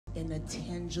in a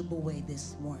tangible way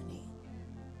this morning.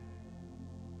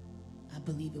 I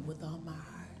believe it with all my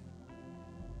heart.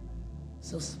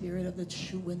 So Spirit of the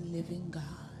true and living God,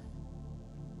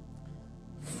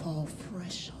 fall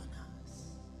fresh on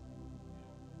us.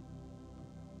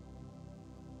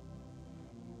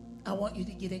 I want you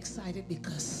to get excited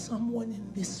because someone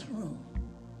in this room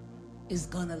is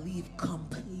gonna leave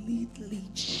completely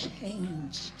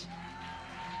changed.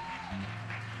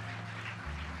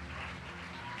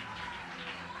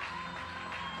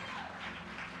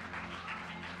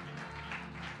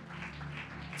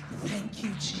 Thank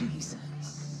you,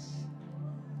 Jesus.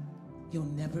 You'll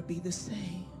never be the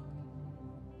same.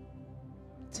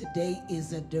 Today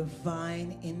is a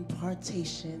divine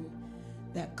impartation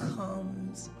that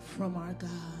comes from our God.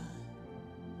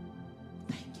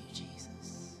 Thank you,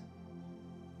 Jesus.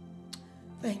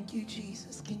 Thank you,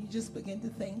 Jesus. Can you just begin to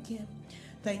thank him?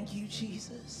 Thank you,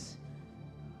 Jesus.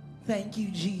 Thank you,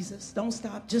 Jesus. Don't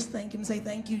stop. Just thank him. Say,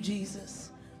 thank you, Jesus.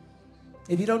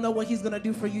 If you don't know what he's going to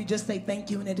do for you, just say thank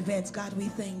you in advance. God, we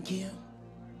thank you.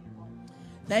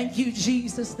 Thank you,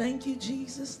 Jesus. Thank you,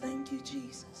 Jesus. Thank you,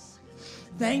 Jesus.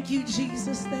 Thank you,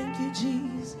 Jesus. Thank you,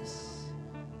 Jesus.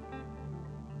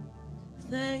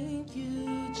 Thank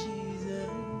you, Jesus.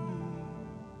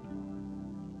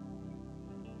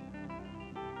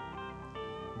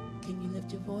 Can you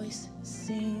lift your voice?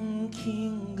 Sing,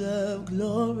 King of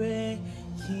Glory,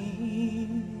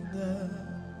 King of.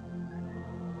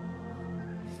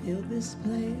 Fill this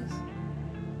place.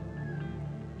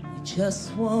 We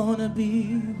just want to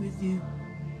be with you.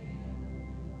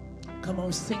 Come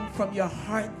on, sing from your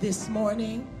heart this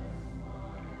morning.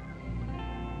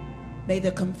 May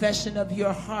the confession of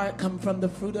your heart come from the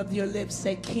fruit of your lips.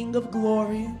 Say, King of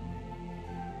Glory.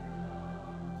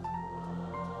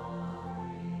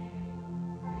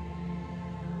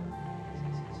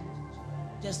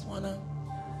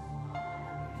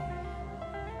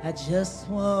 I just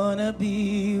wanna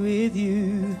be with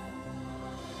you.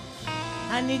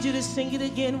 I need you to sing it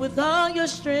again with all your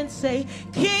strength. Say,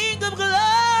 King of Glory,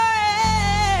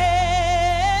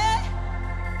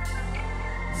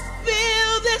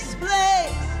 fill this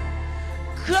place.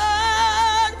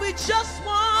 God, we just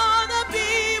wanna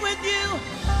be with you.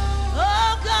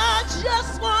 Oh God,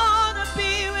 just wanna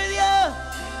be with you.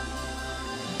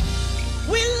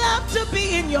 We love to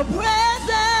be in your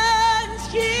presence,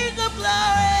 King of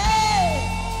Glory.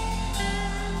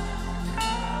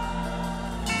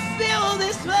 Fill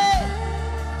this place.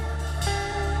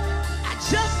 I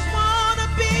just wanna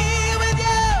be with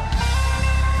you.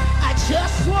 I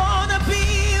just wanna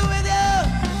be with you.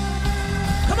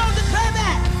 Come on, declare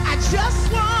that. I just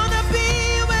wanna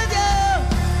be with you.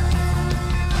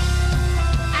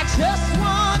 I just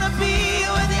wanna be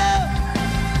with you.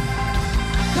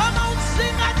 Come on,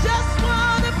 sing. I just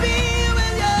wanna be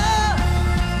with you.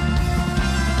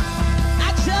 I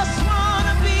just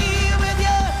wanna be with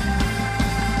you.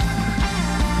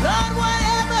 Lord,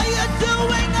 whatever you're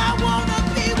doing, I wanna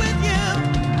be with you.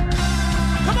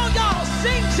 Come on, y'all,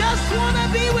 sing. Just wanna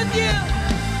be with you.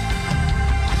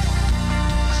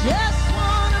 Just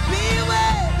wanna be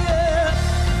with you.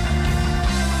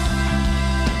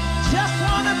 Just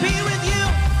wanna be with you.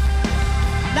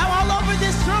 Now all over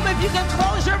this room, if you can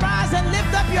close your eyes and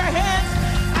lift up your hands,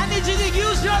 I need you to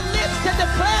use your lips to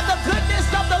declare the goodness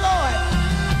of the Lord.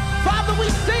 Father,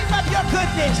 we sing of your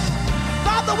goodness.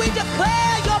 Father, we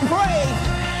declare your praise.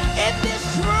 In this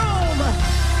room,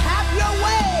 have your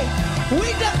way.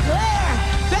 We declare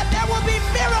that there will be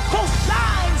miracle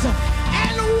signs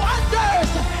and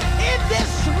wonders in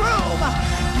this room.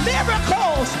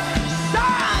 Miracles,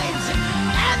 signs,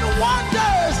 and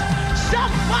wonders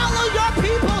shall follow your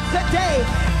people today.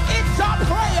 It's our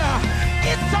prayer.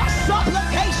 It's our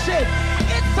supplication.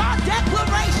 It's our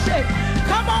declaration.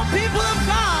 Come on, people of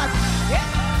God.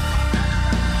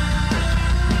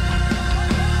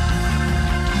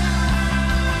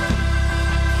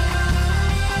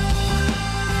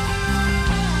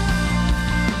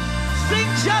 Sing,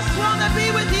 just wanna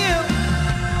be with you.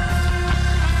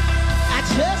 I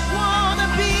just wanna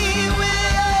be with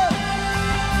you.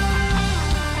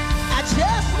 I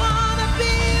just wanna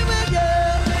be with you.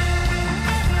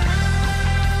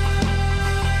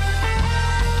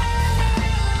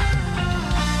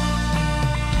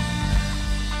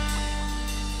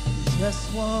 Just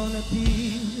wanna be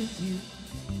with you.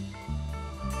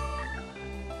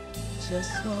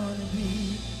 Just wanna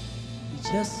be,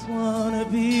 just wanna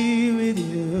be with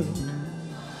you.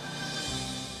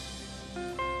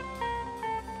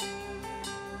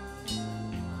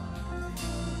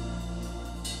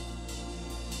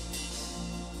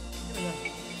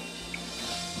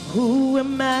 Who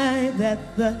am I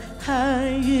that the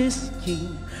highest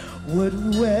king would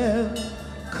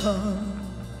welcome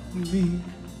me?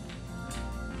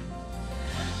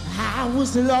 I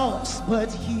was lost,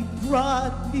 but he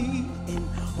brought me in.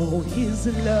 Oh, his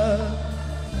love.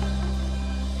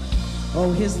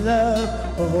 Oh, his love.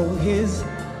 Oh, his.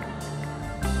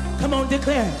 Come on,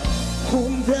 declare.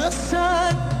 Whom the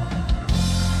Son.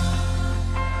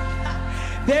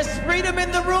 There's freedom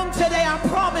in the room today, I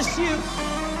promise you.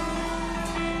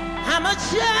 I'm a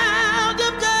child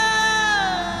of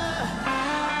God.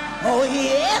 Oh,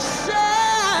 yes, I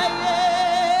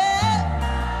am.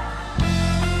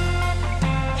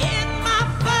 In my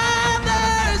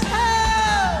Father's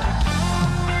house,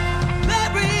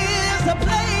 there is a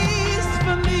place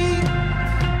for me.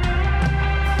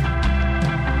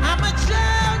 I'm a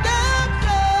child of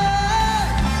God.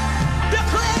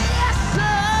 Declare, yes, I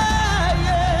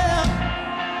am.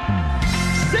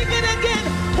 Sing it again.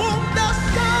 Whom the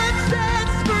Son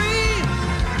sets free.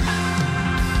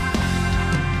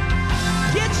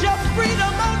 Get your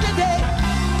freedom on today.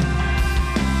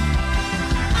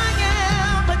 I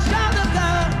am a child of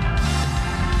God.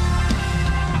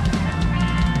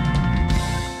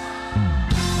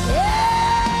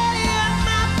 Yeah, in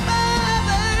my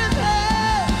Father's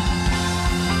house,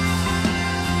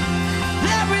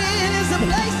 there is a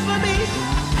place for me.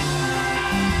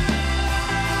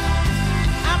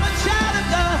 I'm a child of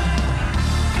God.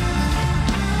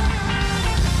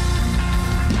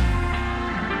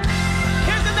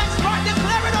 Here's the next part.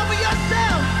 Declare it over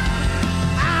yourself.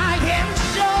 I am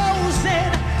chosen,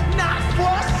 not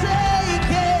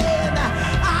forsaken.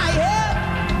 I am.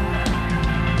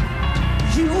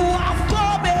 You are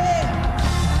for me,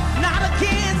 not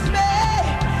against me.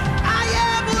 I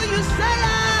am who you say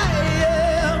I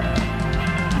am.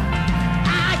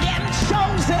 I am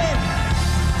chosen.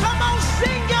 Come on,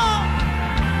 sing y'all.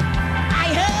 I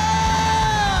am.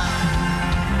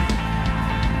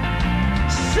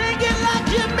 Sing it like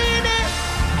you mean it,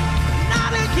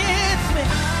 not against me.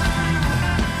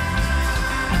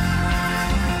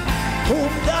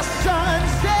 Whom the Son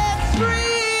sets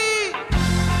free.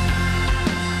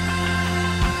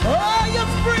 Oh,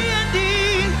 you're free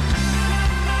indeed.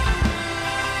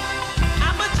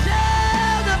 I'm a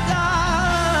child of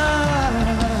God.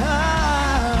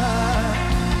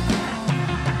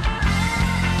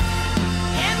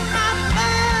 In my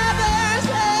Father's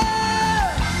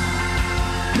house,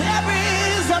 there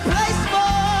is a place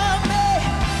for me.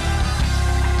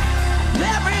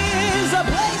 There is a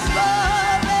place for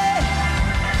me.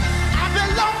 I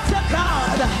belong to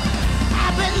God. I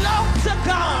belong to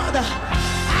God.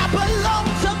 I belong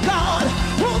to God.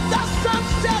 Whom the Son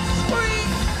sets free.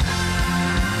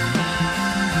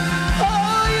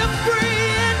 Oh, you're free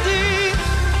indeed.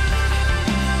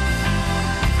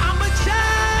 I'm a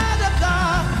child of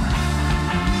God.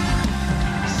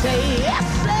 Say yes,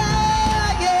 I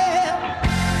am.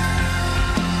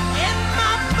 In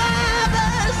my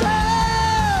Father's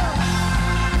house,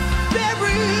 there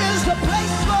is a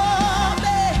place for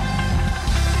me.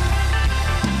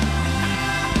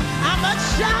 I'm a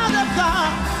child of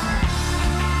God.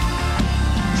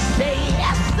 Say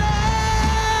yes,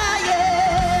 I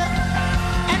am.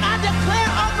 And I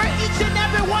declare over each and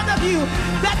every one of you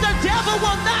that the devil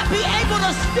will not be able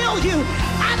to steal you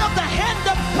out of the hand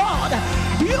of God.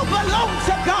 You belong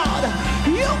to God.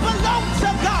 You belong to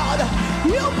God.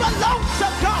 You belong to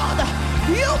God.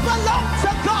 You belong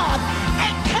to God.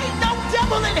 And can't no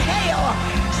devil in hell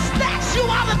snatch you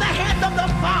out of the hand of the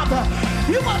Father.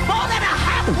 You were bought at a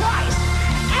high price.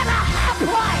 At a high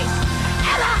price.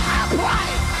 At a high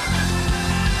price.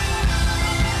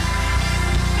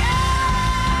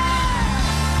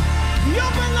 You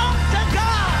belong to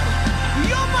God.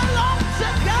 You belong to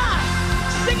God.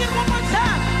 Sing it one more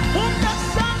time. Whom the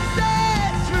Son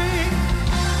sets free.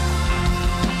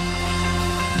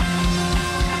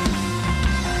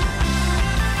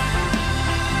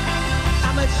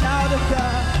 I'm a child of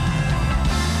God.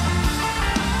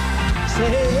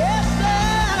 Say yes, I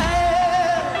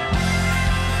am.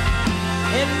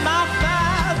 In my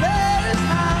Father's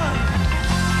house,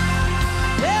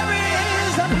 there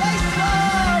is a place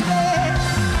for me.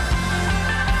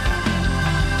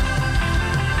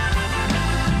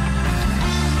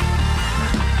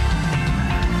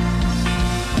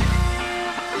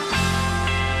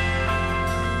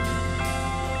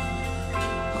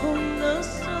 Whom the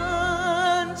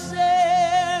Son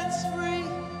sets free.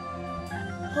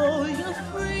 Oh, you're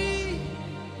free.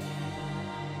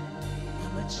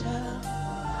 I'm a child.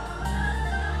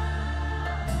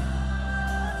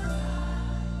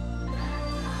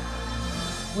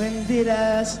 When did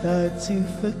I start to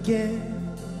forget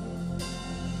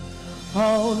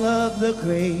all of the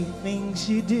great things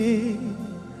you did.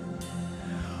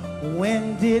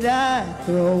 When did I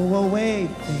throw away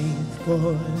faith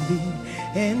for the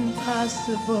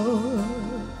impossible?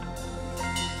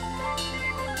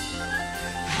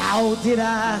 How did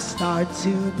I start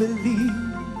to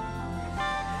believe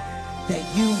that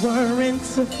you weren't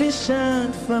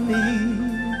sufficient for me?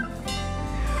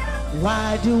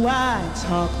 Why do I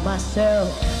talk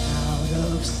myself out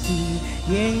of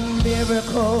seeing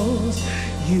miracles?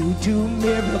 You do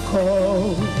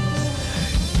miracles.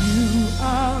 You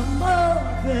are more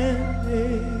than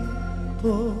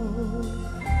able.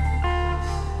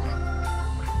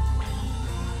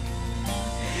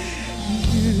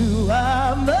 You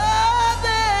are more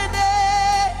than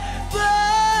able.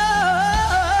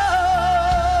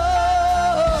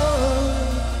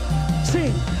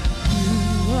 Sing.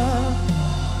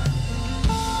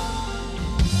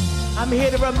 I'm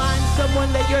here to remind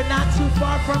someone that you're not too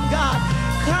far from God.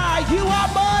 God, you are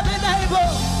more than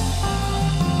able.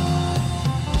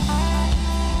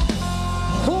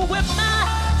 Who am I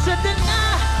to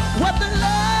deny what the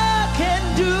Lord can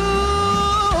do?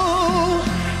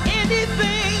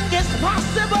 Anything is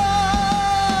possible.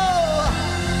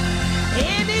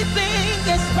 Anything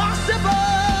is possible.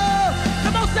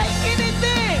 Come on, say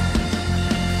anything.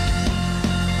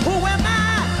 Who am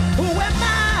I? Who am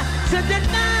I to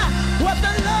deny what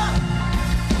the Lord?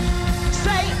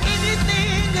 Say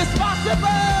anything is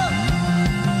possible.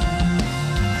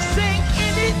 Sing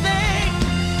anything.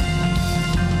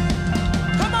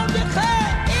 Come on, declare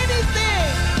anything.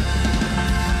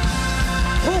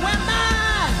 Who am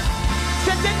I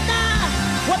to deny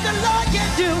what the Lord can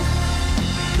do?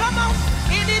 Come on,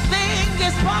 anything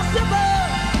is possible.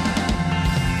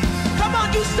 Come on,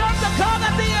 you serve the God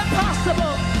of the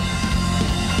impossible.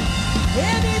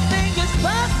 Anything is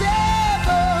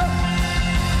possible.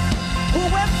 Who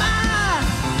am I?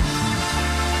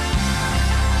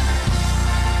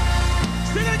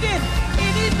 Sing it again.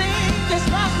 Anything is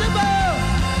possible.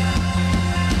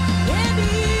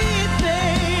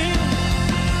 Anything.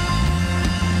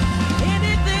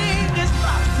 Anything is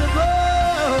possible.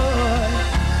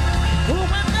 Who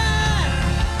am I?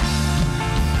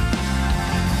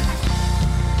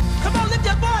 Come on, lift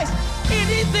your voice.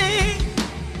 Anything.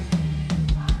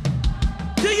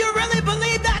 Do you really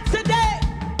believe that today?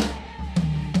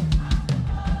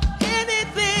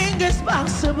 Anything is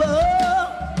possible.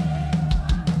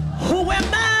 Who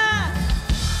am I?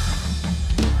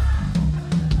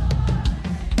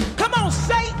 Come on,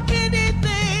 say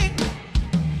anything.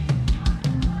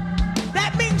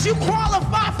 That means you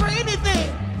qualify for anything.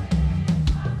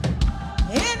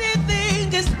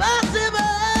 Anything is possible.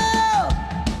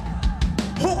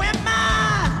 Who am I?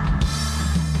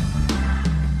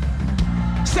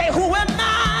 Say, who am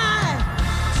I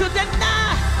to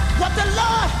deny what the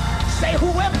Lord? Say, who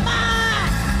am I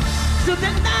to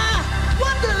deny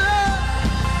what the Lord?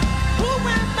 Who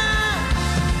am I?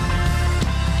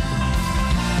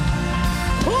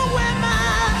 Who am I?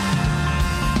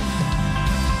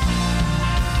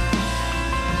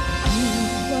 You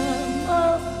are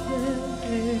more than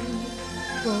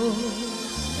able.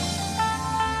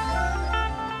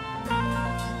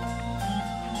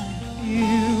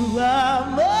 You are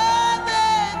more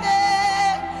than able.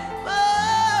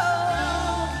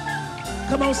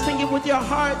 Come on, sing it with your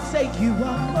heart. Say, you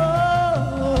are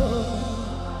more.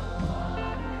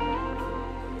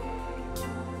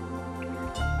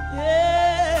 Yeah.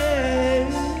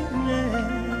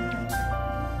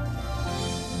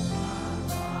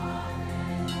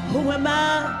 Who am I?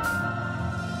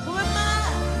 Who am I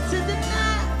to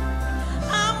deny?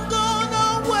 I'm gonna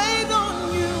wait on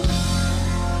you.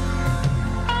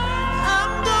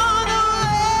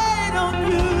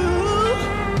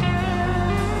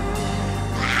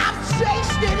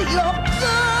 Your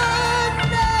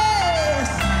goodness,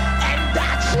 and I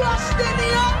trust in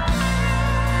you.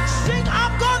 Sing,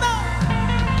 I'm gonna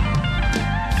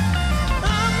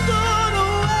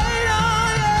wait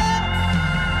on you.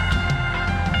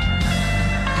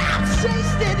 I've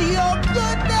tasted your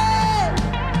goodness.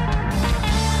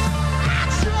 I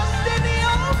trust in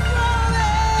your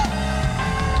promise.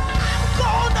 I'm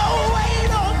gonna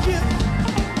wait on you.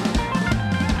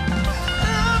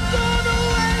 I'm gonna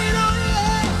wait on you.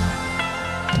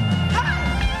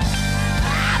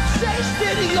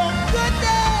 Tasted your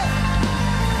goodness.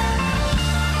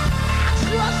 I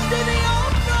trust in your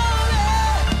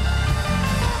promise.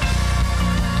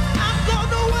 I'm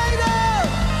gonna wait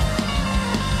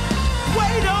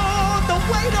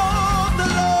on the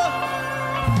Lord.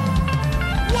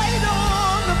 Wait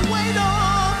on the Lord. Wait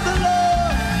on the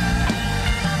Lord.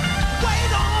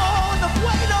 Wait on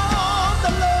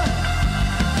the Lord.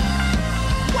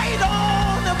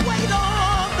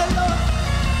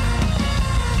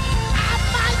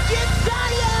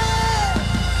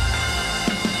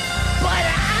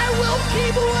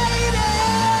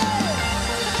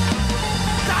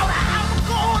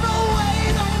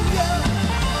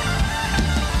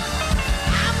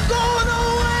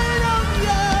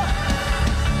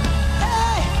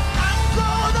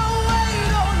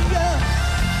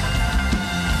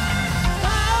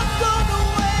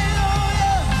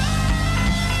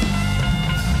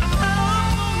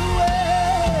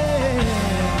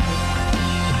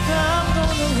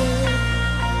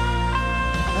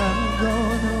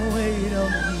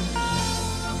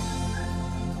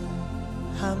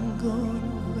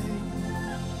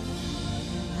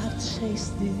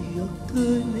 tasted your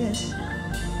goodness.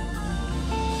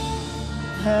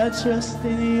 I trust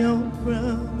in your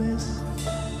promise.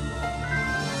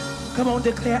 Come on,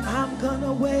 declare, I'm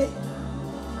gonna wait.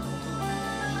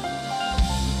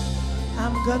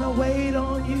 I'm gonna wait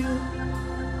on you.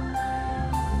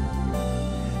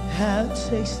 I've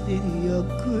tasted your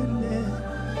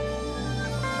goodness.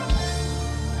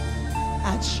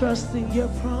 I trust in your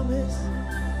promise.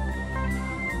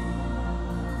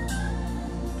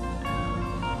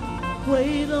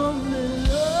 Wait on the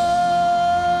Lord.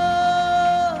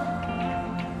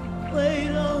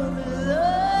 Wait on the Lord.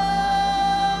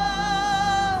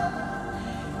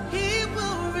 He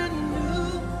will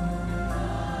renew.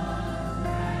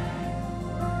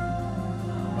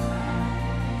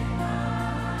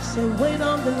 Say, wait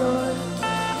on the Lord.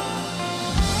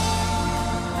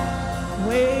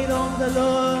 Wait on the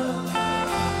Lord.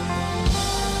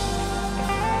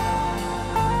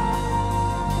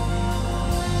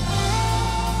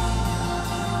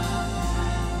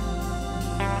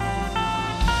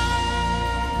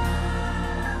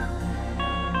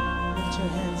 Lift your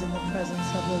hands in the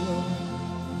presence of the Lord.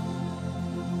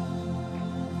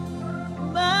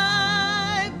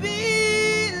 My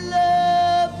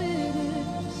beloved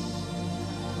is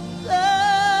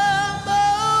the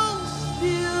most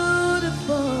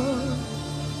beautiful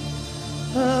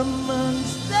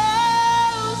amongst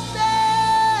thousands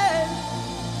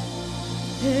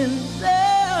and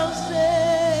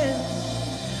thousands.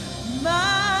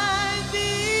 My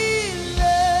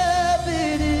beloved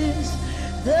is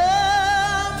the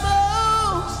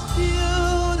most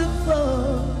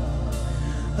beautiful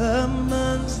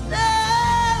amongst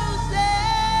thousands,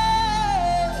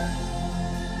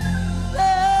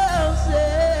 thousands.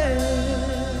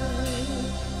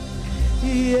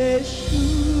 Yeshua.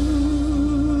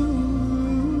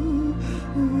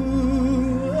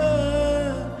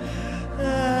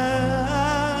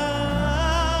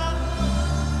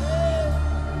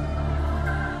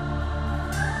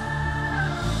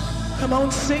 Come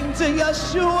on, sing to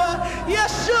Yeshua,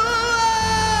 Yeshua.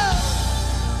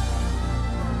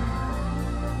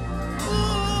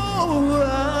 Ooh,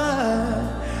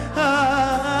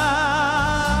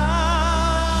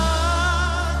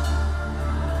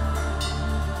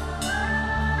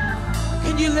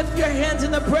 Can you lift your hands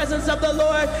in the presence of the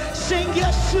Lord? Sing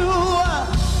Yeshua.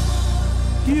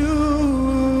 You.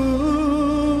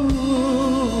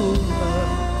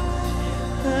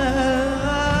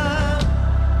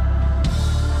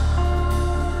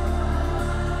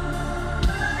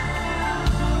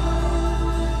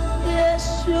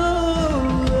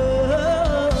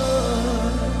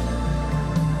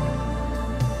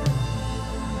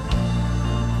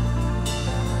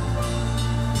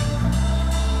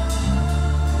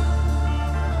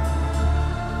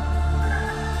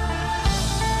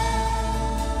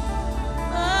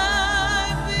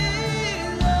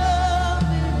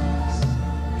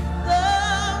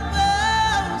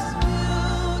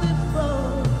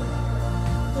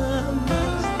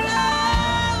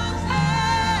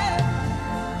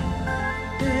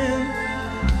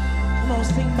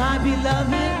 My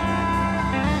beloved,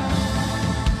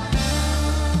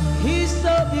 he's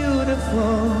so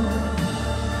beautiful,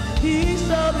 he's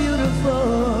so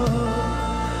beautiful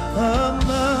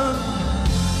among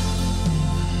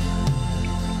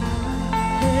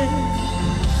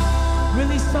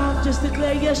really soft, just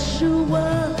declare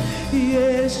Yeshua,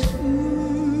 Yeshua.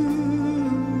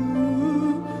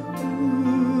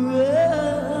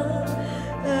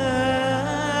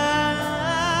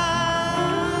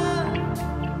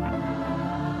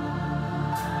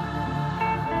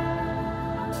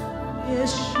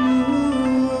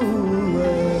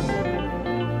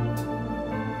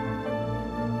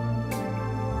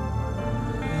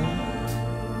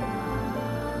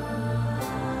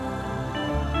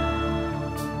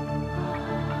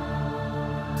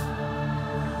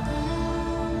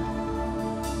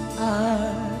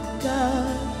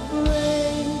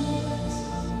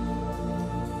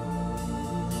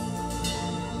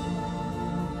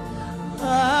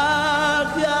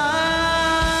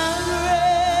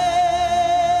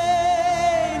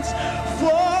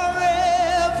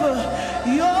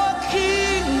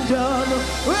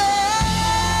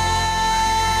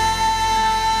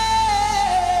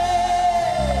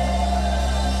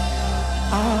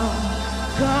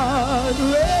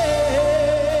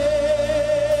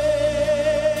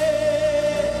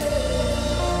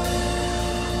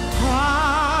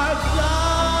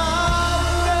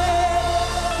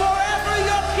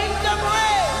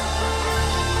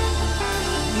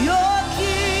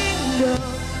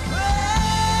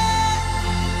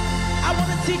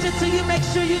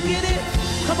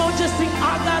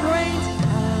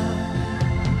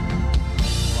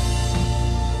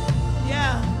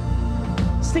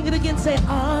 Sing it again, say,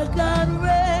 our God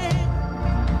reigns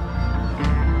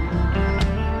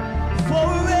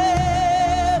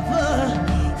forever,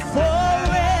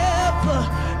 forever,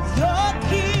 your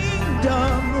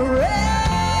kingdom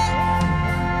reigns.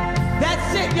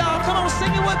 That's it, y'all. Come on,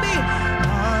 sing it with me.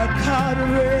 Our God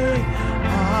reigns.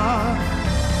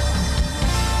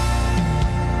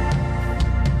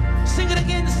 Sing it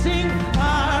again, sing,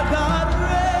 our God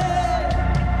reigns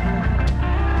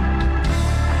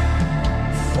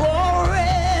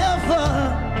forever.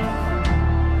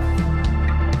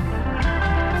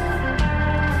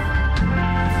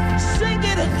 Sing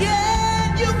it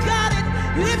again, you got it.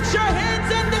 Lift your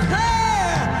hands and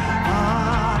declare,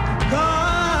 our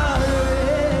God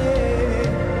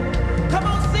reigns. Come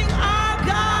on, sing, our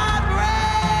God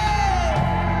reigns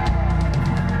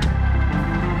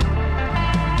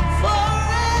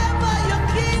forever.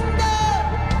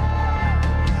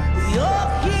 Your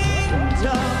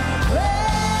kingdom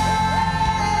reigns.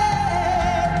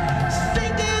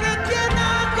 Sing it again,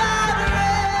 our God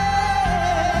reigns.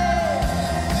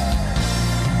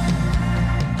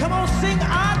 Come on, sing,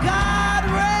 our God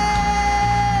reigns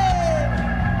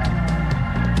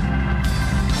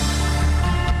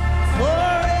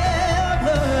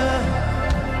forever.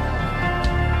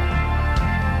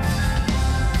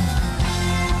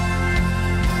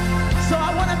 So I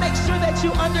want to make sure that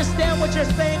you understand what you're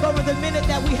saying over the minute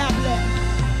that we have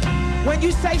left. When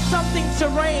you say something to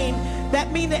reign,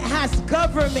 that means it has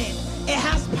government. It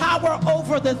has power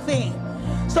over the thing.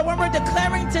 So when we're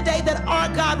declaring today that our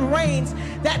God reigns,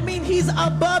 that means he's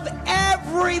above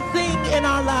everything in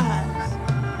our lives.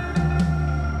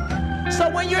 So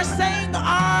when you're saying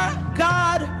our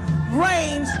God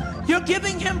reigns, you're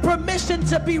giving him permission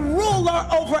to be ruler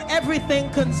over everything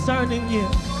concerning you.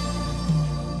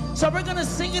 So we're going to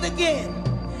sing it again.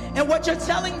 And what you're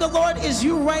telling the Lord is,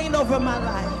 you reign over my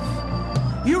life.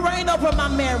 You reign over my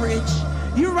marriage.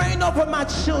 You reign over my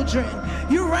children.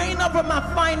 You reign over my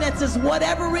finances.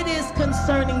 Whatever it is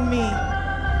concerning me,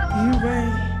 you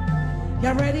reign.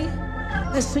 Y'all ready?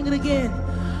 Let's sing it again.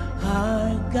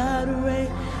 Our God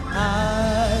reign.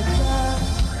 Our God.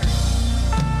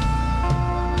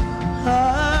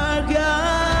 Our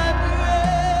God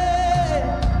reign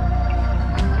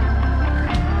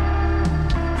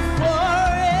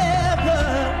forever.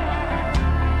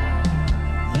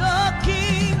 Your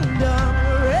kingdom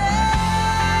reigns.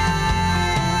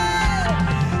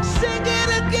 Sing it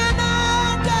again,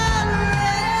 our God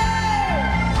reigns.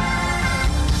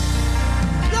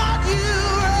 God, you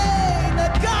reign.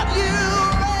 God, you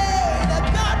reign.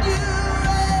 God, you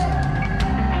reign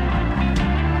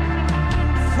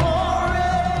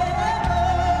forever.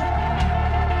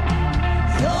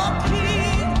 Your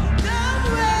kingdom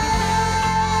reigns.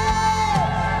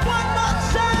 One more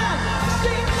time,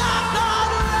 sing, our God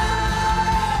reigns.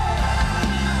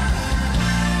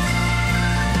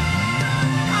 Our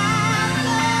God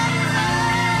reigns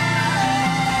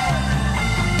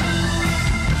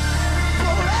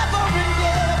forever and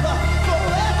ever,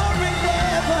 forever and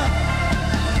ever.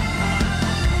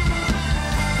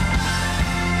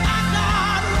 Our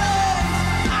God reigns,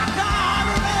 our God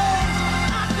reigns,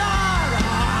 our God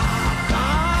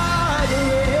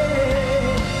reigns.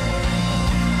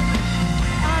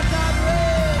 Our God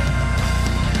reigns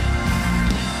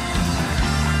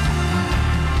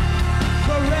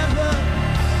forever.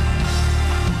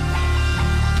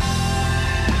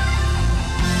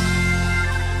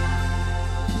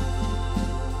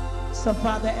 So,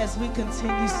 Father, as we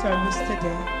continue service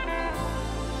today,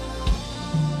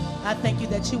 I thank you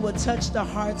that you will touch the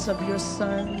hearts of your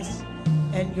sons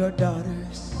and your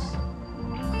daughters,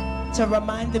 to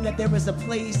remind them that there is a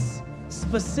place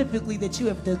specifically that you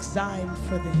have designed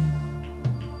for them.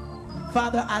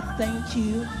 Father, I thank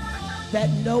you that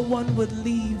no one would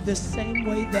leave the same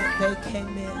way that they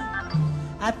came in.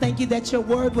 I thank you that your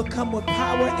word would come with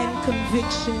power and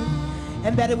conviction,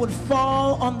 and that it would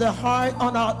fall on the heart,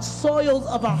 on our soils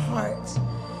of our hearts,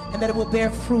 and that it will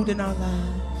bear fruit in our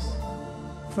lives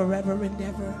forever and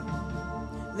ever.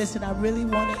 Listen, I really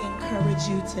want to encourage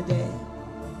you today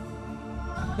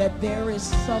that there is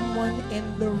someone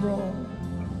in the room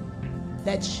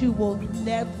that you will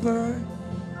never,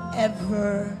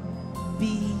 ever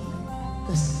be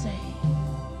the same.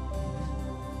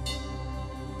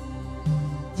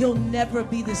 You'll never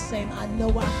be the same. I know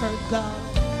I heard God.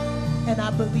 And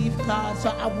I believe God. So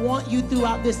I want you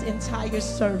throughout this entire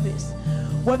service,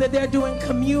 whether they're doing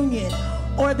communion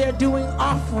or they're doing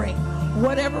offering,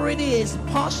 whatever it is,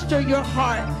 posture your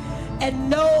heart and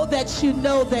know that you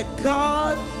know that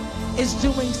God is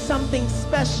doing something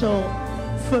special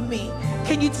for me.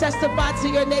 Can you testify to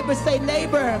your neighbor? Say,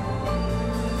 neighbor,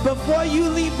 Before you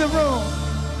leave the room,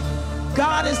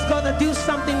 God is going to do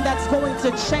something that's going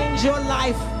to change your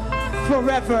life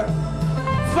forever.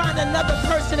 Find another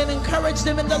person and encourage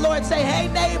them in the Lord. Say, hey,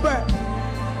 neighbor,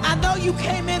 I know you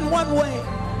came in one way,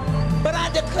 but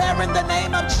I declare in the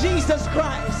name of Jesus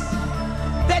Christ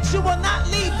that you will not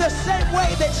leave the same way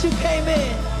that you came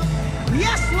in.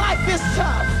 Yes, life is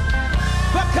tough,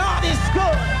 but God is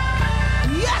good.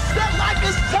 Yes, that life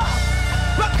is tough,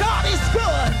 but God is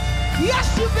good. Yes,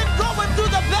 you've been going through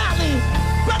the valley,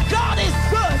 but God is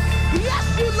good. Yes,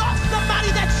 you lost somebody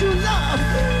that you love,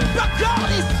 but God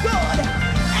is good.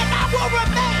 And I will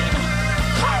remain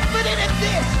confident in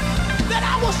this, that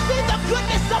I will see the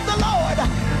goodness of the Lord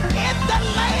in the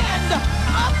land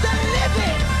of the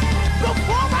living.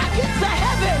 Before I get to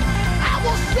heaven, I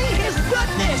will see his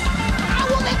goodness. I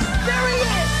will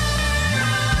experience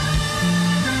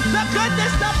the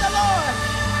goodness of the Lord.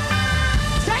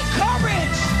 Take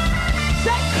courage.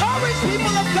 Take courage,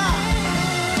 people of God.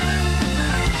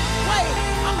 Wait,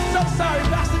 I'm so sorry,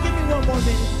 Pastor. Give me one more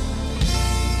minute.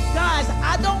 Guys,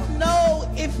 I don't know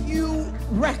if you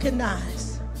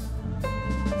recognize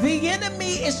the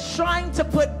enemy is trying to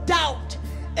put doubt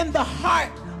in the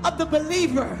heart of the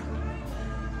believer.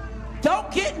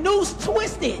 Don't get news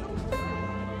twisted.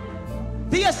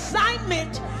 The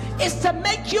assignment is to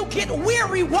make you get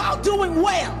weary while doing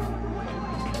well.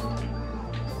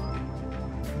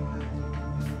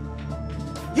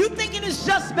 You thinking it's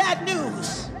just bad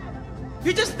news.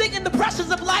 You're just thinking the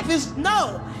pressures of life is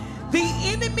no. The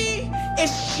enemy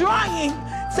is trying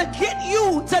to get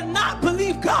you to not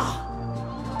believe God.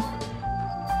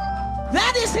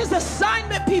 That is his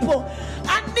assignment, people.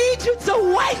 I need you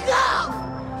to wake up.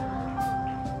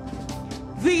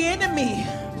 The enemy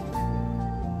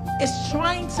is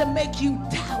trying to make you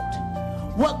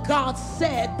doubt what God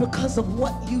said because of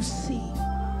what you see.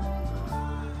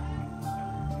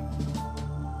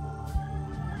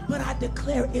 But I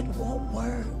declare it won't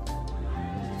work.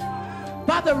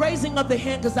 By the raising of the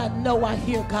hand, because I know I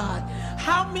hear God.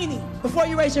 How many, before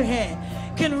you raise your hand,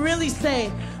 can really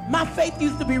say, my faith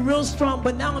used to be real strong,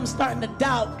 but now I'm starting to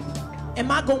doubt,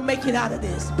 am I going to make it out of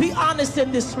this? Be honest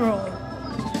in this room.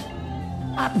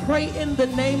 I pray in the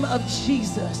name of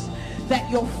Jesus that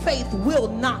your faith will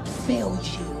not fail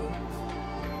you.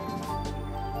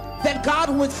 That God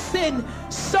would send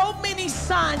so many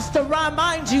signs to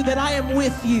remind you that I am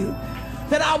with you,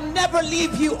 that I'll never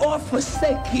leave you or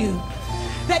forsake you,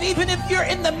 that even if you're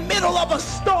in the middle of a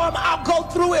storm, I'll go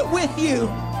through it with you.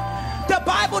 The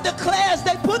Bible declares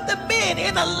they put the men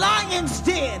in a lion's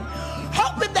den,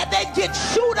 hoping that they'd get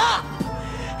chewed up,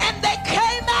 and they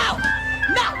came out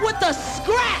not with a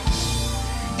scratch.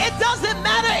 It doesn't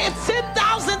matter if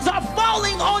 10,000s are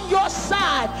falling on your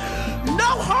side.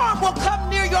 No harm will come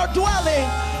near your dwelling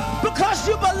because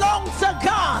you belong to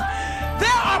God. There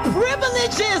are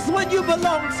privileges when you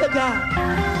belong to God.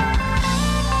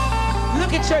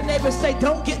 Look at your neighbor, say,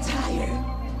 don't get tired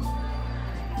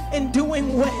in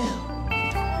doing well.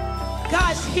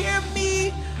 Guys, hear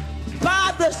me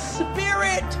by the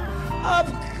Spirit of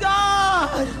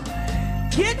God.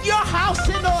 Get your house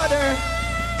in order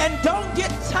and don't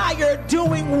get tired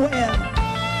doing well.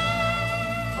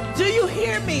 Do you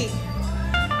hear me?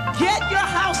 Get your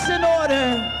house in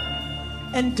order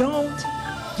and don't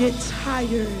get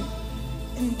tired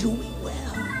in doing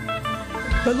well.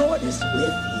 The Lord is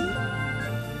with you.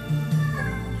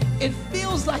 It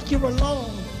feels like you're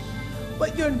alone,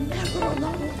 but you're never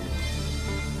alone.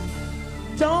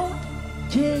 Don't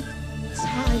get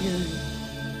tired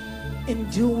in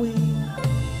doing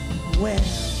well.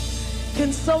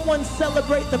 Can someone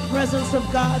celebrate the presence of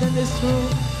God in this room?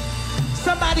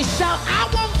 Somebody shout, I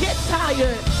won't get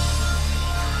tired.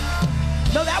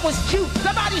 No, that was cute.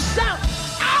 Somebody shout,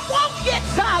 I won't get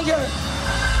tired.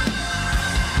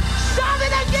 Shout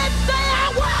it again, say,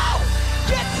 I won't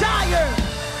get tired.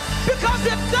 Because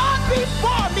if God be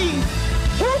for me,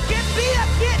 who can be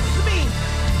against me?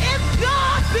 If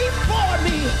God be for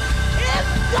me, if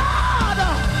God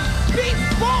be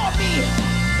for me,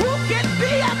 who can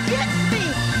be against me?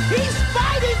 He's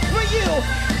fighting for you.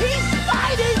 He's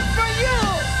fighting for you.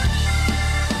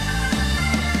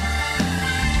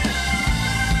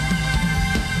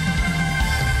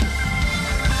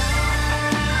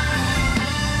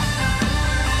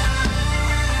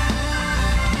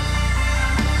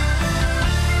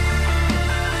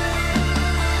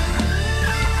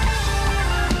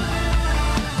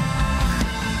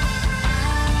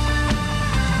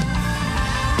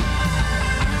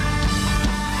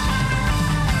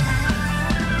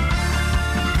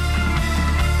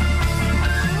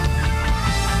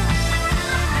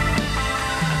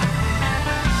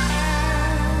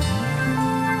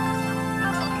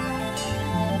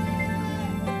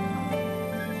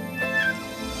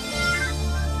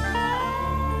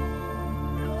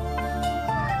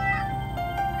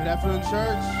 Good afternoon,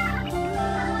 church.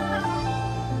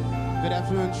 Good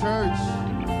afternoon, church.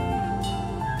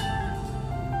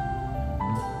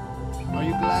 Are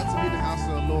you glad to be in the house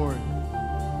of the Lord?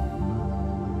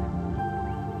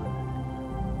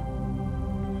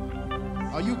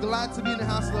 Are you glad to be in the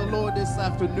house of the Lord this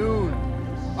afternoon?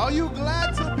 Are you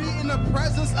glad to be in the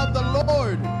presence of the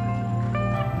Lord?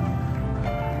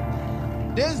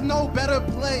 There's no better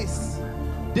place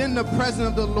than the presence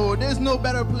of the Lord. There's no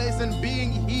better place than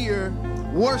being here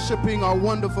worshiping our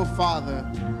wonderful Father,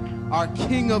 our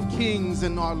King of Kings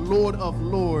and our Lord of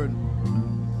Lords.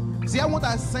 See, I want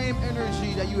that same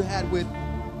energy that you had with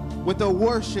the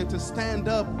worship to stand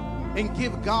up and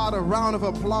give God a round of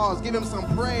applause. Give him some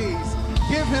praise.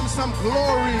 Give him some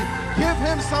glory. Give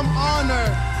him some honor.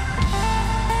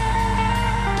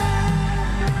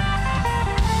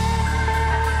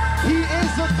 He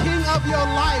is the King of your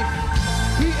life.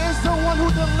 He is the one who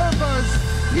delivers.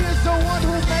 He is the one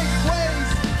who makes ways.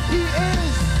 He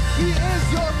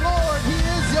is your Lord. He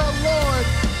is your Lord.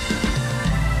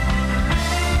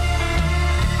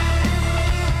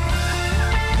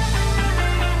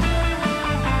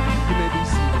 You may be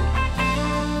seated.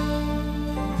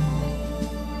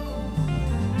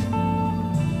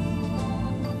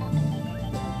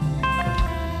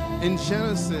 In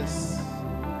Genesis,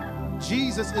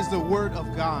 Jesus is the Word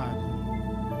of God.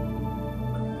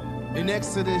 In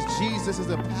Exodus, Jesus is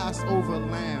the Passover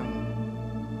lamb.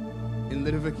 In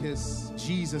Leviticus,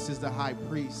 Jesus is the high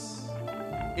priest.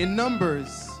 In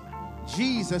Numbers,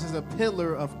 Jesus is a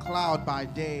pillar of cloud by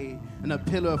day and a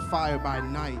pillar of fire by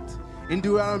night. In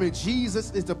Deuteronomy,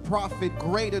 Jesus is the prophet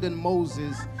greater than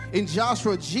Moses. In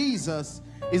Joshua, Jesus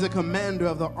is a commander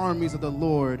of the armies of the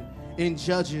Lord. In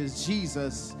Judges,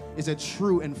 Jesus is a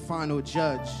true and final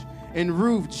judge. In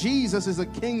Ruth, Jesus is a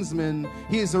kinsman.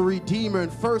 He is a redeemer. In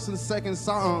 1st and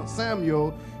 2nd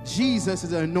Samuel, Jesus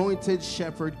is an anointed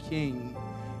shepherd king.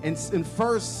 In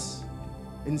 1st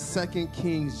and 2nd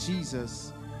Kings,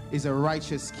 Jesus is a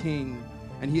righteous king.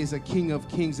 And he is a King of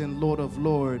kings and Lord of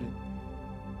lords.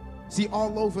 See,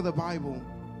 all over the Bible,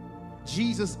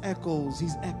 Jesus echoes. He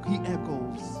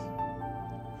echoes.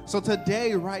 So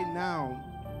today, right now,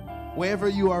 wherever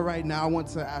you are right now, I want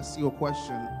to ask you a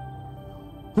question.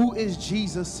 Who is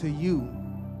Jesus to you?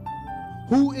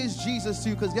 Who is Jesus to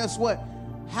you? Because guess what?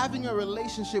 Having a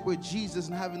relationship with Jesus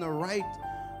and having the right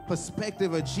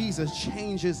perspective of Jesus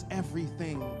changes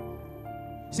everything.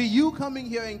 See, you coming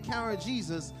here and encountering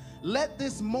Jesus, let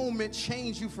this moment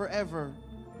change you forever.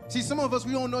 See, some of us,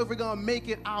 we don't know if we're going to make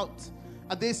it out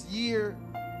of this year.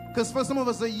 Because for some of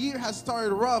us, the year has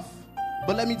started rough.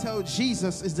 But let me tell you,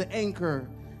 Jesus is the anchor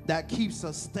that keeps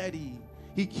us steady.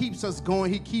 He keeps us going.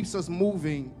 He keeps us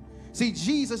moving. See,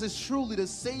 Jesus is truly the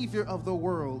Savior of the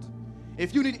world.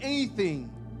 If you need anything,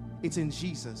 it's in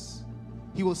Jesus.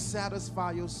 He will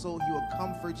satisfy your soul. He will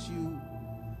comfort you.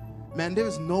 Man,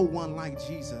 there's no one like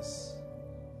Jesus.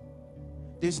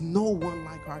 There's no one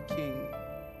like our King.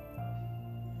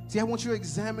 See, I want you to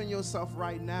examine yourself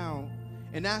right now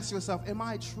and ask yourself, am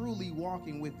I truly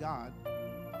walking with God?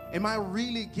 Am I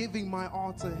really giving my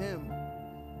all to him?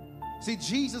 See,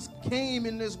 Jesus came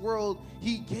in this world.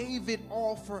 He gave it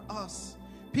all for us.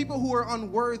 People who are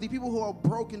unworthy, people who are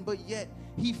broken, but yet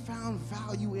he found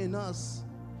value in us.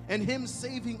 And him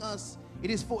saving us, it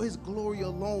is for his glory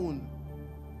alone.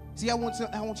 See, I want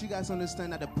you guys to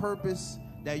understand that the purpose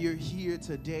that you're here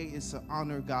today is to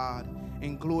honor God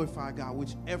and glorify God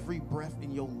with every breath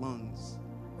in your lungs.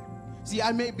 See,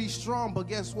 I may be strong, but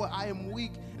guess what? I am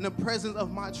weak in the presence of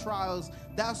my trials.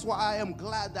 That's why I am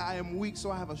glad that I am weak,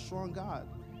 so I have a strong God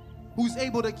who's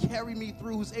able to carry me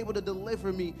through, who's able to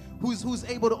deliver me, who's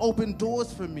able to open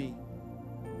doors for me.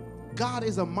 God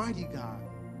is a mighty God.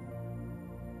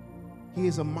 He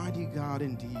is a mighty God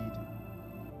indeed.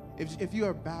 If you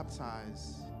are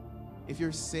baptized, if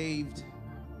you're saved,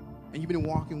 and you've been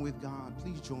walking with God,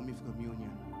 please join me for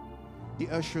communion. The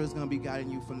usher is going to be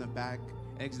guiding you from the back.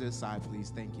 Exit aside,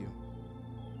 please. Thank you.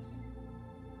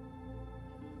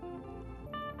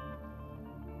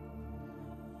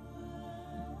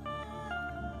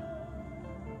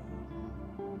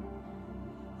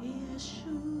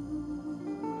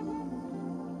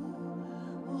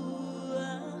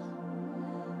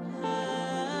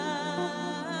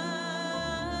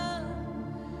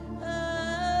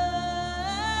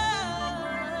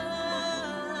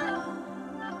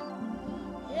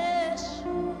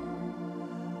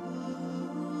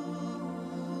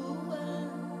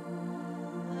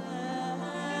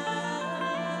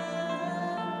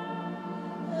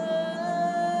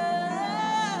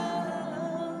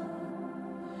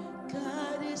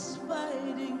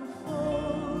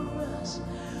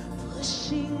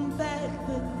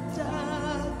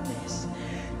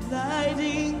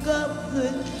 rising of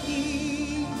the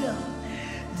kingdom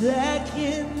that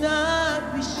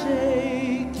cannot be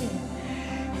shaken.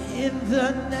 In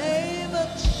the name of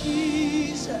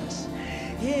Jesus,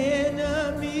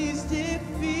 enemies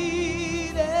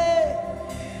defeated,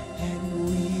 and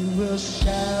we will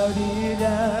shout it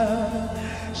out,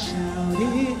 shout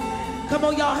it. Come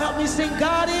on, y'all, help me sing.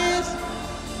 God is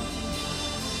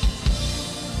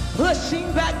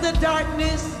pushing back the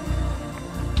darkness,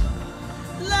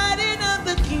 lighting up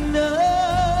the kingdom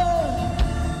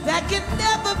that can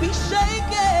never be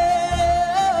shaken.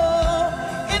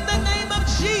 In the name of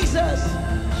Jesus,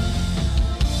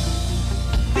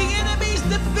 the enemy's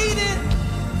defeated,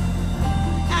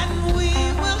 and we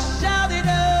will shout it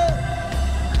up.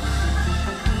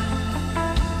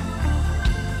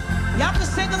 Y'all can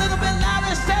sing a little bit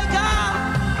louder. Say, God,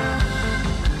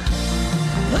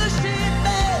 pushing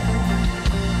back,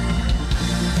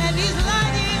 and he's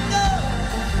lighting up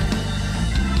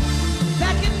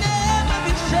that can never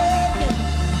be shaken.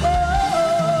 Oh,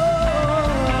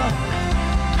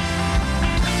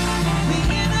 the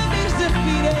enemy's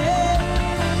defeated,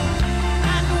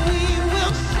 and we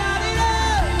will shout it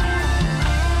out.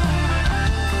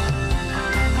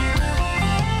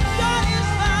 God is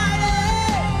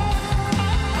fighting,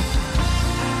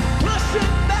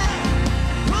 pushing back,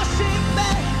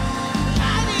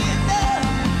 lighting up,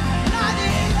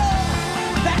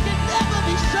 that can never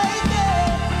be shaken.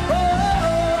 Oh,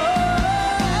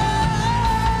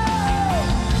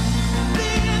 the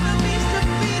enemy's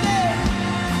defeated,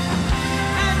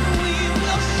 and we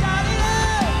will shout it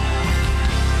out.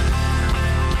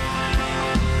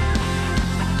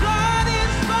 God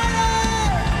is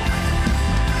fighting.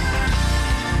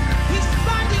 He's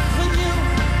fighting for you.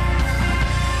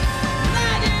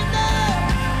 Lighting up,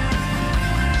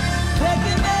 that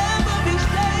can never be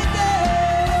shaken.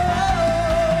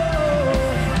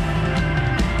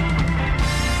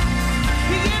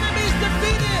 The enemy's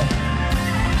defeated,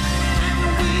 and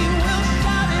we will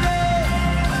shout it out.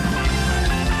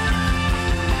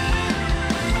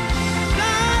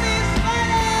 God is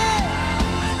fighting.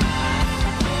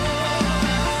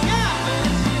 Yeah.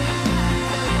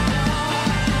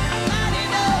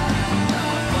 Lighting up,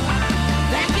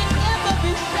 that can never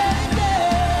be shaken.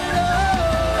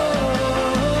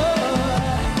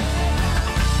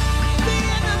 The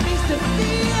enemy's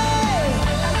defeated,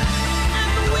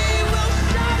 and we will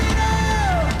shout it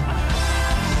out.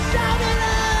 Shout it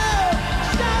out,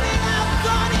 shout it out.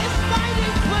 God is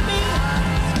fighting for me.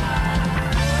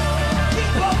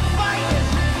 Keep on fighting,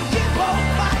 keep on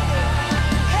fighting.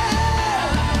 Hey,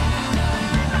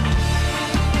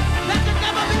 that can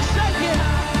never be shaken.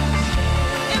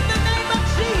 In the name of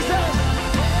Jesus,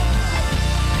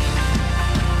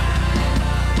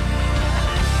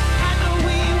 and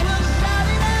we will shout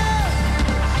it out.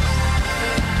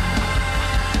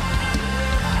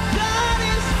 God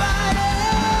is fighting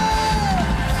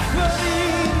for me,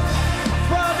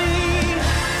 for me.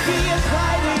 He is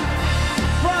fighting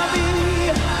for me.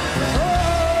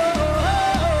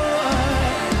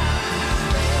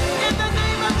 In the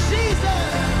name of Jesus.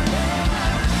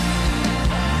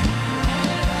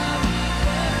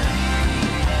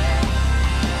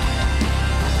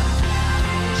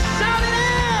 Shout it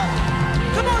out.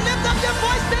 Come on, lift up your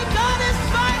voice. Say, God is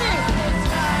fighting.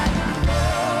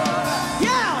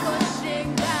 Yeah.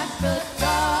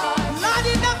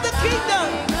 Lighting up the kingdom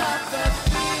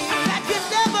that can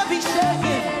never be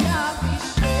shaken.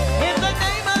 In the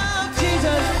name of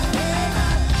Jesus,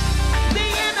 the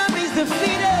enemy's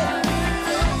defeated,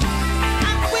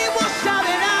 and we will shout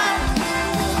it out.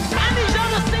 I need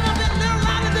y'all to sing a bit little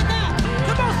louder than that.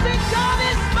 Come on, sing. God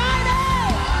is fighting.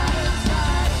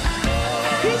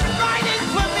 He's fighting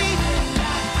for me.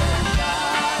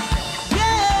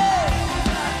 Yeah.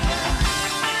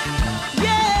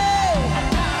 Yeah.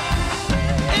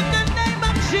 In the name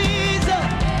of Jesus.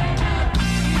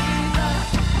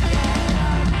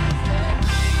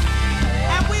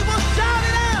 And we will shout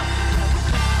it out.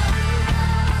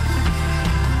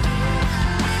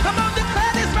 Come on,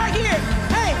 declare this right here.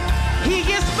 Hey, he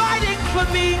is fighting for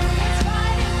me.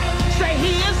 Say,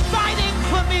 he is fighting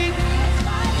for me.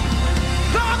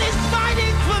 God is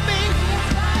fighting for me.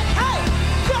 Hey,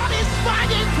 God is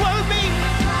fighting for me.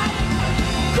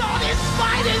 God is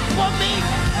fighting for me.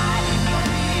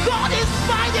 God is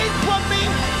fighting for me.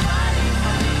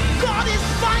 God is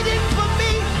fighting for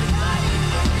me.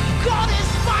 God is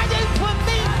fighting for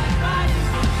me.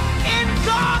 In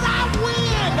God I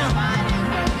win.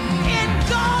 In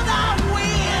God I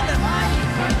win.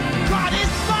 God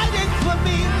is fighting for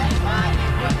me.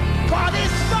 God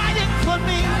is fighting for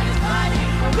me.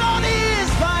 God is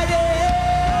fighting.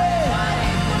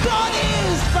 God is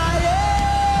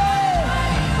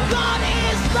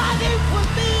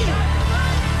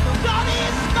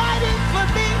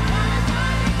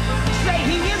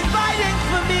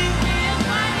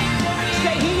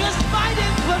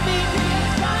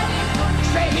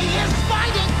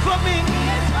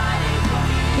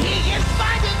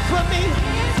me.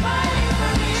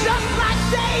 Just like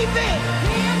David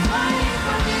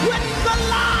with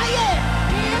Goliath.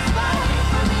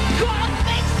 God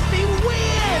makes me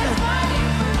win.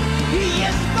 He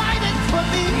is fighting for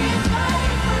me.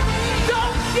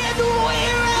 Don't get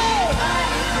weary.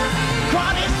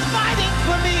 God is fighting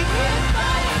for me.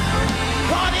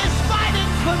 God is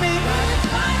fighting for me.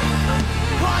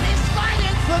 God is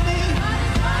fighting for me.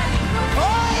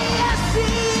 Oh yes, He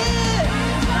is.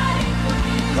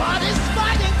 God is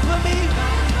fighting for me.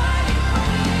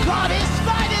 God is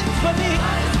fighting for me.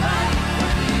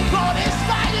 God is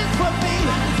fighting for me.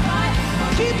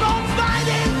 Keep on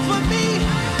fighting for me.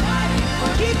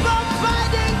 Keep on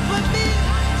fighting for me.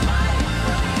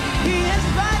 He is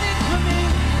fighting for me.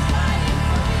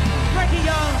 Break it,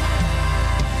 y'all.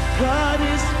 God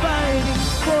is fighting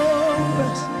for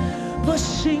us,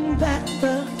 pushing back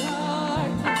the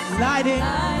lighting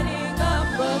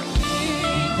up a king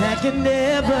that can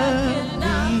never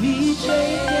be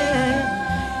shaken.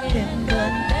 In the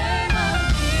name of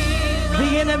Jesus, the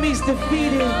enemy's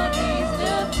defeated,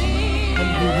 and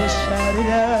we will shout it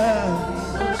out.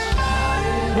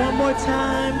 One more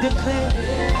time, declare,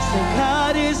 say,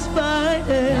 God is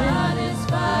fighting. God is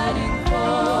fighting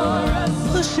for us,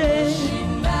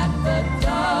 pushing back the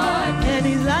dark, and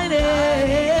He's lighting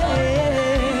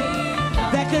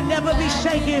that could never be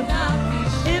shaken.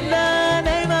 In the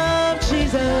name of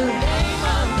Jesus,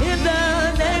 in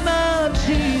the name of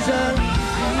Jesus,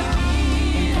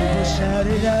 we'll shout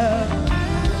it out,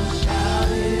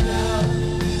 shout it out,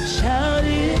 shout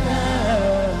it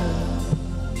out.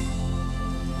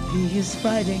 He is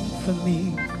fighting for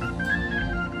me.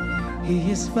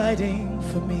 He is fighting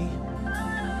for me.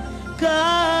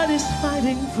 God is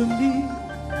fighting for me.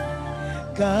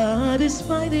 God is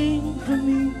fighting for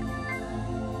me.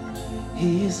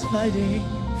 He is fighting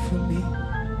for me.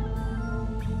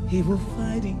 He will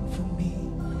fighting for me.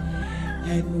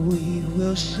 And we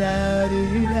will shout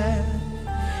it out.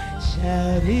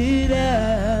 Shout it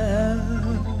out.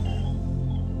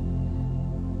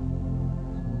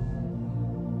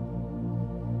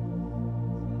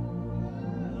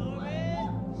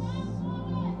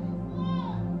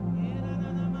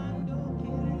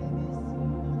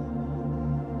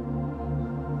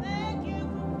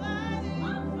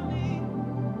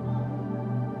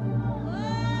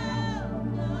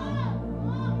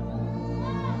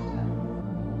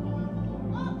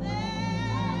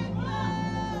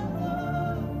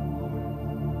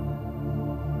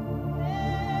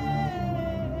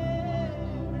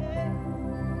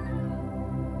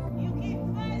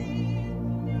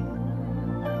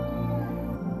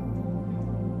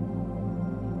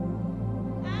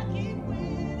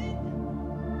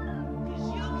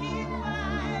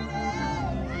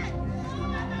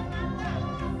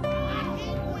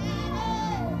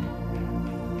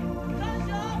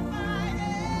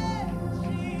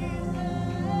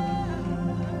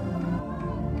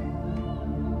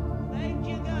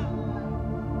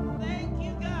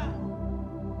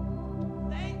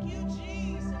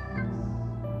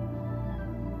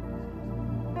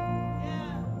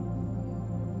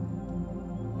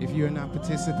 If you're not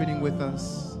participating with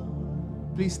us,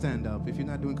 please stand up. If you're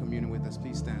not doing communion with us,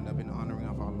 please stand up in honoring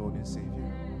of our Lord and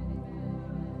Savior.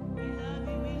 We love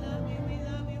you, we love you, we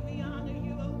love you, we honor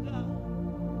you, oh God.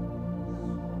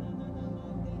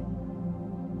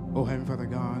 Oh, Heavenly Father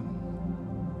God,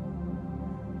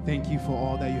 thank you for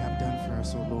all that you have done for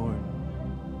us, oh Lord.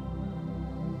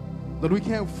 Lord, we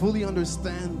can't fully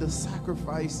understand the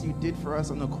sacrifice you did for us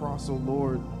on the cross, oh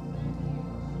Lord.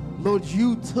 Lord,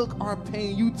 you took our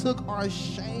pain, you took our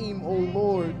shame, oh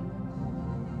Lord.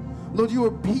 Lord, you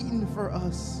were beaten for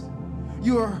us.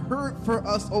 You are hurt for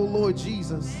us, oh Lord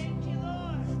Jesus.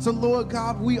 So Lord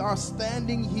God, we are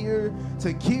standing here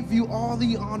to give you all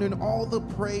the honor and all the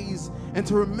praise and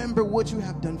to remember what you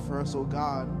have done for us, oh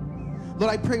God.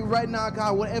 Lord, I pray right now,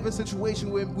 God, whatever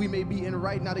situation we may be in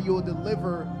right now, that you will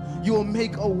deliver, you will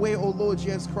make a way, oh Lord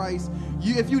Jesus Christ.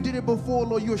 If you did it before,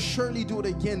 Lord, you'll surely do it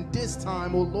again this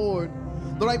time, oh Lord.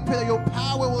 Lord, I pray that your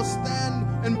power will stand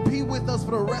and be with us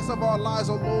for the rest of our lives,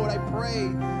 oh Lord. I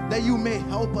pray that you may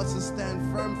help us to stand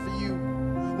firm for you.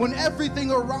 When everything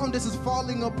around us is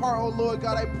falling apart, oh Lord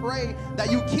God, I pray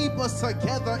that you keep us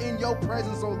together in your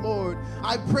presence, oh Lord.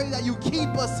 I pray that you keep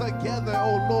us together,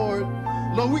 oh Lord.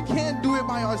 Lord, we can't do it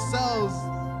by ourselves.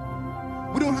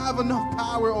 We don't have enough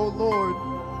power, oh Lord.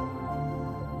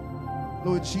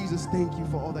 Lord Jesus, thank you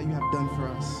for all that you have done for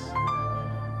us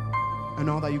and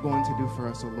all that you're going to do for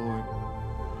us, oh Lord.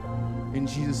 In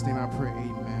Jesus' name I pray,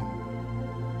 amen.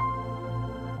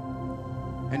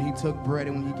 And he took bread,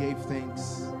 and when he gave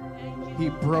thanks, he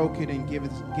broke it and gave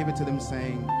it to them,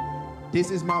 saying, This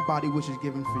is my body which is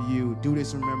given for you. Do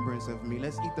this in remembrance of me.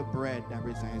 Let's eat the bread that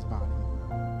represents his body.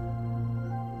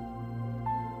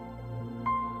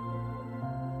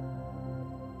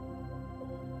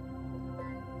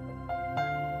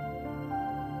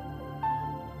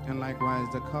 And likewise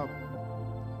the cup.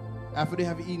 After they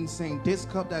have eaten, saying, this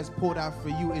cup that is poured out for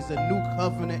you is the new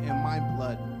covenant in my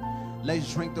blood.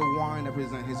 Let's drink the wine that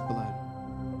represents his blood.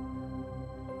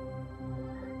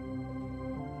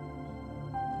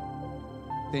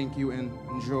 Thank you and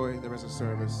enjoy the rest of the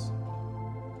service.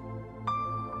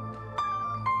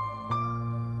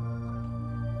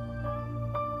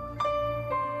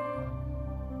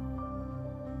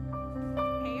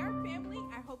 Hey, our family.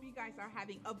 I hope you guys are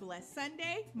having a blessed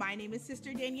Sunday. My name is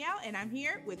Sister Danielle, and I'm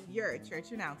here with your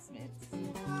church announcements.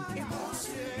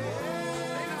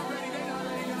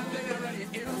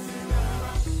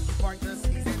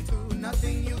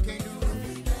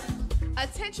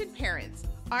 Attention parents,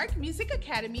 Ark Music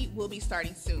Academy will be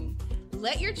starting soon.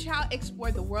 Let your child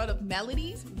explore the world of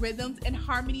melodies, rhythms, and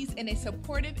harmonies in a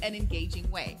supportive and engaging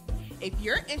way. If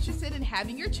you're interested in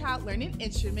having your child learn an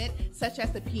instrument such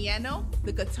as the piano,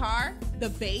 the guitar, the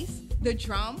bass, the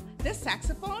drum, the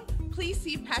saxophone, please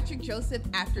see Patrick Joseph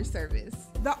after service.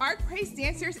 The Ark Praise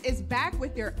Dancers is back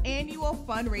with their annual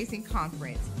fundraising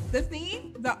conference. The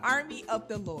theme, the Army of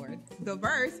the Lord. The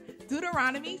verse,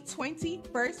 Deuteronomy 20,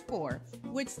 verse 4,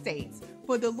 which states,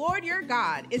 for the Lord your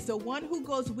God is the one who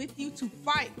goes with you to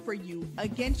fight for you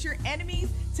against your enemies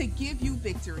to give you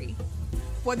victory.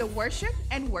 For the worship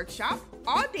and workshop,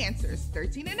 all dancers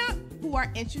 13 and up who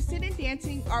are interested in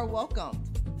dancing are welcomed.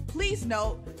 Please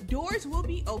note, doors will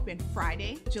be open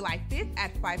Friday, July 5th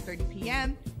at 5:30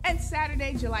 p.m. and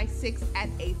Saturday, July 6th at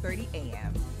 8:30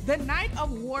 a.m. The Night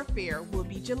of Warfare will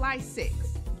be July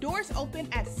 6th. Doors open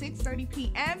at 6:30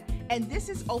 p.m. and this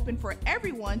is open for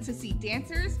everyone to see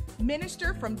dancers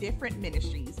minister from different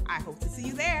ministries. I hope to see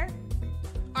you there.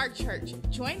 Our church,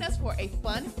 join us for a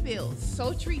fun-filled,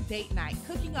 sultry date night,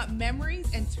 cooking up memories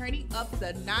and turning up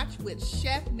the notch with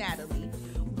Chef Natalie.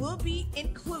 We'll be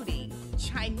including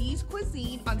Chinese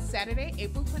cuisine on Saturday,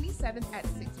 April 27th at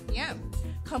 6 p.m.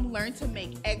 Come learn to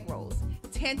make egg rolls,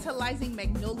 tantalizing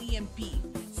Magnolian beef,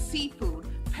 seafood,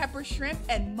 pepper shrimp,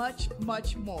 and much,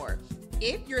 much more.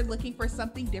 If you're looking for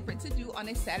something different to do on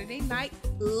a Saturday night,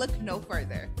 look no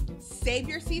further. Save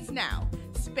your seats now.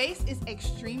 Space is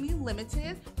extremely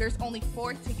limited. There's only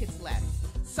 4 tickets left.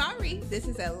 Sorry, this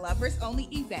is a lovers only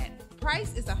event.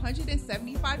 Price is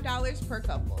 $175 per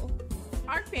couple.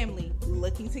 Our family,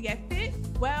 looking to get fit?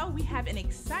 Well, we have an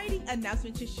exciting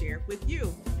announcement to share with you.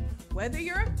 Whether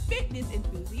you're a fitness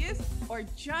enthusiast or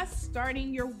just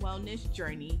starting your wellness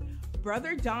journey,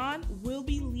 Brother Don will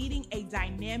be leading a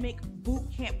dynamic boot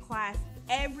camp class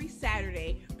every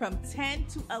Saturday from 10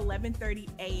 to 11:30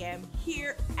 a.m.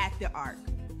 here at the Ark.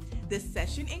 This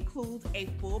session includes a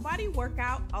full body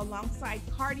workout alongside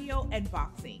cardio and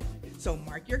boxing. So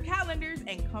mark your calendars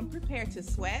and come prepared to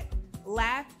sweat,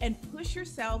 laugh, and push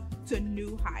yourself to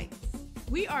new heights.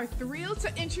 We are thrilled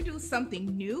to introduce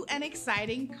something new and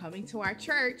exciting coming to our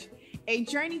church, a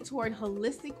journey toward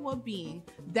holistic well-being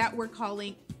that we're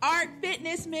calling Ark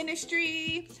Fitness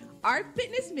Ministry. Ark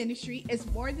Fitness Ministry is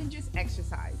more than just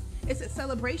exercise. It's a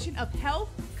celebration of health,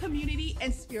 community,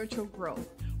 and spiritual growth.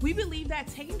 We believe that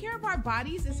taking care of our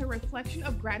bodies is a reflection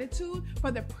of gratitude for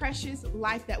the precious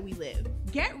life that we live.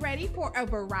 Get ready for a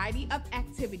variety of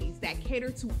activities that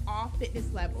cater to all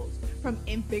fitness levels, from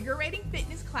invigorating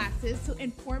fitness classes to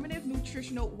informative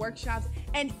nutritional workshops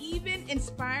and even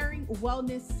inspiring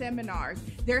wellness seminars.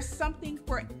 There's something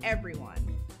for everyone.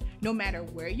 No matter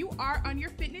where you are on your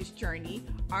fitness journey,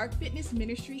 Ark Fitness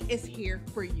Ministry is here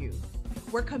for you.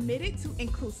 We're committed to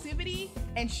inclusivity,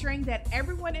 ensuring that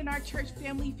everyone in our church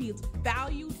family feels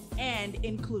valued and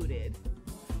included.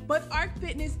 But Ark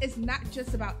Fitness is not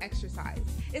just about exercise,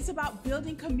 it's about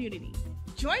building community.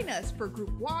 Join us for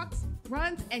group walks,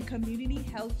 runs, and community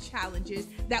health challenges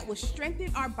that will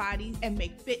strengthen our bodies and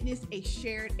make fitness a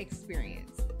shared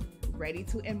experience. Ready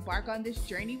to embark on this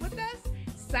journey with us?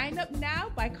 Sign up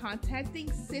now by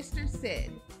contacting Sister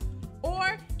Sid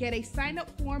or get a sign-up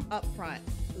form up front.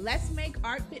 Let's make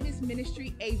Ark Fitness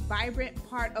Ministry a vibrant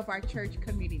part of our church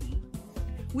community.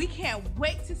 We can't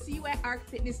wait to see you at Ark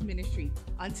Fitness Ministry.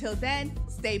 Until then,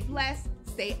 stay blessed,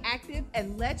 stay active,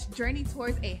 and let's journey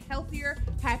towards a healthier,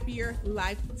 happier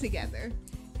life together.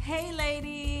 Hey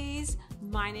ladies,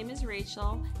 my name is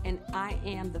Rachel and I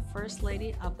am the First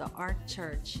Lady of the Ark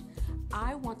Church.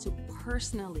 I want to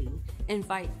personally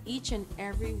invite each and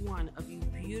every one of you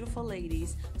beautiful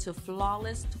ladies to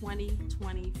Flawless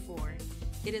 2024.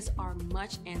 It is our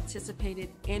much anticipated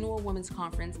annual women's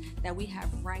conference that we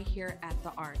have right here at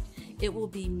the Ark. It will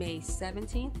be May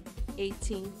 17th,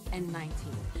 18th, and 19th.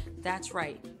 That's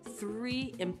right,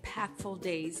 3 impactful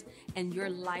days, and your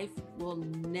life will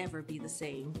never be the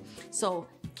same. So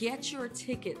get your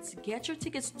tickets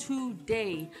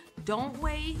today. Don't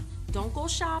wait, don't go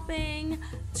shopping,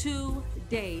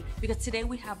 today, because today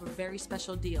we have a very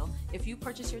special deal. If you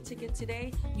purchase your ticket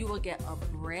today, you will get a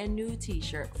brand new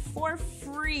t-shirt for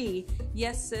free.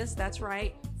 Yes, sis, that's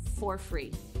right, for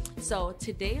free. So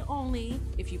today only,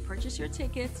 if you purchase your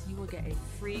tickets, you will get a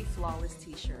free Flawless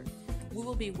t-shirt. We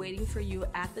will be waiting for you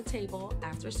at the table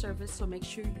after service, so make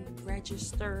sure you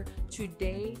register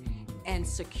today and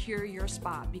secure your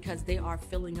spot because they are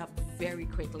filling up very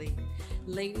quickly.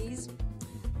 Ladies,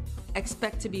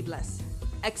 expect to be blessed.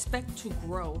 Expect to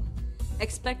grow.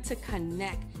 Expect to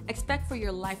connect. Expect for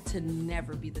your life to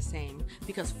never be the same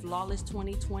because Flawless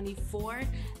 2024,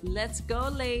 let's go,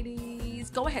 ladies.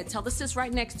 Go ahead, tell the sis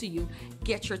right next to you,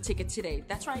 get your ticket today.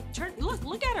 That's right,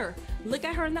 look at her. Look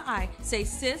at her in the eye. Say,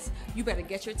 sis, you better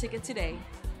get your ticket today.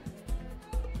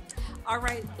 All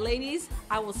right, ladies,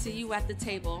 I will see you at the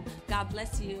table. God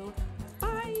bless you.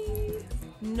 Bye.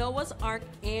 Noah's Ark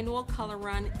Annual Color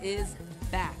Run is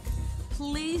back.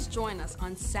 Please join us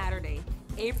on Saturday,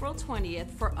 April 20th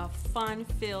for a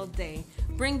fun-filled day.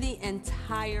 Bring the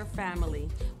entire family.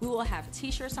 We will have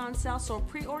t-shirts on sale, so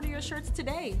pre-order your shirts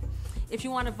today. If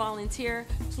you want to volunteer,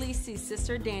 please see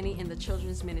Sister Danny in the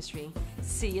children's ministry.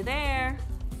 See you there.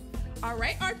 All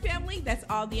right, Ark family, that's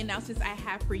all the announcements I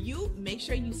have for you. Make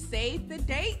sure you save the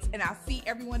dates, and I'll see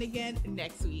everyone again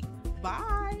next week.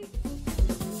 Bye.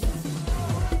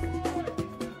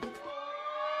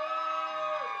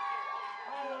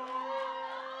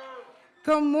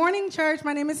 Good morning, church.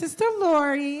 My name is Sister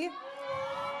Lori.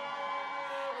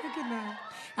 Good night.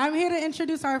 I'm here to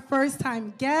introduce our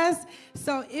first-time guest.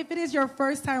 So if it is your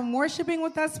first time worshiping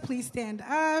with us, please stand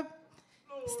up.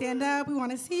 Stand up. We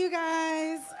want to see you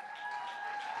guys.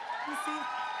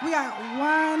 We got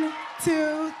 1,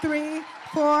 2, 3,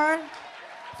 4,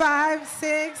 5,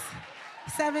 6,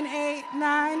 7, 8,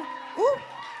 9. Ooh.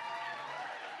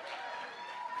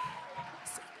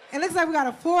 It looks like we got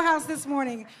a full house this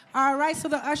morning. All right, so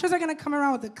the ushers are going to come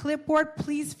around with a clipboard.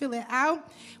 Please fill it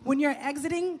out. When you're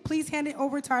exiting, please hand it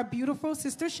over to our beautiful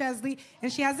Sister Chesley,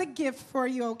 and she has a gift for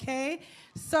you, okay?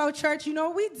 So, church, you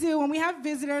know what we do when we have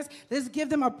visitors. Let's give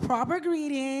them a proper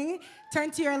greeting.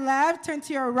 Turn to your left, turn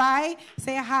to your right.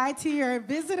 Say hi to your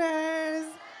visitors.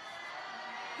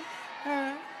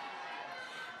 All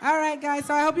right, guys,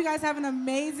 so I hope you guys have an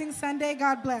amazing Sunday.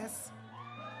 God bless.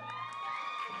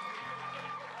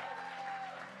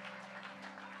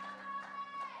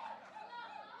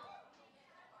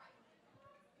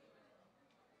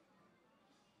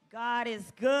 God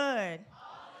is good.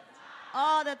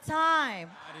 All the time.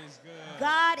 God is good.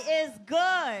 God is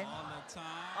good. All the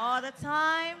time. All the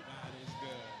time. God is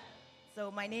good.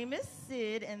 So my name is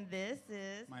Sid, and this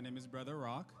is My name is Brother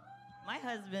Rock. my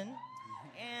husband.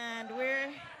 And we're...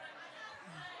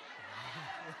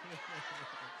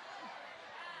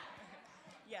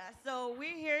 Yeah, so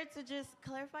we're here to just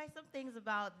clarify some things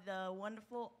about the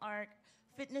wonderful Ark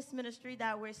Fitness Ministry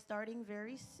that we're starting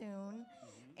very soon.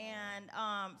 And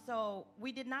so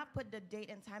we did not put the date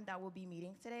and time that we'll be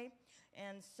meeting today.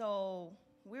 And so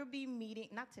we'll be meeting,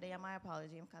 not today, my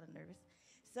apology, I'm kind of nervous.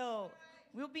 So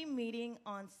we'll be meeting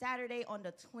on Saturday on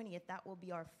the 20th. That will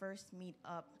be our first meet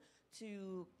up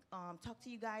to talk to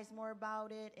you guys more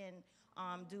about it and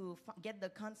get the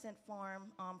consent form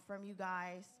from you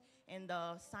guys and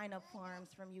the sign-up forms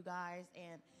from you guys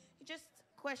and just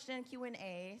question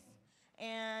Q&As.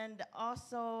 And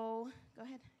also, go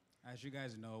ahead. As you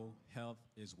guys know, health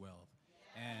is wealth.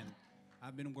 And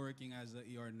I've been working as an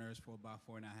ER nurse for about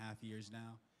 4.5 years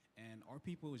now, and our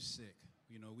people is sick.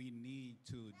 You know, we need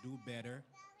to do better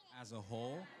as a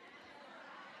whole.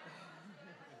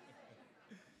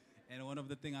 And one of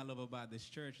the things I love about this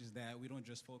church is that we don't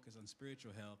just focus on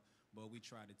spiritual health, but we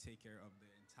try to take care of the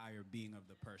entire being of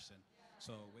the person.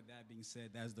 So with that being said,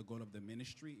 that's the goal of the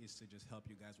ministry, is to just help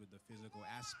you guys with the physical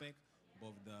aspect,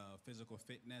 both the physical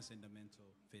fitness and the mental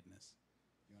fitness.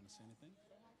 You want to say anything?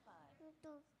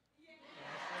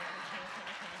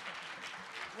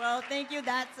 Well, thank you.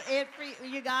 That's it for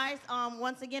you guys.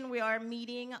 Once again, we are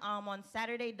meeting on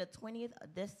Saturday, the 20th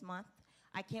of this month.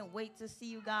 I can't wait to see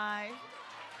you guys.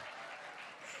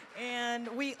 And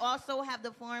we also have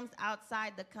the forms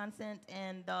outside, the consent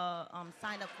and the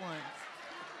sign-up forms.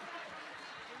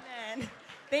 Amen.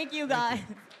 Thank you, guys.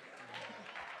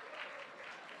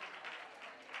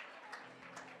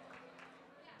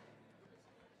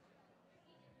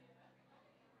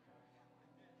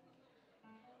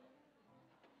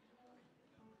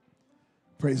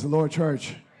 Praise the Lord,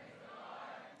 church.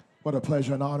 What a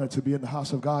pleasure and honor to be in the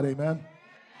house of God. Amen.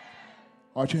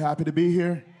 Aren't you happy to be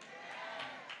here?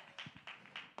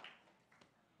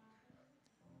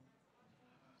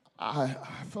 I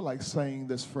feel like saying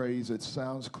this phrase. It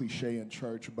sounds cliche in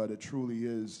church, but it truly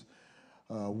is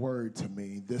a word to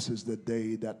me. This is the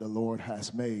day that the Lord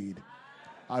has made.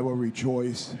 I will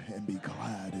rejoice and be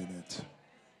glad in it.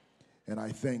 And I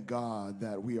thank God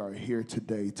that we are here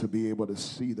today to be able to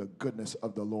see the goodness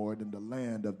of the Lord in the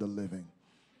land of the living.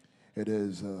 It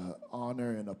is an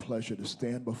honor and a pleasure to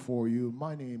stand before you.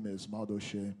 My name is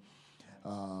Maldoshe,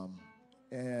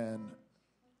 and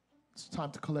it's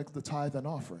time to collect the tithe and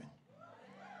offering.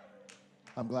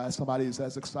 I'm glad somebody is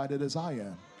as excited as I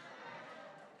am,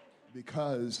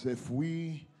 because if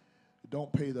we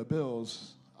don't pay the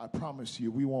bills, I promise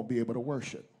you we won't be able to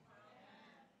worship.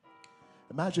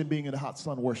 Imagine being in the hot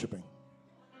sun worshiping.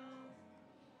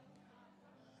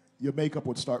 Your makeup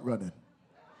would start running.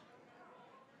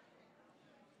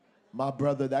 My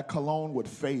brother, that cologne would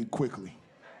fade quickly.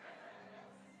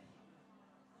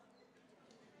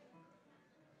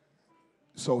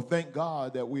 So thank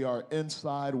God that we are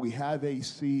inside. We have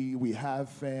AC, we have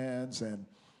fans, and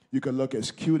you can look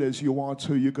as cute as you want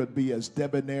to. You could be as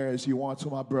debonair as you want to,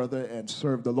 my brother, and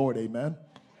serve the Lord. Amen.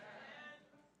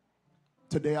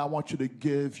 Today, I want you to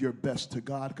give your best to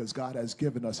God, because God has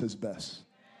given us his best.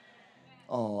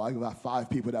 Oh, I got 5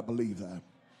 people that believe that.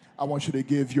 I want you to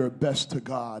give your best to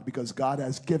God, because God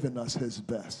has given us his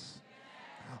best.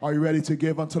 Are you ready to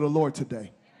give unto the Lord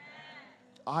today?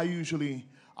 I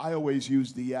always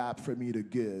use the app for me to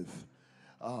give.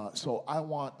 So I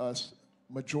want us,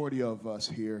 majority of us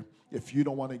here, if you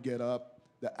don't want to get up,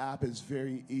 the app is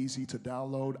very easy to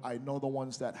download. I know the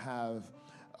ones that have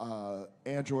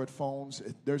Android phones.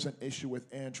 There's an issue with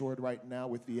Android right now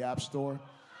with the App Store.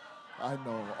 I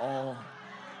know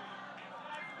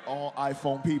all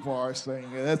iPhone people are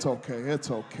saying it's okay,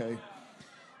 it's okay.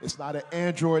 It's not an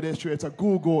Android issue, it's a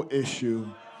Google issue.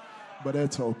 But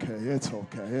it's okay, it's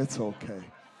okay, it's okay.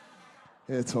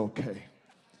 It's okay.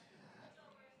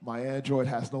 My Android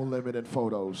has no limit in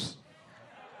photos.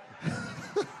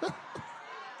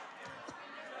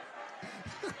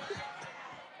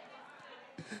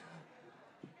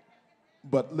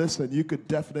 But listen, you could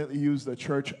definitely use the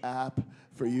church app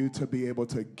for you to be able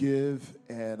to give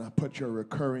and put your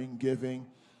recurring giving.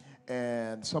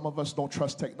 And some of us don't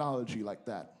trust technology like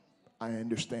that. I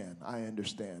understand.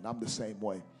 I'm the same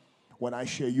way. When I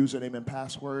share username and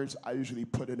passwords, I usually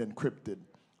put it encrypted.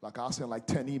 Like I'll send like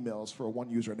 10 emails for one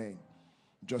username,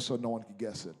 just so no one can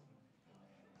guess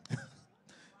it.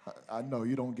 I know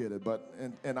you don't get it, but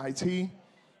in IT,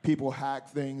 people hack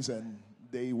things and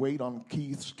they wait on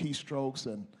keystrokes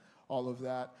and all of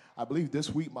that. I believe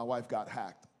this week my wife got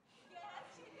hacked.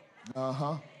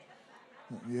 Uh-huh.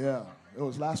 Yeah, it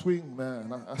was last week,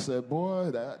 man. I said,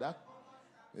 boy,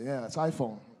 yeah, it's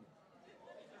iPhone.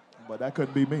 But that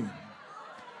couldn't be me.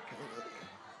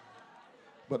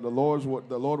 But the Lord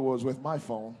was with my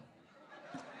phone.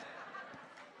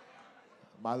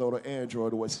 My little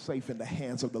Android was safe in the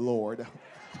hands of the Lord.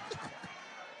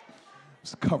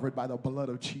 It's covered by the blood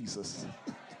of Jesus.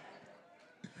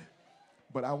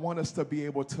 But I want us to be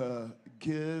able to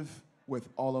give with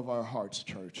all of our hearts,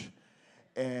 church.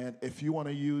 And if you want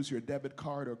to use your debit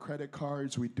card or credit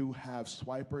cards, we do have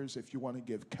swipers. If you want to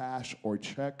give cash or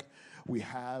check, we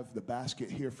have the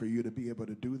basket here for you to be able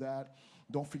to do that.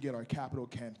 Don't forget our capital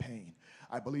campaign.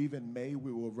 I believe in May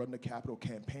we will run the capital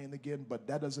campaign again, but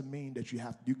that doesn't mean that you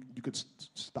could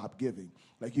stop giving.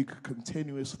 Like you could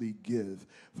continuously give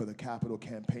for the capital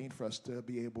campaign for us to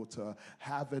be able to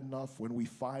have enough when we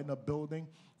find a building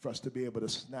for us to be able to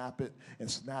snap it and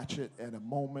snatch it in a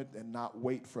moment and not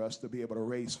wait for us to be able to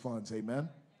raise funds. Amen?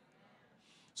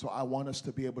 So I want us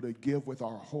to be able to give with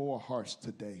our whole hearts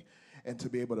today and to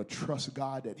be able to trust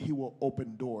God that he will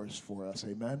open doors for us.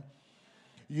 Amen?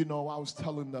 You know, I was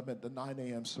telling them at the 9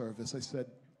 a.m. service, I said,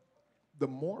 the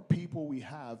more people we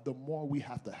have, the more we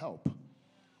have to help.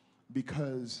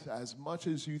 Because as much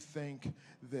as you think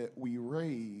that we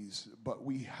raise, but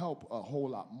we help a whole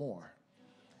lot more.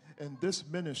 And this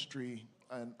ministry,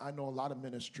 and I know a lot of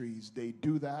ministries, they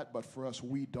do that, but for us,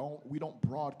 we don't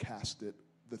broadcast it,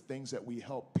 the things that we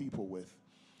help people with.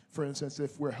 For instance,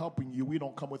 if we're helping you, we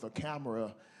don't come with a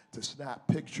camera to snap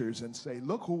pictures and say,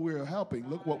 look who we're helping,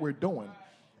 look what we're doing.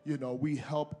 You know, we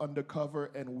help undercover,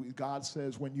 and God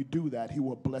says when you do that, he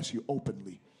will bless you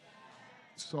openly.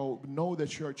 So know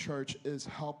that your church is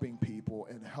helping people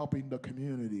and helping the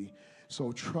community.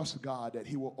 So trust God that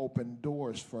he will open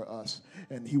doors for us,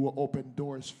 and he will open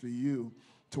doors for you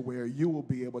to where you will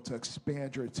be able to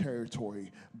expand your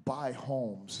territory, buy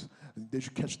homes. Did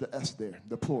you catch the S there,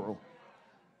 the plural?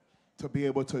 To be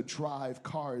able to drive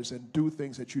cars and do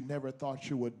things that you never thought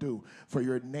you would do, for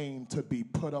your name to be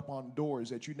put up on doors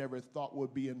that you never thought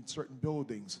would be in certain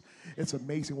buildings. It's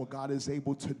amazing what God is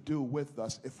able to do with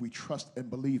us if we trust and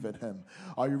believe in him.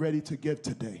 Are you ready to give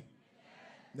today?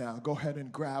 Now, go ahead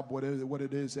and grab what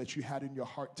it is that you had in your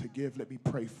heart to give. Let me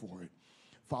pray for it.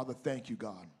 Father, thank you,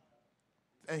 God.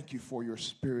 Thank you for your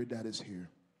spirit that is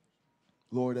here.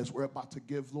 Lord, as we're about to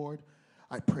give, Lord,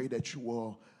 I pray that you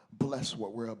will bless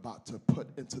what we're about to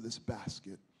put into this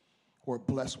basket, or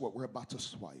bless what we're about to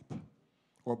swipe,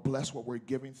 or bless what we're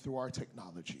giving through our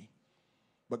technology.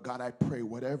 But God, I pray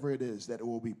whatever it is, that it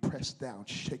will be pressed down,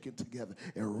 shaken together,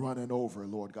 and running over,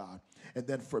 Lord God. And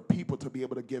then for people to be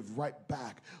able to give right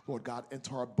back, Lord God,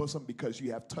 into our bosom, because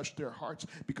you have touched their hearts,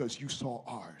 because you saw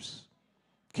ours.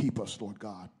 Keep us, Lord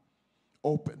God.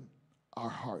 Open our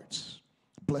hearts.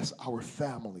 Bless our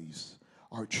families,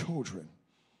 our children,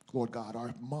 Lord God,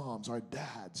 our moms, our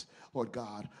dads, Lord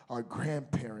God, our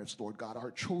grandparents, Lord God,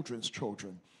 our children's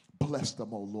children. Bless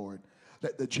them, oh Lord.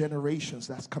 Let the generations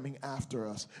that's coming after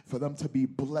us, for them to be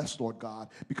blessed, Lord God,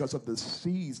 because of the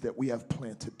seeds that we have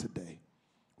planted today.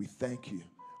 We thank you.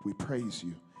 We praise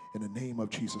you. In the name of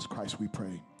Jesus Christ we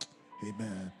pray.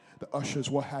 Amen. The ushers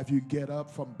will have you get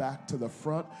up from back to the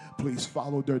front. Please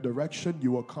follow their direction.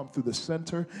 You will come through the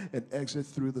center and exit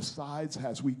through the sides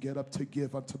as we get up to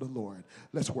give unto the Lord.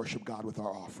 Let's worship God with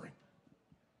our offering.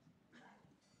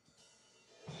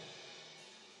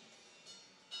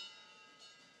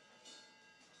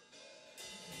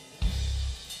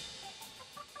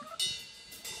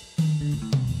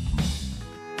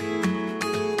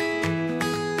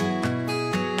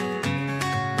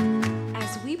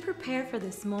 Prepare for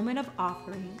this moment of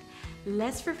offering,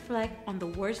 let's reflect on the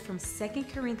words from 2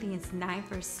 Corinthians 9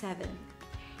 verse 7.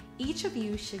 Each of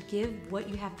you should give what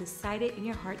you have decided in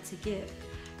your heart to give,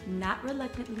 not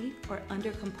reluctantly or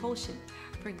under compulsion,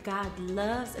 for God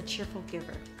loves a cheerful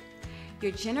giver.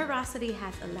 Your generosity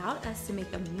has allowed us to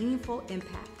make a meaningful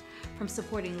impact, from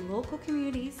supporting local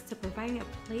communities to providing a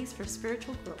place for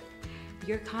spiritual growth.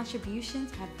 Your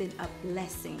contributions have been a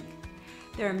blessing.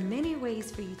 There are many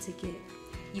ways for you to give.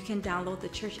 You can download the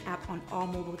church app on all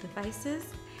mobile devices.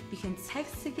 You can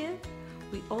text to give.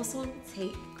 We also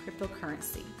take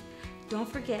cryptocurrency. Don't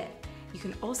forget, you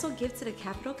can also give to the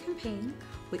capital campaign.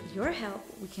 With your help,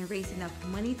 we can raise enough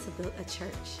money to build a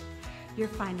church. Your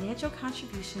financial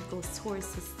contribution goes towards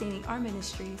sustaining our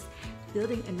ministries,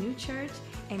 building a new church,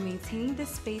 and maintaining the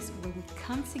space where we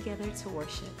come together to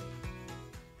worship.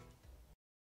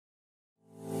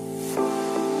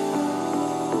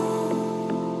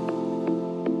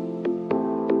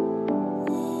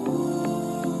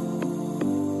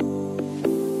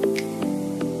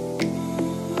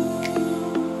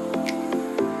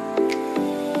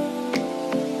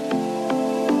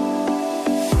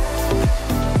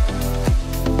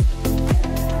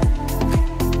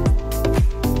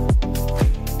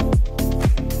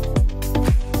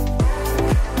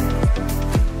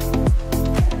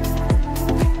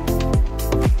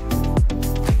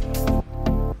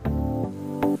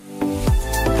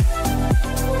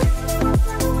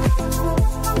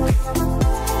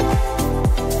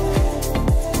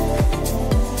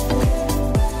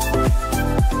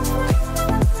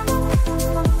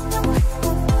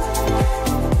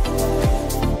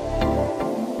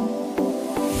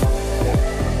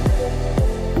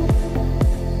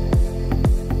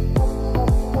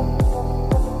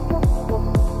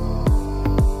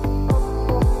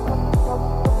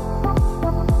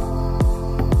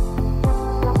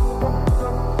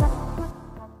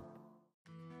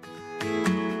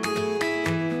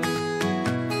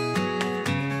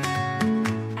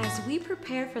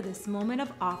 For this moment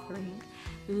of offering,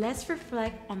 let's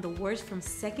reflect on the words from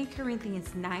 2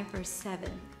 Corinthians 9 verse 7.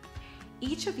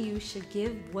 Each of you should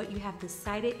give what you have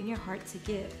decided in your heart to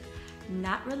give,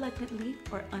 not reluctantly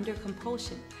or under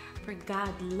compulsion, for God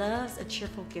loves a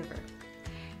cheerful giver.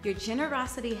 Your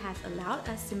generosity has allowed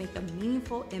us to make a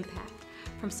meaningful impact,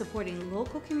 from supporting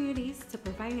local communities to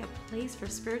providing a place for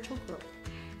spiritual growth.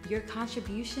 Your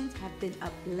contributions have been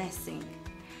a blessing.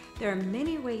 There are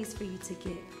many ways for you to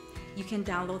give. You can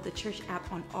download the church app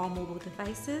on all mobile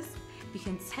devices. You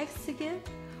can text to give.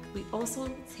 We also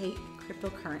take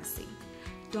cryptocurrency.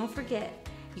 Don't forget,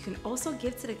 you can also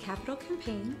give to the capital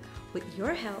campaign. With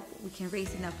your help, we can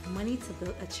raise enough money to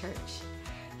build a church.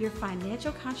 Your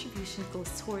financial contribution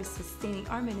goes towards sustaining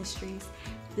our ministries,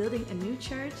 building a new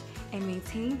church, and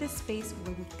maintaining the space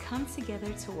where we come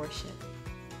together to worship.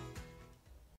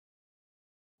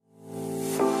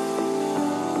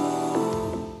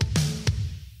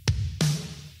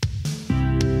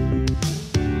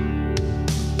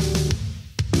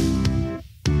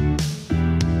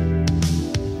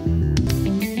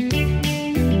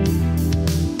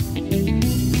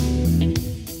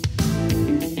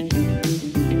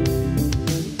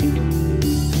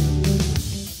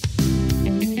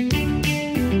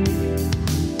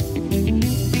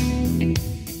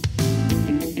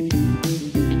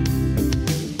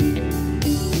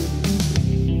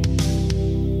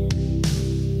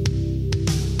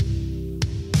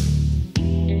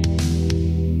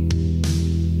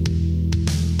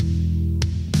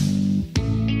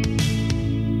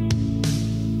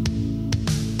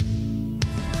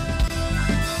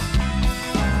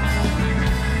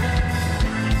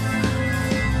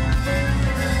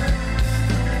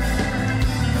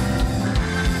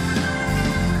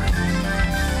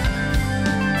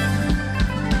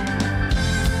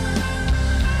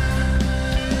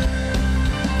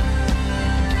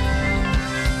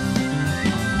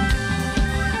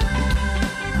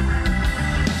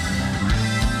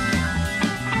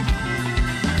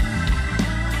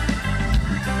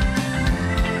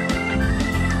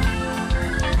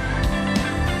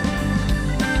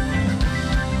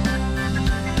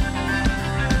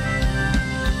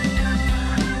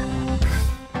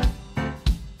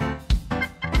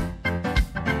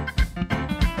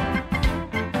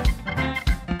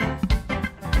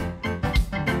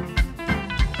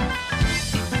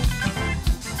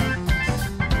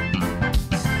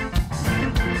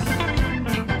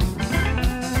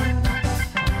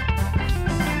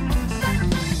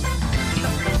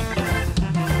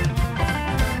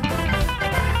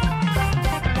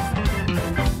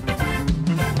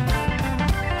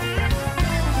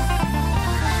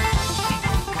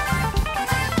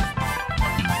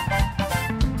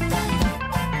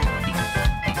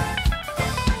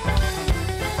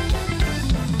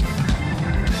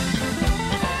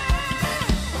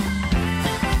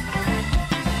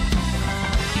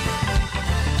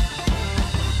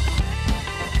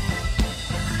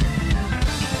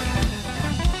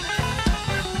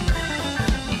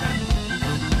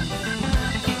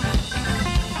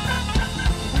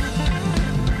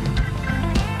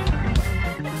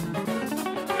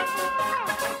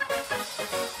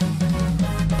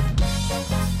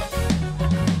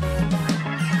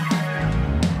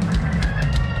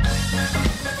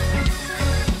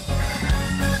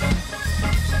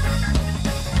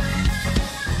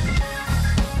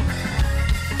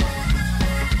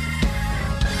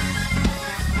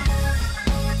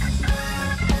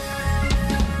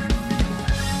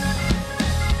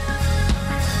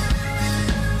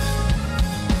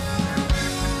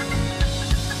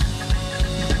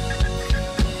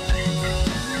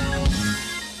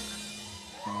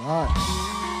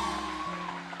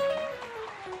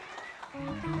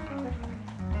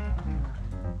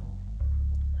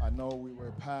 I know we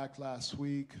were packed last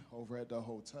week over at the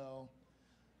hotel.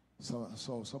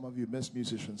 So some of you missed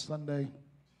Musician Sunday.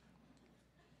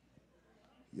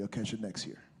 You'll catch it next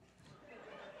year.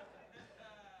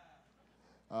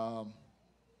 Are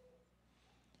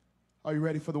you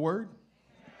ready for the word?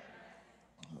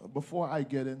 Before I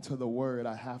get into the word,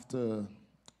 I have to,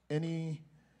 anyone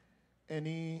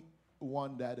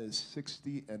that is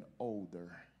 60 and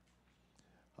older,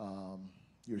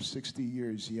 you're 60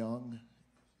 years young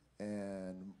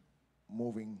and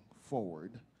moving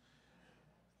forward,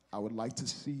 I would like to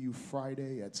see you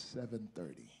Friday at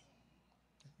 7:30.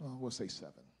 Well, we'll say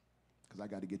 7, because I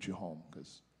got to get you home,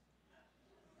 because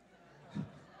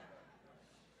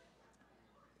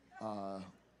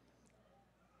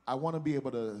I want to be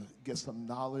able to get some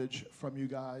knowledge from you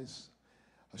guys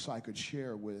so I could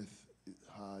share with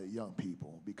young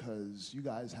people, because you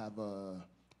guys have a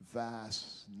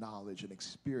vast knowledge and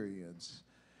experience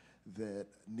that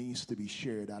needs to be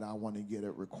shared, and I want to get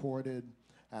it recorded,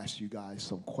 ask you guys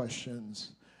some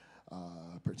questions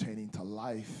pertaining to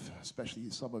life, especially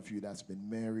some of you that's been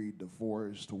married,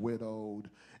 divorced,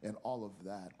 widowed, and all of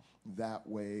that. That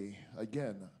way,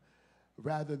 again,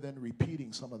 rather than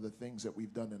repeating some of the things that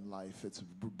we've done in life, it's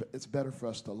better for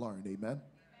us to learn, amen?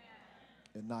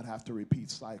 And not have to repeat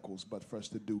cycles, but for us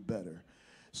to do better.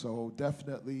 So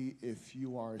definitely, if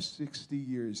you are 60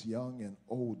 years young and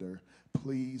older,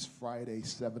 please, Friday,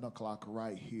 7 o'clock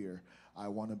right here. I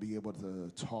want to be able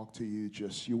to talk to you,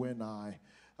 just you and I,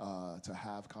 to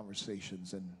have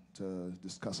conversations and to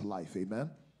discuss life, amen?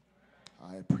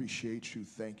 I appreciate you.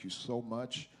 Thank you so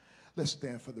much. Let's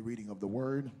stand for the reading of the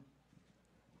word.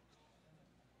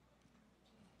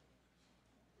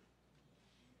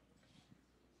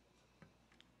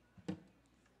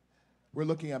 We're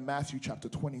looking at Matthew chapter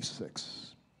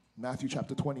 26. Matthew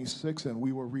chapter 26, and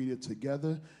we will read it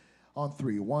together on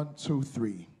 3. 1, 2,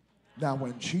 3. Now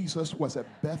when Jesus was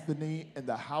at Bethany in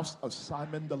the house of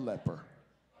Simon the leper,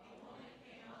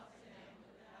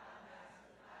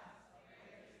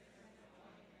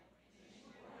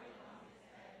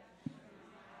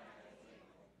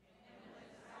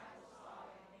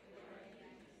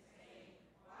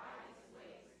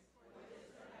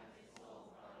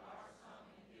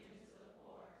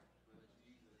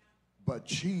 but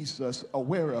Jesus,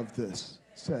 aware of this,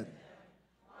 said,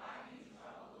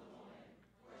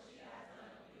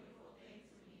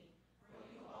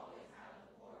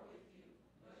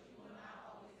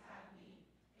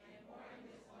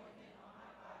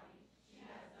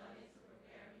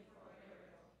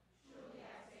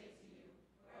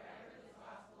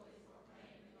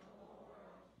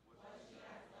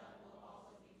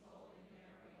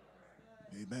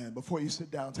 amen. Before you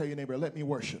sit down, tell your neighbor, let me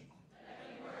worship.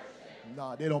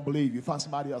 No, they don't believe you. Find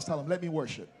somebody else. Tell them, let me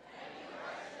worship.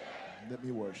 Let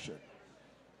me worship.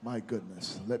 My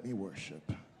goodness, let me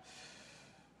worship.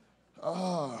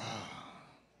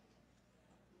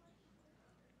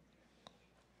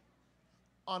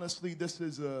 Honestly, this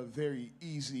is a very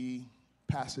easy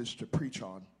passage to preach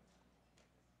on.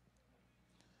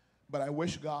 But I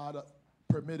wish God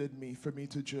permitted me for me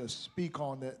to just speak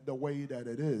on it the way that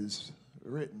it is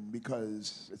written,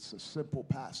 because it's a simple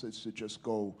passage to just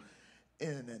go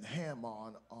in and ham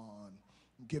on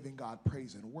giving God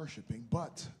praise and worshiping.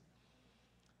 But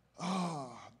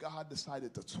God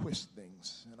decided to twist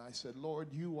things. And I said,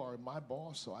 Lord, you are my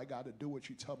boss, so I got to do what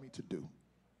you tell me to do.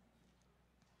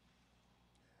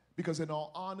 Because in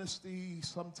all honesty,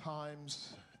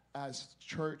 sometimes as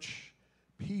church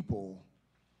people,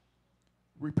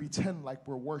 we pretend like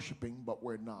we're worshiping, but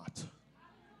we're not.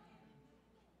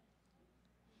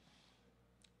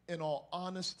 In all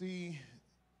honesty,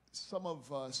 some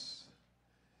of us,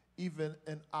 even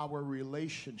in our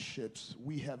relationships,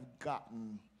 we have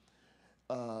gotten,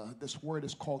 this word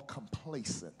is called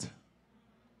complacent.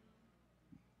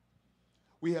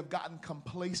 We have gotten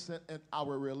complacent in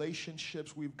our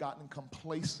relationships. We've gotten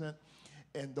complacent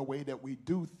in the way that we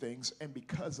do things. And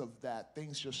because of that,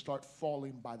 things just start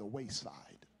falling by the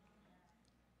wayside.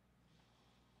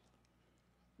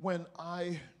 When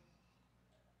I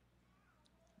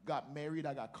got married,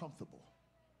 I got comfortable.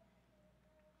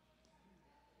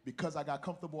 Because I got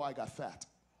comfortable, I got fat.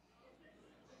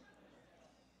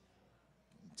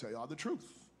 I'll tell y'all the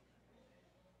truth.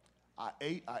 I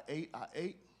ate.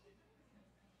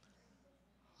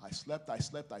 I slept.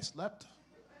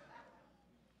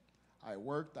 I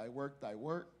worked. I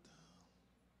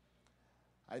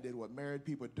did what married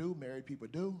people do.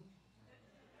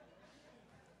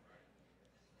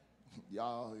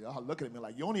 Y'all looking at me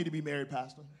like, you don't need to be married,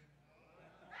 Pastor.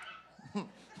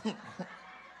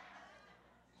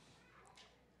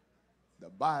 The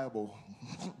Bible.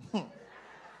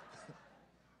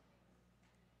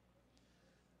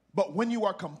 But when you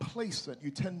are complacent,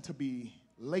 you tend to be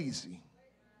lazy.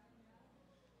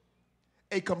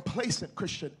 A complacent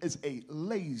Christian is a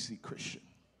lazy Christian.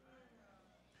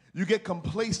 You get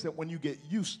complacent when you get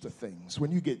used to things,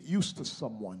 when you get used to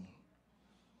someone.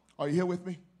 Are you here with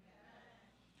me?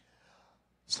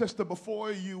 Sister,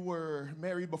 before you were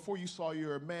married, before you saw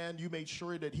your man, you made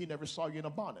sure that he never saw you in a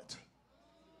bonnet.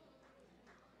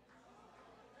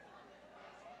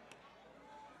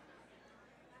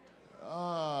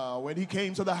 When he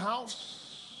came to the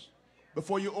house,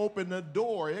 before you opened the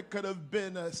door, it could have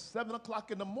been 7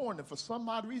 o'clock in the morning. For some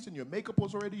odd reason, your makeup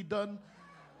was already done.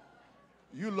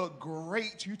 You look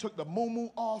great. You took the moo-moo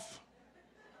off.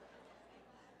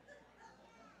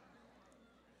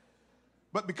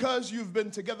 But because you've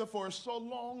been together for so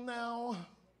long now,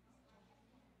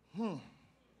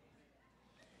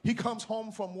 he comes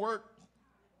home from work.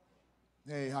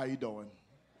 Hey, how you doing?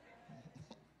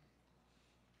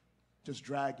 Just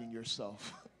dragging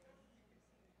yourself.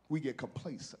 We get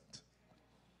complacent.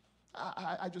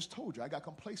 I just told you, I got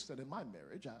complacent in my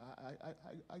marriage.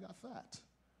 I got fat.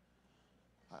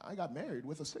 I got married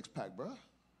with a six-pack, bruh.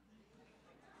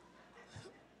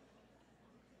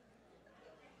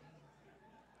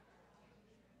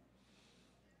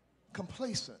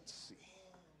 Complacency.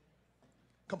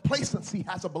 Complacency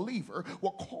as a believer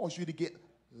will cause you to get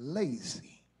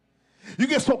lazy. You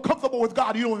get so comfortable with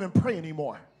God, you don't even pray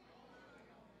anymore.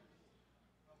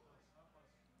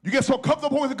 You get so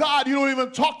comfortable with God, you don't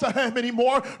even talk to him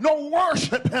anymore, nor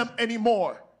worship him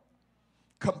anymore.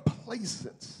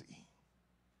 Complacency.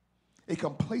 A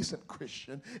complacent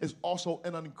Christian is also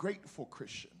an ungrateful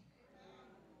Christian.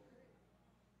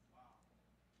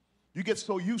 You get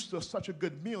so used to such a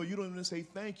good meal, you don't even say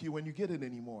thank you when you get it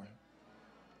anymore.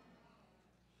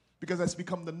 Because that's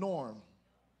become the norm.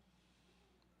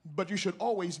 But you should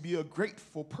always be a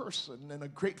grateful person and a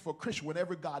grateful Christian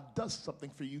whenever God does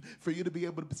something for you to be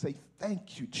able to say,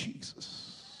 thank you,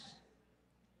 Jesus.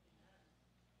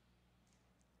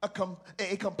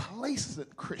 A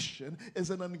complacent Christian is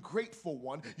an ungrateful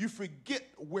one. You forget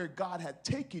where God had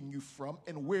taken you from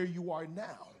and where you are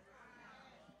now.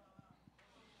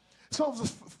 Some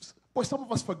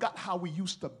of us forgot how we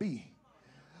used to be.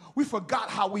 We forgot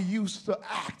how we used to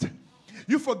act.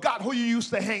 You forgot who you used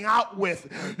to hang out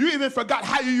with. You even forgot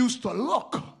how you used to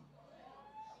look.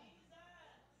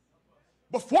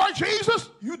 Before Jesus,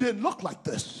 you didn't look like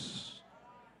this.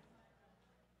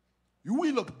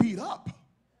 We looked beat up.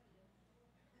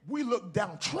 We looked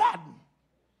downtrodden.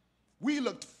 We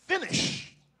looked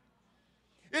finished.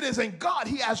 It is in God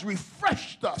He has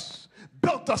refreshed us,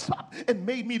 built us up, and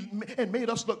made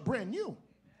us look brand new.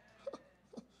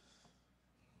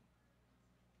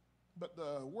 But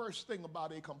the worst thing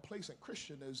about a complacent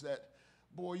Christian is that,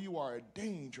 boy, you are a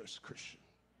dangerous Christian.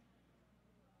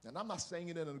 And I'm not saying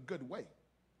it in a good way.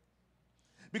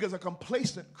 Because a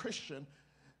complacent Christian,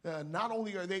 not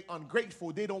only are they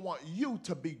ungrateful, they don't want you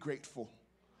to be grateful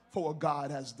for what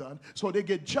God has done. So they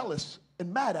get jealous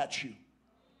and mad at you.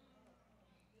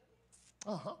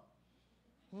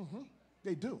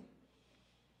 They do.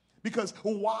 Because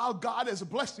while God is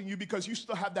blessing you because you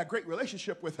still have that great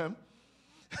relationship with Him,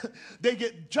 they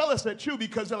get jealous at you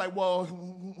because they're like, well,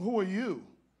 who are you?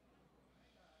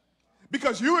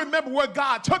 Because you remember where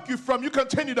God took you from, you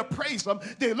continue to praise Him.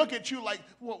 They look at you like,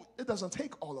 well, it doesn't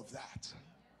take all of that.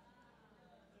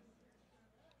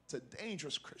 It's a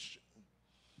dangerous Christian.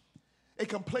 A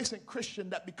complacent Christian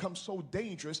that becomes so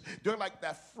dangerous, they're like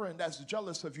that friend that's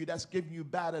jealous of you, that's giving you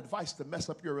bad advice to mess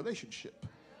up your relationship.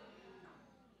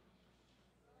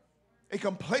 A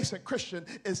complacent Christian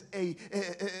is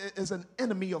an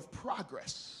enemy of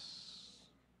progress.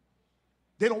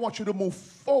 They don't want you to move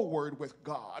forward with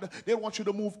God. They don't want you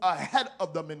to move ahead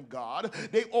of them in God.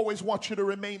 They always want you to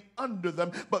remain under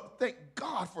them. But thank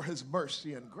God for His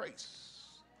mercy and grace.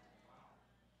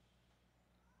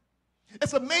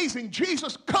 It's amazing.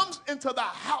 Jesus comes into the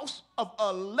house of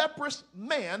a leprous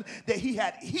man that He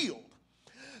had healed.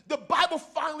 The Bible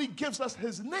finally gives us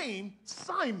his name,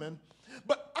 Simon.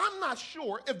 But I'm not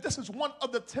sure if this is one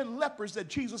of the 10 lepers that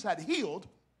Jesus had healed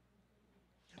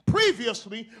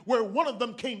previously, where one of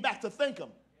them came back to thank Him.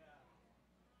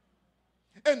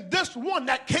 And this one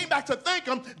that came back to thank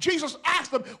Him, Jesus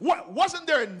asked him, what, wasn't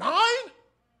there 9?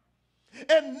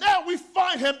 And now we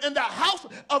find him in the house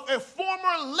of a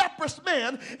former leprous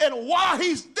man, and while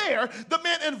he's there, the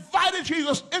man invited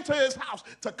Jesus into his house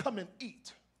to come and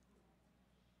eat.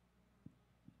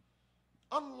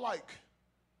 Unlike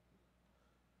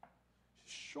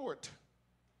short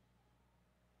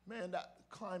man that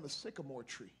climbed a sycamore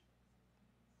tree,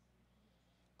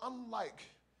 unlike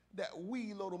that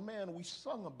wee little man we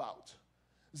sung about,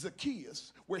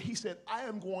 Zacchaeus, where he said, I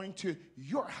am going to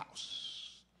your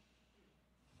house.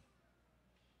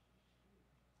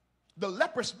 The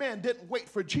leprous man didn't wait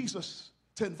for Jesus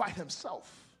to invite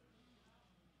himself.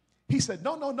 He said,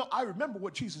 no, no, no, I remember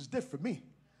what Jesus did for me.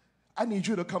 I need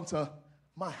you to come to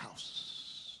my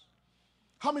house.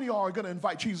 How many of y'all are going to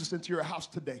invite Jesus into your house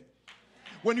today?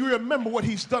 When you remember what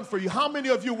he's done for you, how many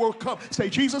of you will come, say,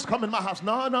 Jesus, come in my house?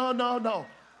 No, no, no, no.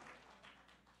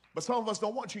 But some of us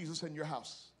don't want Jesus in your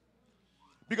house.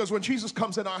 Because when Jesus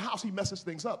comes in our house, he messes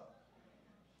things up.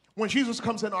 When Jesus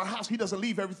comes in our house, he doesn't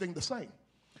leave everything the same.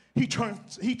 He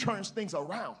turns things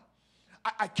around.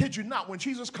 I kid you not, when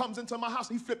Jesus comes into my house,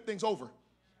 he flipped things over.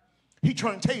 He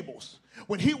turned tables.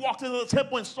 When he walked into the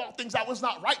temple and saw things that was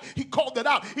not right, he called it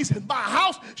out. He said, my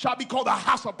house shall be called a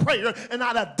house of prayer and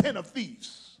not a den of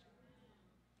thieves.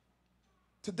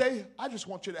 Today, I just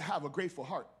want you to have a grateful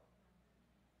heart.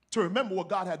 To remember what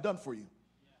God had done for you.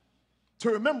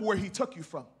 To remember where he took you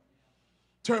from.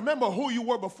 To remember who you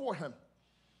were before him.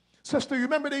 Sister, you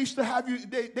remember they used to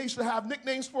have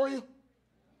nicknames for you?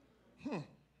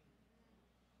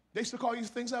 They used to call you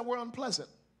things that were unpleasant.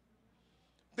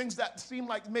 Things that seemed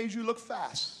like made you look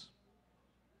fast.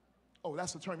 Oh,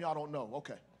 that's a term y'all don't know.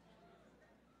 Okay.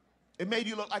 It made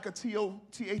you look like a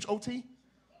T-O-T-H-O-T?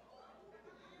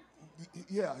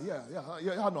 Yeah.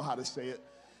 Y'all know how to say it.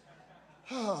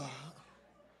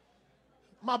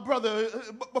 My brother,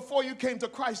 before you came to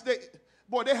Christ,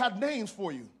 they had names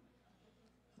for you.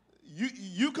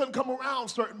 You couldn't come around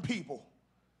certain people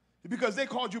because they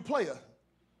called you player.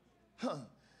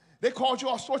 They called you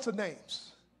all sorts of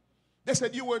names. They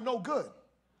said you were no good.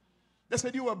 They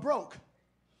said you were broke.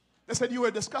 They said you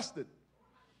were disgusted.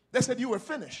 They said you were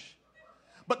finished.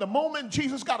 But the moment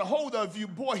Jesus got a hold of you,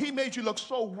 boy, he made you look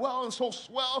so well and so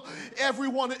swell.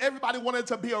 Everybody wanted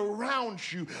to be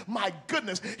around you. My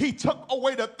goodness, he took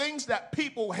away the things that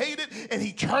people hated and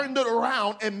he turned it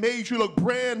around and made you look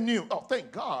brand new. Oh,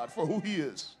 thank God for who he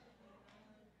is.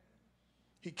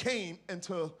 He came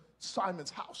into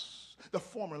Simon's house, the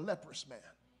former leprous man.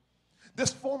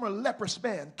 This former leprous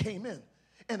man came in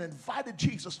and invited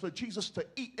Jesus for Jesus to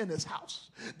eat in his house.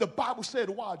 The Bible said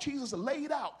while Jesus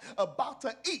laid out about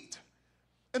to eat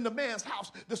in the man's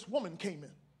house, this woman came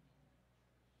in.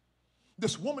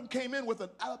 This woman came in with an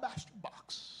alabaster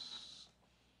box.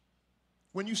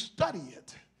 When you study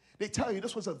it, they tell you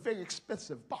this was a very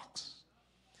expensive box.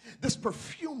 This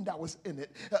perfume that was in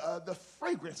it, the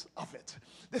fragrance of it,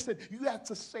 they said you had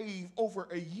to save over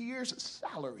a year's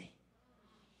salary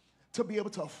to be able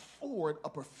to afford a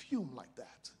perfume like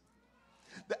that.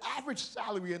 The average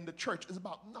salary in the church is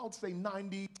about, I would say,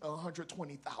 $90,000 to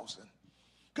 $120,000.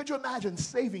 Could you imagine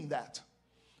saving that?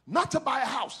 Not to buy a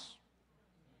house.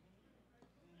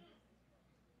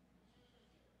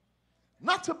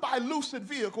 Not to buy a Lucid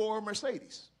vehicle or a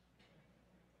Mercedes.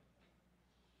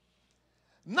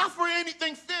 Not for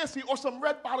anything fancy or some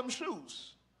red bottom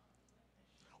shoes.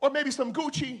 Or maybe some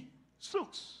Gucci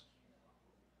suits.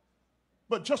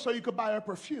 But just so you could buy a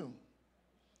perfume,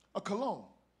 a cologne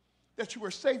that you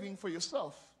were saving for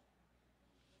yourself.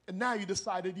 And now you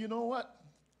decided, you know what?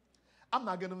 I'm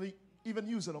not going to even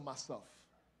use it on myself.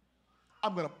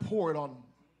 I'm going to pour it on.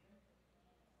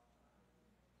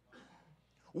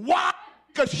 Why?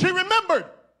 Because she remembered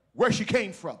where she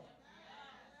came from.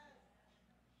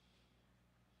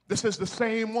 This is the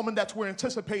same woman that we're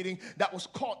anticipating that was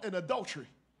caught in adultery.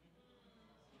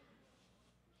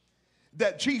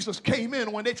 That Jesus came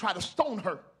in when they tried to stone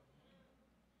her.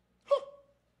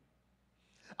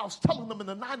 I was telling them in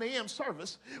the 9 a.m.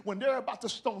 service, when they're about to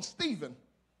stone Stephen,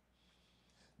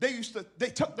 they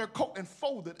took their coat and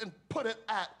folded and put it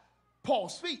at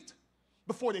Paul's feet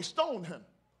before they stoned him.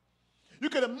 You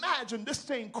can imagine this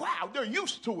same crowd, they're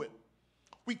used to it.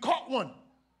 We caught one.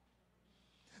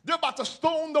 They're about to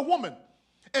stone the woman.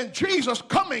 And Jesus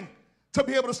coming to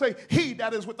be able to say, he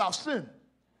that is without sin,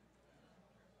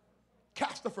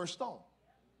 cast the first stone.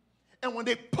 And when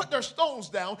they put their stones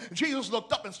down, Jesus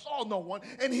looked up and saw no one,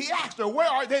 and he asked her, where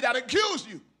are they that accuse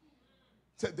you?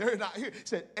 Said, they're not here. He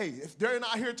said, hey, if they're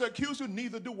not here to accuse you,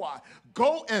 neither do I.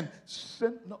 Go and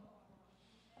sin. No.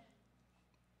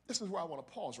 This is where I want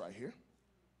to pause right here.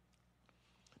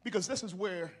 Because this is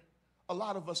where a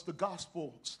lot of us, the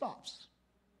gospel stops.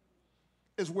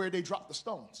 Is where they drop the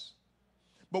stones.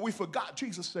 But we forgot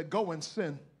Jesus said, go and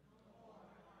sin.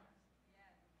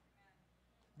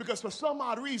 Because for some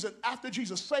odd reason, after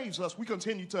Jesus saves us, we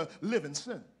continue to live in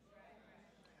sin.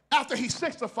 After he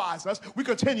sanctifies us, we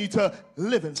continue to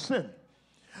live in sin.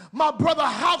 My brother,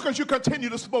 how could you continue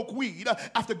to smoke weed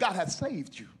after God had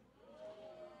saved you?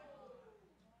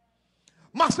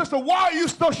 My sister, why are you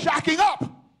still shacking up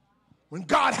when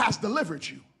God has delivered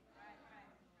you?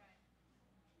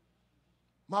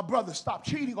 My brother, stop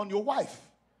cheating on your wife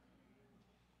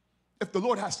if the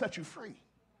Lord has set you free.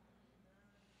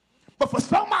 But for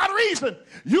some odd reason,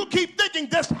 you keep thinking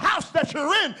this house that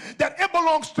you're in, that it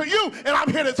belongs to you. And I'm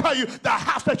here to tell you, the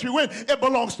house that you're in, it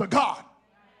belongs to God.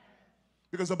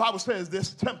 Because the Bible says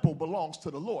this temple belongs to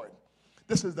the Lord.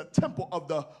 This is the temple of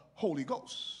the Holy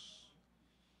Ghost.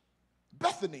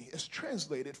 Bethany is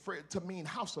translated for it to mean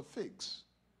house of figs,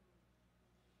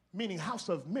 meaning house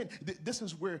of men. This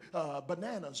is where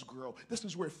bananas grow. This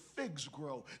is where figs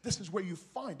grow. This is where you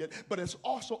find it. But it's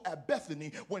also at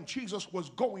Bethany when Jesus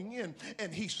was going in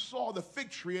and he saw the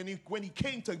fig tree, and when he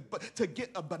came to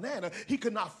get a banana, he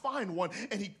could not find one,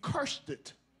 and he cursed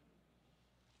it.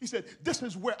 He said, this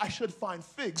is where I should find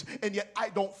figs, and yet I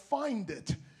don't find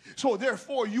it. So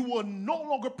therefore, you will no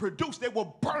longer produce. They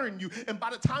will burn you. And by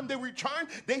the time they returned,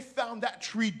 they found that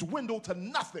tree dwindled to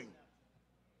nothing.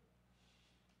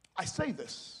 I say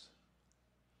this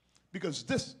because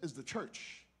this is the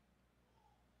church.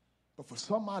 But for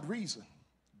some odd reason,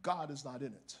 God is not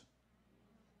in it.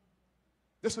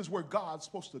 This is where God's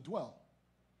supposed to dwell.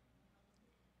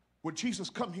 Would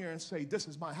Jesus come here and say, this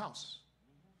is my house?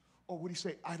 Or would he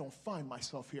say, I don't find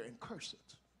myself here, and curse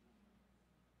it?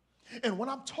 And when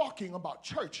I'm talking about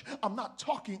church, I'm not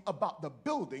talking about the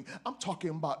building. I'm talking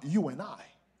about you and I.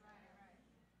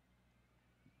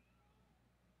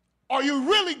 Are you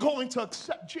really going to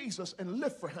accept Jesus and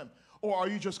live for him? Or are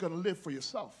you just going to live for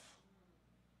yourself?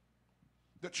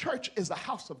 The church is a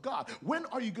house of God. When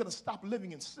are you going to stop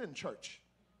living in sin, church?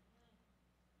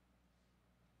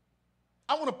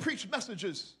 I want to preach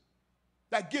messages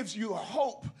that gives you a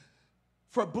hope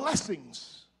for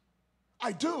blessings.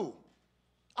 I do.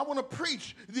 I want to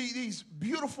preach these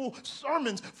beautiful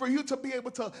sermons for you to be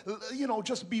able to,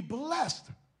 just be blessed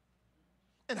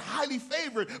and highly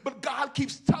favored. But God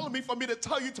keeps telling me for me to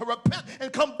tell you to repent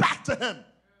and come back to him.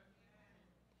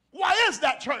 Why is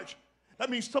that, church? That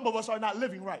means some of us are not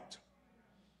living right.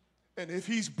 And if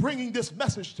he's bringing this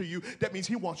message to you, that means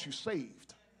he wants you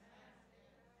saved.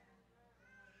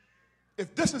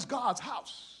 If this is God's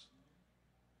house,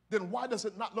 then why does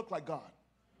it not look like God?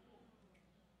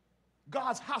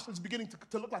 God's house is beginning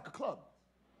to look like a club.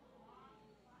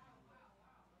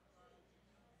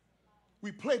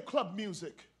 We play club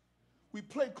music. We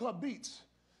play club beats.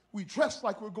 We dress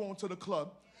like we're going to the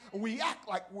club. And we act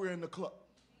like we're in the club.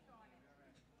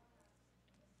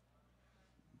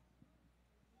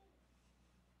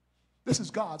 This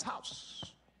is God's house.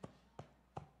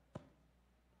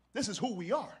 This is who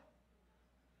we are.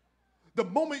 The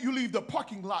moment you leave the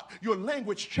parking lot, your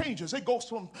language changes. It goes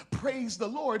from praise the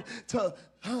Lord to,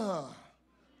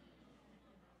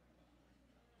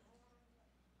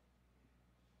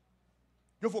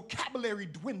 Your vocabulary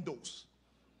dwindles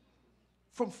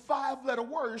from 5-letter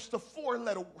words to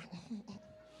 4-letter words.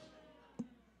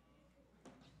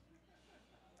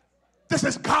 This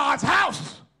is God's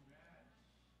house.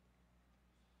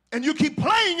 And you keep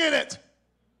playing in it.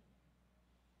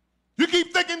 You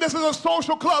keep thinking this is a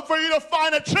social club for you to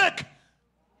find a chick.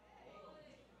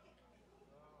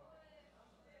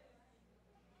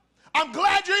 I'm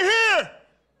glad you're here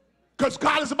because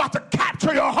God is about to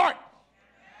capture your heart.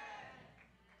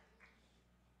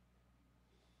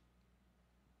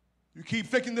 You keep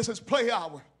thinking this is play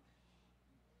hour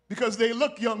because they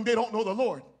look young, they don't know the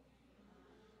Lord.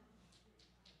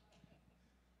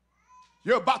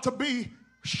 You're about to be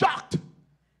shocked.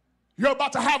 You're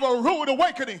about to have a rude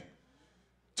awakening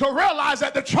to realize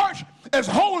that the church is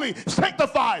holy,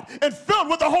 sanctified, and filled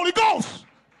with the Holy Ghost.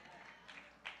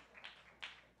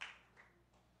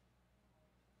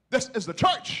 This is the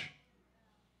church.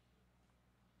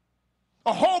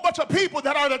 A whole bunch of people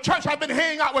that are in the church have been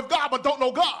hanging out with God but don't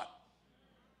know God.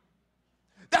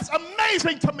 That's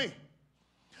amazing to me.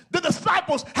 The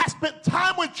disciples have spent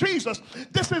time with Jesus.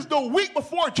 This is the week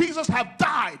before Jesus have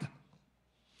died.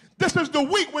 This is the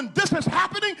week when this is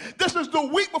happening. This is the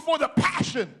week before the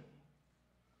passion.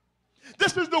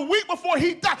 This is the week before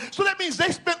he died. So that means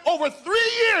they spent over 3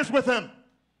 years with him.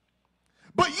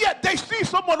 But yet they see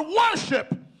someone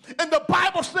worship. And the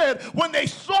Bible said when they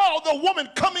saw the woman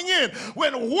coming in,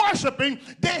 when worshiping,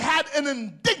 they had an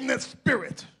indignant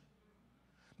spirit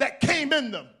that came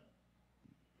in them.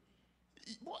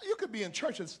 Well, you could be in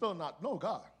church and still not know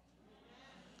God.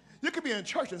 You could be in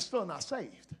church and still not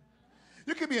saved.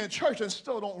 You could be in church and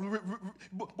still don't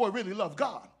really love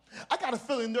God. I got a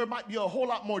feeling there might be a whole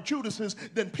lot more Judases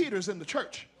than Peters in the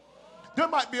church. There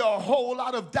might be a whole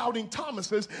lot of doubting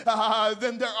Thomases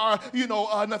than there are,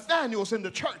 Nathaniels in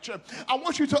the church. I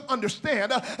want you to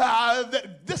understand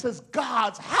that this is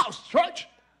God's house, church.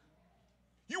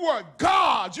 You are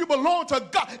God's. You belong to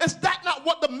God. Is that not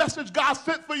what the message God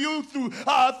sent for you through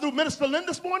Minister Lynn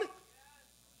this morning?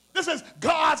 This is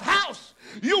God's house.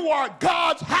 You are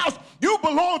God's house. You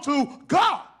belong to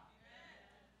God.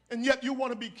 And yet you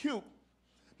want to be cute.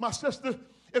 My sister,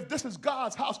 if this is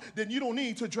God's house, then you don't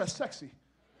need to dress sexy.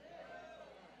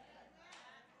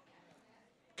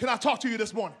 Can I talk to you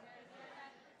this morning?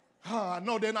 I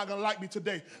know they're not going to like me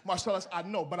today, Marcellus. I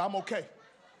know, but I'm okay.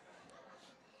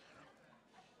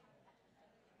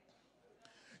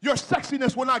 Your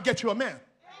sexiness will not get you a man.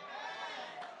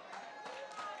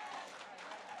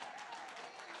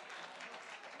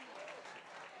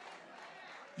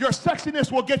 Your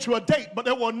sexiness will get you a date, but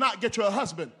it will not get you a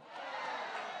husband.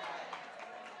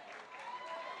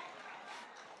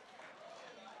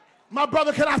 My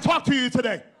brother, can I talk to you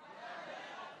today?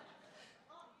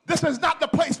 This is not the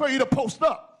place for you to post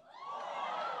up.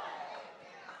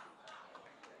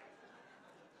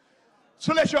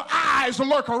 So let your eyes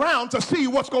lurk around to see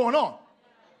what's going on.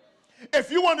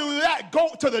 If you want to do that, go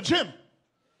to the gym.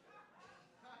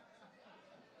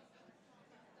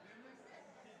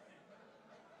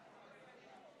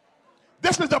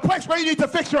 This is the place where you need to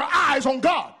fix your eyes on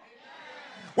God.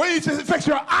 Where you need to fix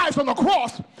your eyes on the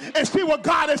cross and see what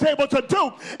God is able to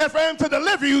do. And for him to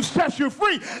deliver you, set you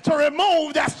free, to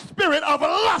remove that spirit of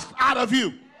lust out of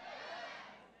you.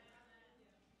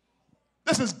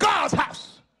 This is God's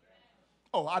house.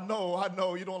 Oh, I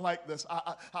know you don't like this.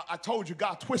 I told you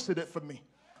God twisted it for me.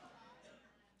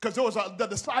 Because the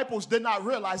disciples did not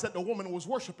realize that the woman was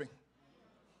worshiping.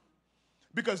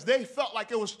 Because they felt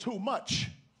like it was too much.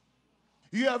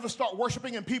 You ever start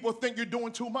worshiping and people think you're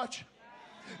doing too much?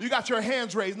 You got your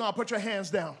hands raised. No, put your hands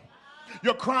down.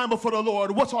 You're crying before the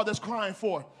Lord. What's all this crying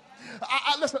for?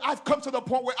 Listen, I've come to the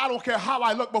point where I don't care how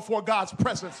I look before God's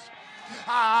presence.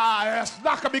 It's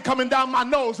not going to be coming down my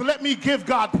nose. Let me give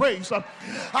God praise.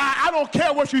 I don't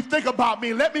care what you think about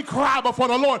me. Let me cry before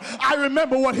the Lord. I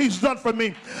remember what he's done for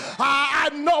me. I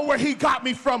know where he got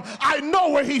me from. I know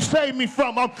where he saved me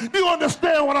from. Do you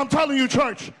understand what I'm telling you,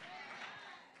 church?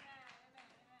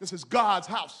 This is God's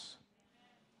house.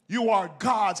 You are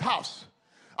God's house.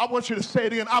 I want you to say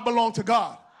it again. I belong to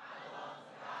God.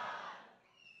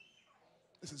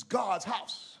 This is God's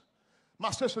house.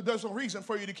 My sister, there's no reason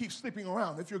for you to keep sleeping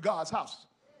around if you're God's house.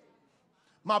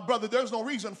 My brother, there's no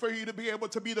reason for you to be able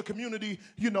to be the community,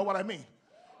 you know what I mean.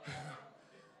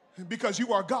 Because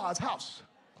you are God's house.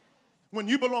 When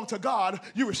you belong to God,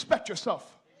 you respect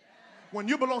yourself. When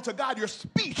you belong to God, your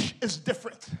speech is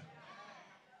different.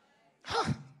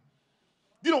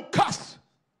 You don't cuss.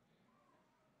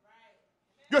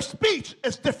 Your speech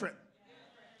is different.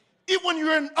 Even when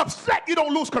you're upset, you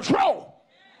don't lose control.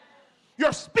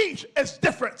 Your speech is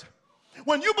different.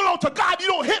 When you belong to God, you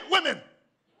don't hit women.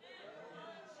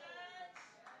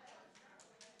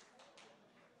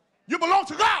 You belong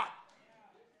to God.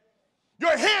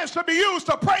 Your hands should be used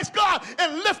to praise God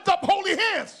and lift up holy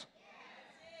hands.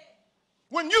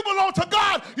 When you belong to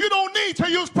God, you don't need to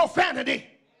use profanity.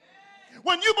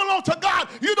 When you belong to God,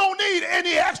 you don't need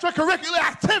any extracurricular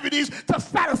activities to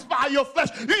satisfy your flesh.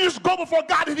 You just go before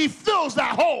God and he fills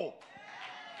that hole.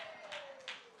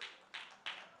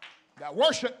 That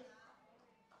worship,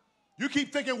 you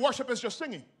keep thinking worship is just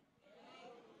singing.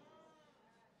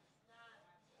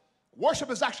 Worship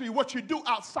is actually what you do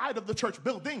outside of the church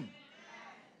building.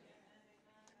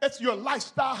 It's your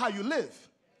lifestyle, how you live.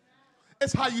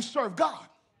 It's how you serve God.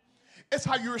 It's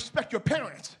how you respect your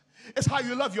parents. It's how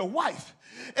you love your wife.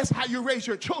 It's how you raise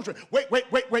your children. Wait.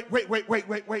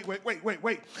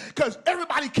 Because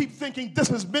everybody keep thinking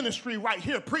this is ministry right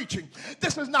here, preaching.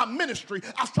 This is not ministry.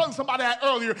 I was telling somebody that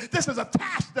earlier. This is a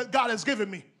task that God has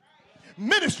given me.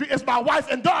 Ministry is my wife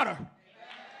and daughter.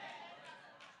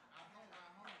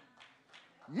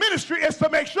 Ministry is to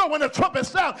make sure when the trumpet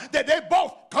sounds that they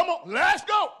both, come on, let's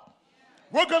go.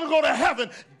 We're going to go to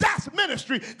heaven. That's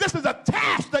ministry. This is a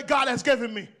task that God has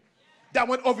given me that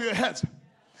went over your heads.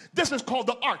 This is called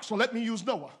the ark. So let me use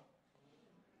Noah.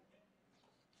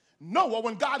 Noah,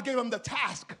 when God gave him the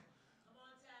task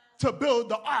to build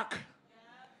the ark,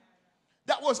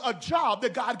 that was a job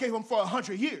that God gave him for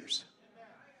 100 years.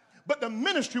 But the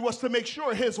ministry was to make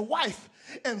sure his wife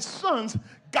and sons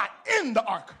got in the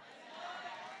ark.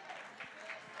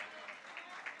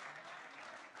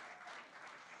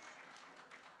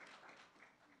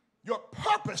 Your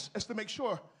purpose is to make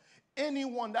sure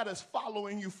anyone that is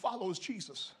following you follows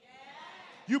Jesus.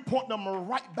 You point them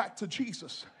right back to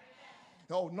Jesus.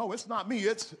 Oh, no, it's not me.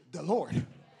 It's the Lord.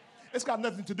 It's got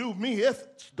nothing to do with me.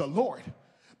 It's the Lord.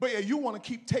 But yeah, you want to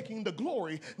keep taking the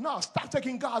glory. No, stop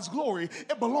taking God's glory.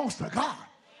 It belongs to God.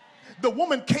 The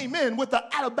woman came in with the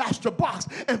alabaster box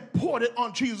and poured it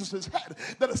on Jesus' head.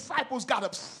 The disciples got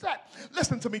upset.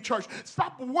 Listen to me, church.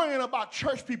 Stop worrying about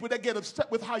church people that get upset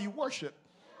with how you worship.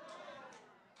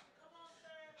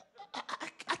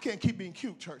 I can't keep being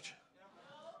cute, church.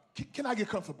 Can I get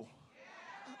comfortable?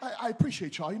 I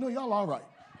appreciate y'all. You know, y'all all right.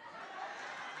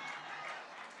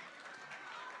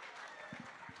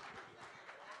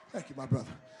 Thank you, my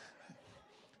brother.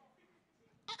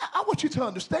 I want you to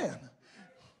understand.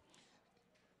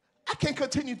 I can't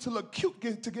continue to look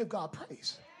cute to give God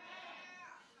praise.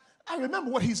 I remember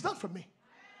what he's done for me.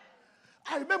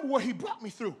 I remember what he brought me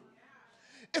through.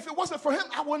 If it wasn't for him,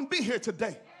 I wouldn't be here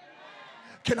today.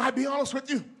 Can I be honest with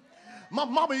you? My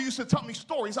mama used to tell me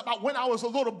stories about when I was a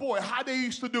little boy, how they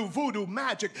used to do voodoo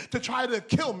magic to try to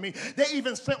kill me. They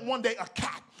even sent one day a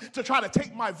cat to try to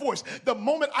take my voice. The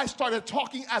moment I started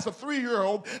talking as a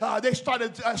 3-year-old, they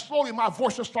started, slowly my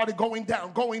voice just started going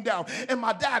down. And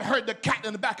my dad heard the cat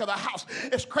in the back of the house.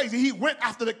 It's crazy. He went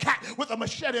after the cat with a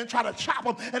machete and tried to chop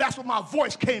him, and that's when my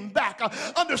voice came back.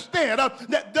 Understand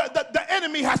that the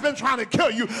enemy has been trying to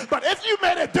kill you, but if you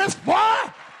made it this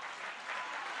far,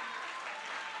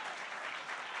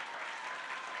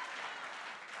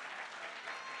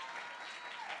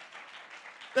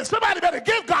 then somebody better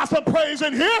give God some praise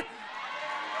in here.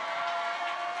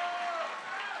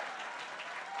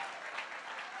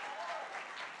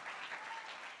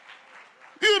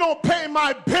 You don't pay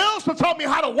my bills to tell me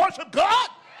how to worship God.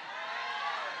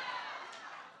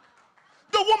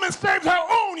 The woman saved her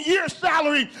own year's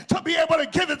salary to be able to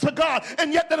give it to God,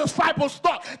 and yet the disciples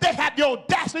thought they had the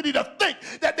audacity to think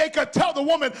that they could tell the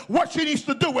woman what she needs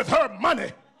to do with her money.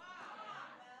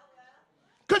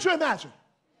 Could you imagine?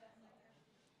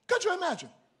 Could you imagine?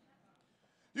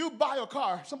 You buy a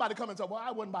car, somebody come and say, well,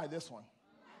 I wouldn't buy this one.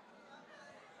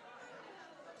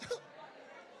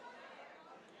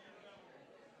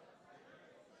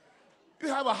 You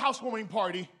have a housewarming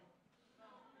party.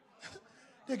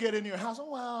 They get in your house,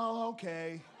 oh, well,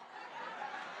 okay.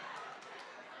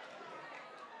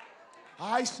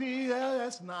 I see, yeah,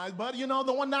 that's nice. But you know,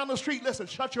 the one down the street, listen,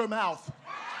 shut your mouth.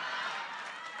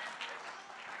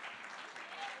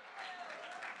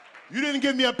 You didn't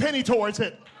give me a penny towards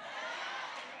it.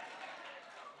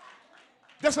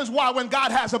 This is why when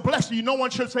God has a blessing, no one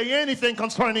should say anything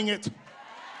concerning it.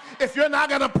 If you're not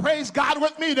going to praise God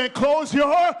with me, then close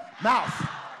your mouth.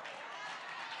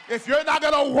 If you're not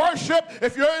going to worship,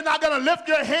 if you're not going to lift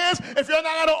your hands, if you're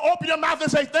not going to open your mouth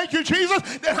and say, thank you, Jesus,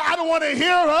 then I don't want to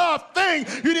hear a thing.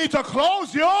 You need to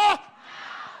close your mouth.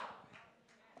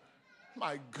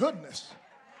 My goodness.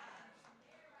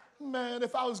 Man,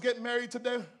 if I was getting married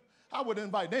today, I wouldn't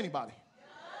invite anybody.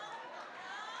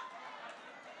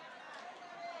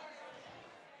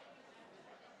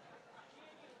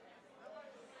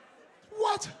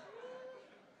 What?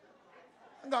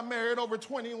 I got married over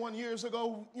 21 years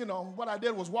ago. You know, what I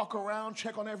did was walk around,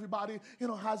 check on everybody. You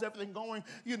know, how's everything going?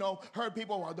 You know, heard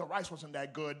people, well, the rice wasn't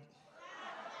that good.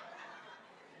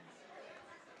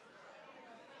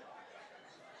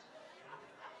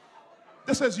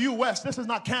 This is U.S. This is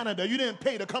not Canada. You didn't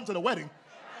pay to come to the wedding.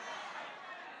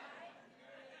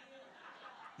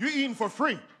 You're eating for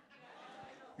free.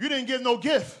 You didn't give no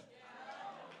gift.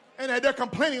 And they're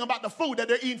complaining about the food that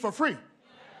they're eating for free.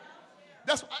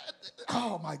 That's,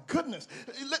 oh my goodness.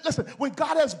 Listen, when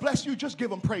God has blessed you, just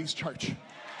give him praise, church.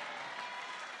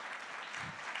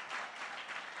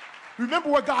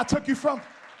 Remember where God took you from?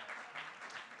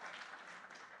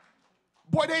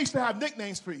 Boy, they used to have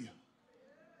nicknames for you.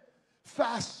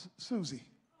 Fast Susie.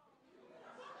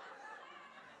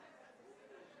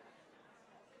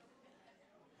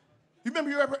 You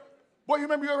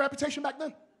remember your reputation back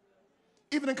then?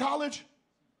 Even in college?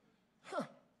 Huh.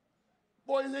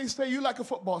 Boy, they say you like a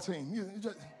football team.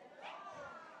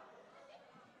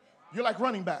 You're like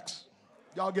running backs.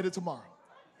 Y'all get it tomorrow.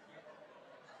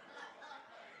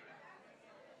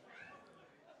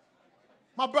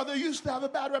 My brother used to have a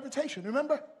bad reputation,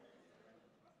 remember?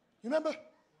 You remember?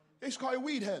 They used to call you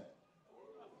weed head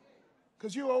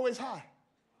because you were always high.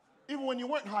 Even when you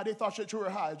weren't high, they thought that you were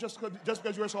high just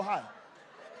because you were so high.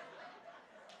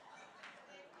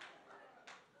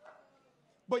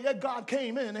 But yet God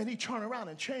came in and he turned around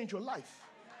and changed your life.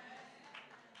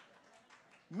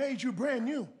 Made you brand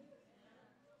new.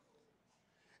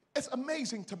 It's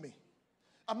amazing to me.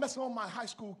 I met some of my high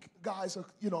school guys,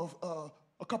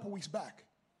 a couple weeks back.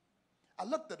 I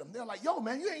looked at them. They're like, yo,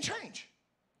 man, you ain't changed.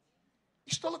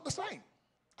 You still look the same.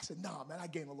 I said, nah, man, I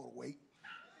gained a little weight.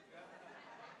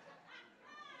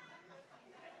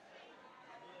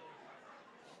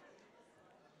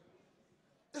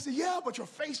 said, yeah, but your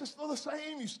face is still the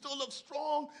same. You still look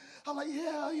strong. I'm like,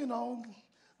 yeah, you know,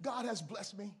 God has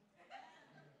blessed me.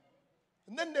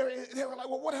 And then they were like,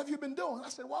 well, what have you been doing? I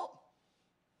said, well,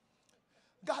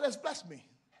 God has blessed me.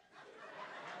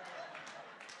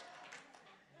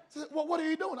 I said, well, what are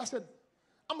you doing? I said,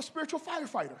 I'm a spiritual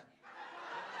firefighter.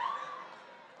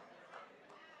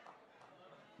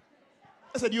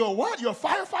 I said, you're a what? You're a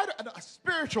firefighter? A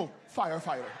spiritual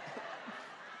firefighter.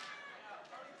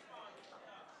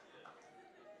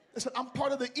 I said, I'm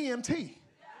part of the EMT,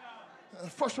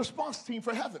 first response team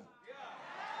for heaven.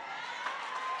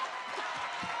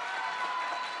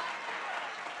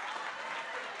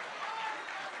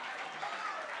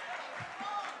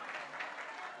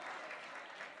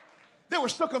 They were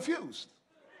so confused.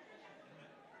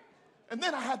 And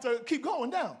then I had to keep going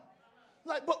down.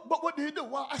 Like, but what do you do?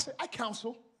 Well, I said, I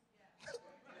counsel.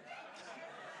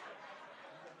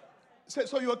 Said,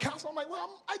 so you're a counselor? I'm like,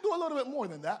 well, I do a little bit more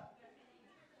than that.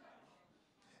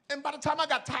 And by the time I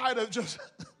got tired of just,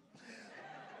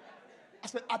 I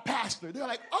said, I pastor. They're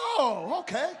like, oh,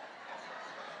 okay.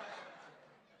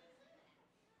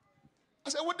 I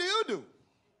said, what do you do?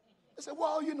 I said,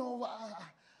 well, you know,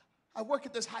 I work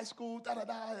at this high school,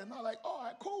 da-da-da. And I'm like, all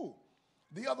right, cool.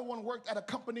 The other one worked at a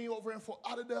company over in Fort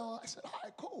Lauderdale. I said, all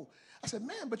right, cool. I said,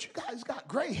 man, but you guys got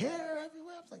gray hair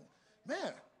everywhere. I was like,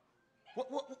 man,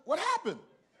 what happened?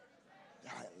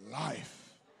 Life.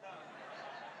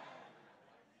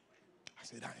 I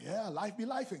said, yeah, life be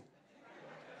lifing.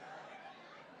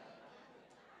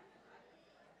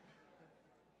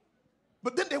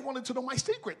 But then they wanted to know my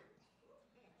secret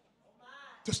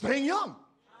to staying young.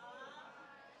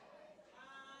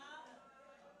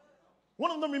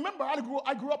 One of them, remember,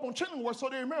 I grew up on Chillingworth, so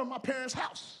they remember my parents'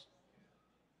 house.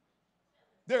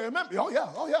 They remember, oh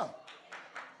yeah.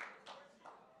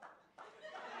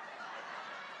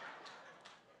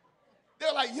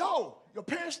 They're like, yo, your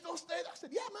parents still stay? I said,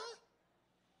 yeah, man.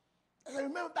 And I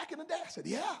remember back in the day, I said,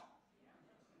 yeah. I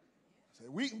said,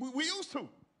 we used to.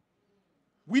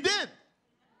 We did.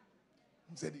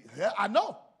 I said, yeah, I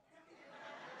know.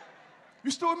 You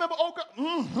still remember Oka?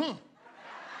 Mm-hmm.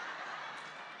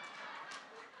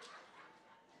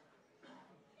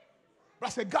 But I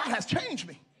said, God has changed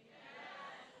me.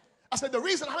 I said, the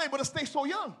reason I'm able to stay so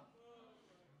young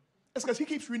is because he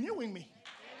keeps renewing me.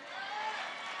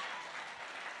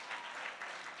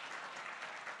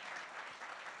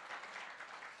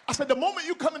 I said, the moment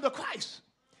you come into Christ,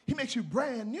 he makes you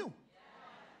brand new.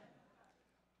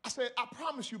 I said, I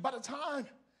promise you, by the time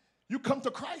you come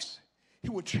to Christ, he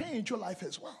will change your life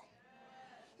as well.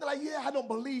 They're like, yeah, I don't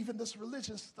believe in this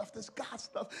religion stuff, this God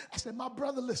stuff. I said, my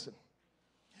brother, listen,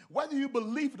 whether you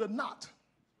believe it or not,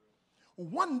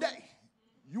 one day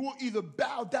you will either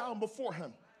bow down before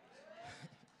him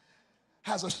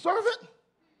as a servant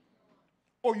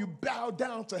or you bow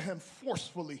down to him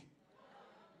forcefully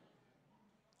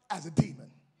as a demon.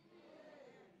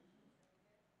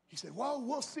 He said, well,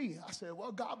 we'll see. I said,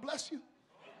 well, God bless you.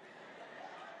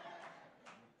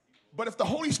 But if the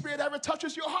Holy Spirit ever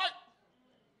touches your heart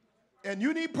and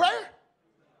you need prayer,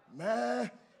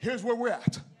 man, here's where we're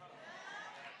at.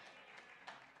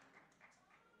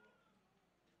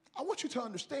 I want you to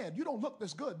understand, you don't look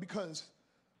this good because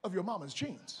of your mama's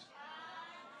genes.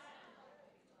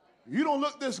 You don't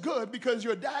look this good because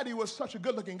your daddy was such a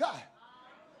good-looking guy.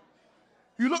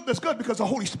 You look this good because the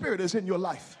Holy Spirit is in your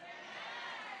life.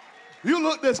 You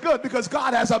look this good because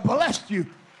God has blessed you.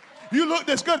 You look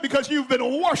this good because you've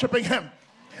been worshiping him.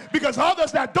 Because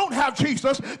others that don't have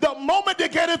Jesus, the moment they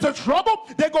get into trouble,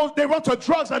 they run to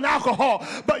drugs and alcohol.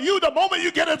 But you, the moment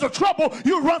you get into trouble,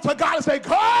 you run to God and say,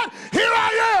 God, here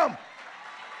I am.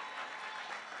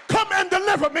 Come and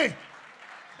deliver me.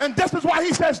 And this is why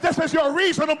he says this is your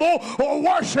reasonable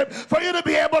worship, for you to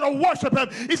be able to worship him.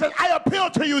 He says, I appeal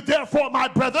to you, therefore, my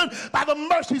brethren, by the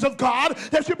mercies of God,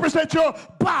 that you present your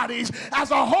bodies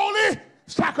as a holy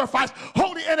sacrifice,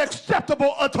 holy and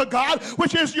acceptable unto God,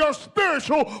 which is your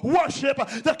spiritual worship.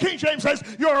 The King James says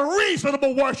your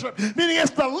reasonable worship, meaning it's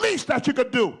the least that you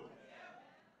could do.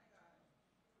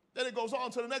 Then it goes on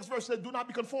to the next verse, says, do not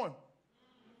be conformed.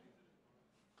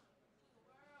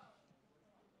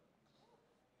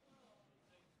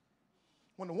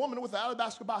 When the woman with the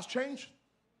alabaster box changed,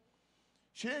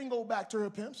 she ain't go back to her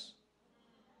pimps.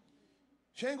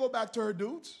 She ain't go back to her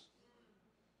dudes.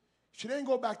 She didn't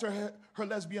go back to her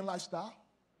lesbian lifestyle.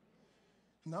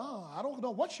 No, I don't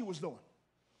know what she was doing.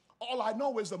 All I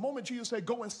know is the moment Jesus said,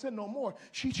 go and sin no more,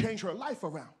 she changed her life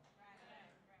around.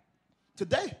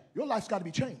 Today, your life's got to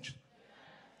be changed.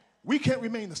 We can't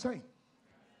remain the same.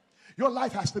 Your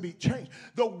life has to be changed.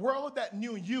 The world that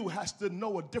knew you has to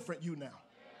know a different you now.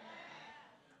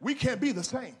 We can't be the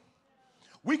same.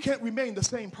 We can't remain the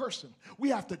same person. We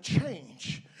have to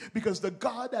change because the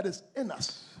God that is in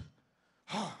us,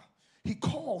 he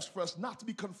calls for us not to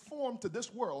be conformed to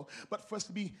this world, but for us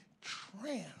to be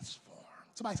transformed.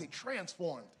 Somebody say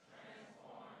transformed.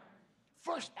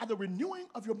 First, by the renewing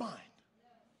of your mind.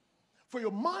 For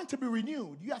your mind to be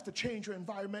renewed, you have to change your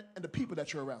environment and the people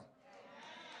that you're around.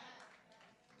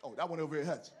 Oh, that went over your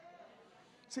heads.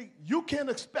 See, you can't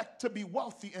expect to be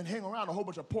wealthy and hang around a whole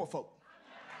bunch of poor folk.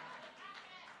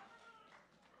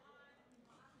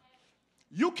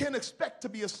 You can't expect to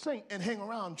be a saint and hang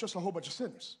around just a whole bunch of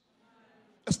sinners.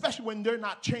 Especially when they're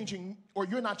not changing, or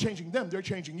you're not changing them, they're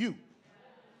changing you.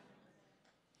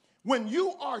 When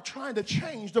you are trying to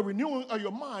change the renewing of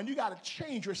your mind, you got to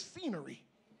change your scenery.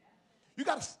 You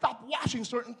got to stop watching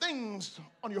certain things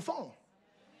on your phone.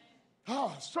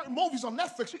 Certain movies on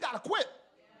Netflix, you got to quit.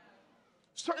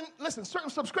 Certain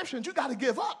subscriptions, you got to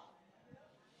give up.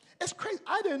 It's crazy.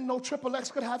 I didn't know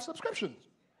XXX could have subscriptions.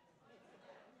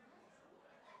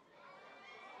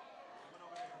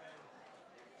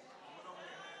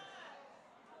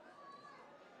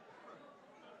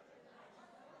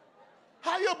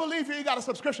 How you believe you got a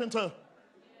subscription to?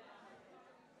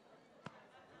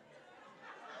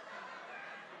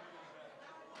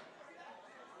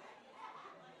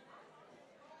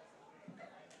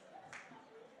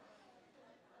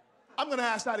 I'm going to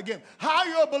ask that again. How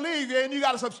you believe you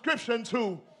got a subscription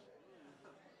to?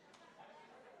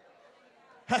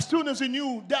 As soon as a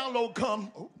new download comes,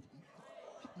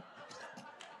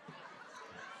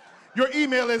 your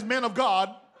email is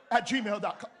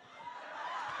manofgod@gmail.com.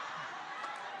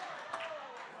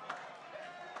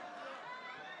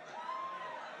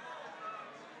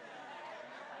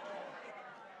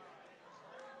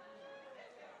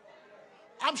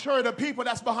 I'm sure the people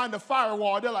that's behind the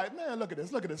firewall, they're like, man, look at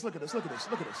this, look at this, look at this, look at this,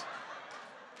 look at this.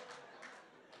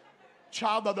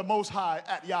 Child of the Most High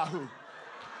at Yahoo.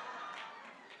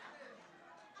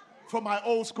 For my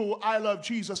old school, I love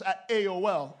Jesus at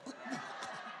AOL.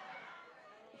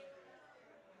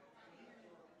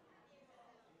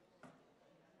 It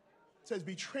says,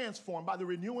 be transformed by the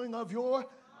renewing of your mind.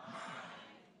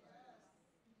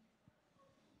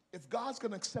 If God's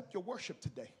going to accept your worship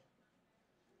today,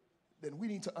 then we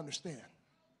need to understand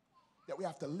that we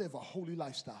have to live a holy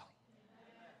lifestyle.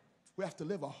 We have to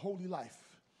live a holy life,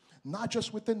 not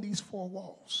just within these four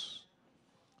walls,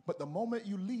 but the moment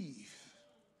you leave,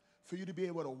 for you to be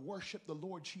able to worship the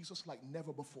Lord Jesus like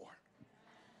never before.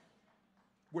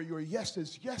 Where your yes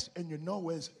is yes and your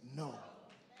no is no.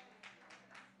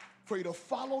 For you to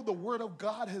follow the word of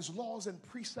God, his laws and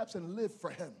precepts, and live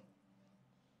for him.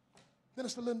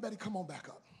 Minister Lynn Betty, come on back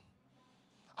up.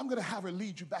 I'm going to have her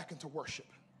lead you back into worship.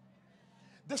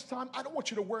 This time, I don't want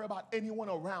you to worry about anyone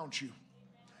around you.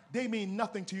 They mean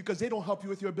nothing to you because they don't help you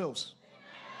with your bills.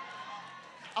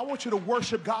 I want you to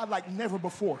worship God like never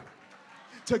before.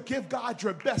 To give God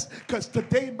your best, because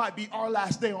today might be our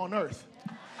last day on earth.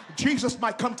 Jesus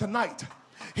might come tonight.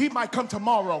 He might come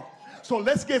tomorrow. So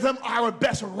let's give him our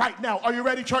best right now. Are you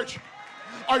ready, church?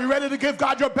 Are you ready to give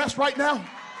God your best right now?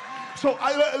 So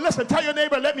listen, tell your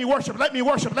neighbor, let me worship, let me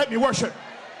worship, let me worship.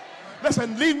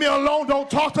 Listen, leave me alone. Don't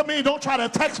talk to me. Don't try to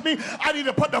text me. I need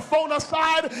to put the phone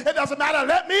aside. It doesn't matter.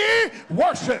 Let me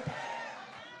worship.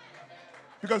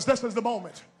 Because this is the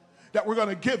moment that we're going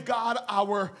to give God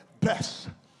our best.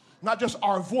 Not just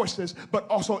our voices, but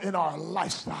also in our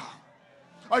lifestyle.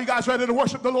 Are you guys ready to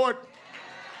worship the Lord?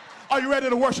 Are you ready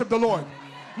to worship the Lord?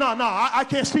 No, I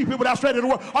can't see people that's ready to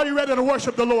worship. Are you ready to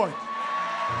worship the Lord?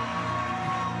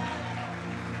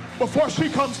 Before she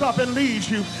comes up and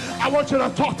leads you, I want you to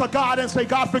talk to God and say,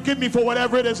 God, forgive me for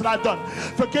whatever it is that I've done.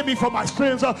 Forgive me for my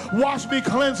sins. Wash me,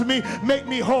 cleanse me, make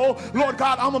me whole. Lord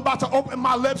God, I'm about to open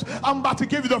my lips. I'm about to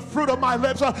give you the fruit of my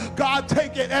lips. God,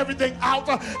 take it, everything out.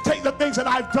 Take the things that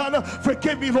I've done.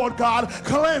 Forgive me, Lord God.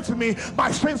 Cleanse me.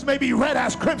 My sins may be red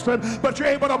as crimson, but you're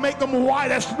able to make them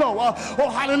white as snow. Oh,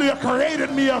 hallelujah.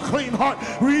 Created me a clean heart.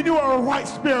 Renew a right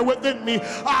spirit within me.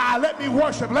 Let me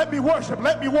worship. Let me worship.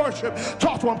 Let me worship.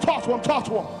 Talk to him. Talk to him. Talk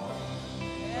to him.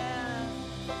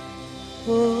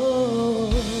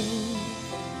 Oh,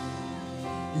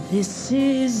 this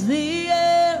is the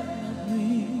air I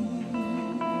breathe.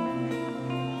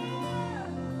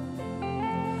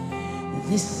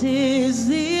 This is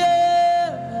the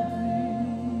air I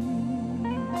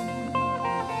breathe.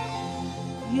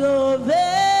 Your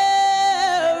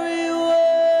very word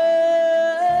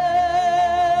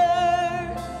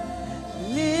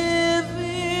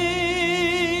living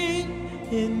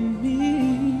in me.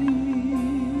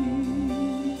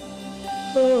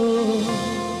 Oh,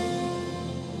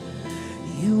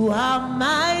 you are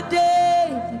my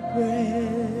daily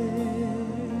bread.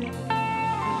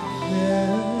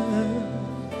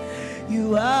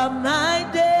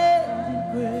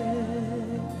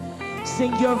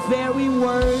 Sing your very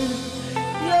word,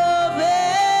 your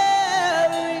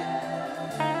very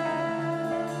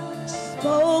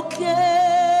spoken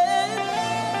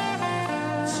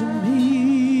to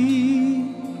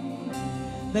me.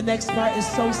 The next part is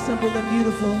so simple and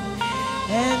beautiful.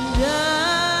 And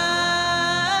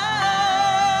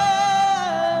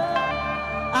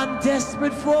I'm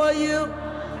desperate for you.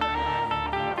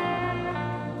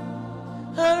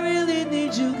 I really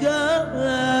need you, God.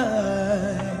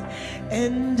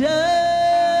 And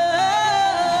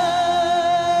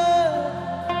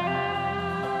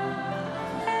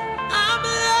I'm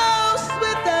lost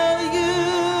without you.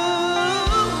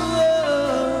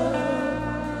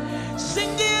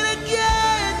 Sing it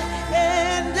again.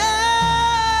 And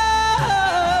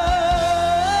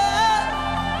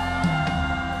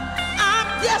I'm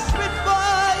desperate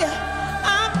for you.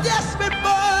 I'm desperate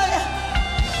for you.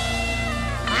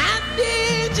 I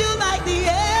need you like the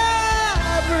air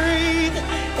I breathe.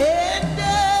 And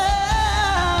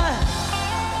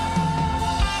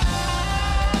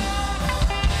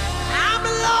I'm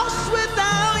lost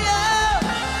without you.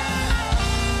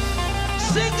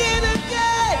 Sing it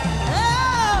again.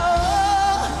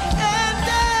 Oh, and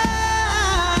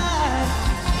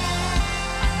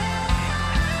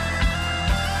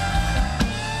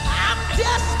I'm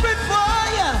desperate for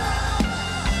you.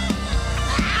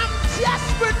 I'm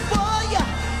desperate for you.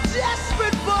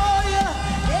 Desperate for you.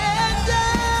 And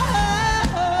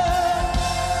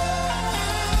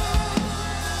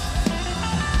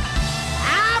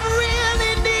I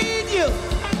really need you.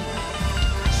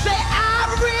 Say, I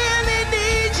really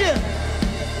need you.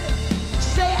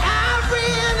 Say, I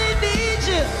really need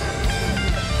you.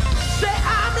 Say,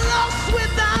 I'm lost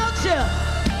without you.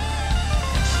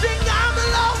 Sing, I'm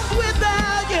lost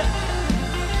without you.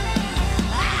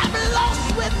 I'm lost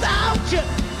without you.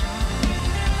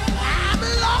 I'm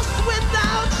lost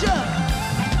without you.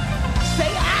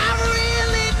 Say, I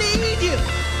really need you.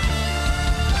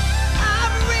 I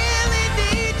really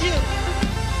need you.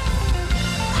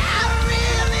 I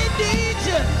really need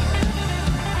you.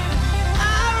 I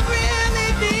really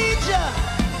need you.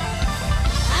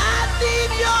 I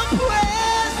need your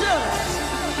presence.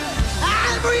 I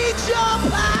need your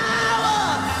power.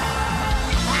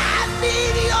 I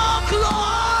need your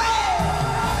glory.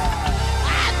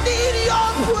 I need your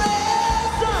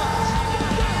presence.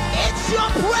 It's your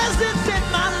presence in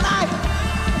my life.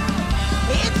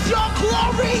 It's your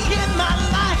glory in my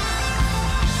life.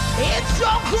 It's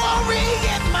your glory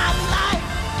in my life.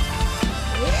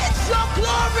 It's your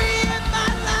glory in my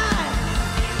life.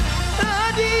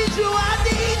 I need you, I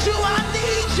need you, I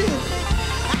need you.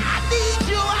 I need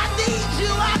you, I need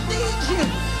you, I need you.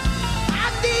 I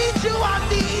need you, I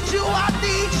need you, I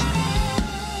need you.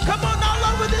 Come on, all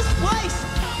over this place.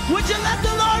 Would you let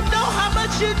the Lord know how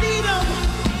much you need him?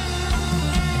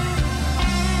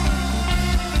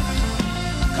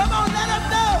 Come on, let him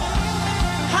know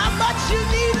how much you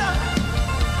need him.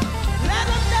 Let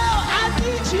him know, I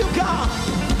need you, God.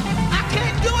 I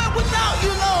can't do it without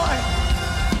you, Lord.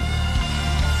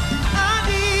 I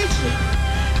need you.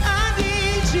 I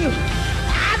need you.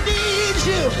 I need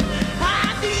you. I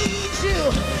need you.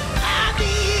 I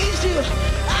need you.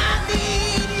 I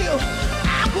need you.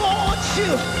 I want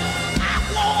you. I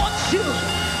want you.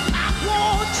 I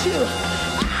want you.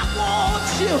 I want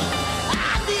you.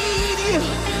 I need you.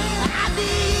 I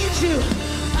need you.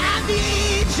 I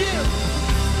need you.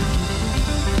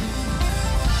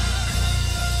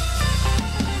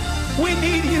 We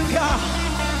need you, God.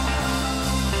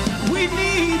 We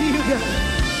need you, God.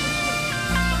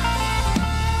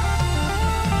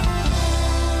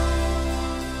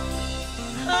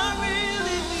 I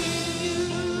really need you.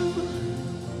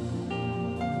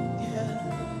 Yeah.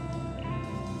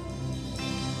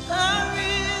 I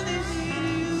really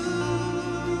need you.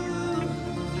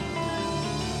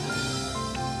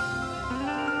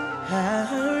 I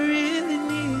really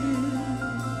need you,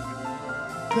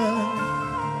 God.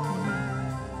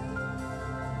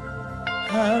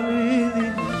 I really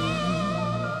need you.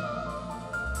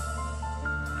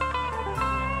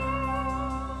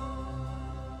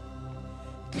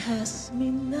 Cast me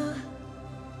not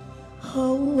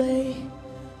away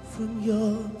from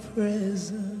your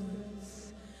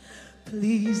presence.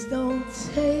 Please don't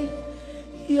take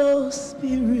your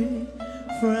spirit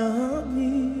from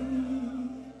me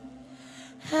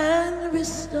and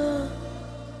restore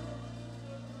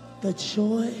the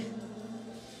joy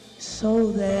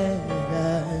so that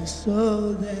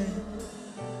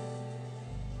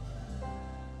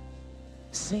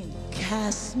sing,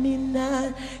 cast me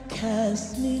not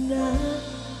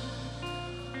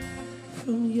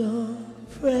from your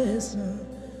presence.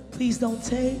 Please don't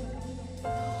take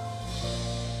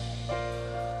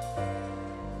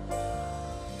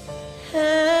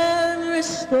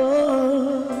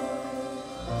cornerstone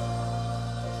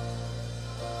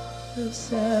of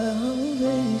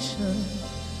salvation,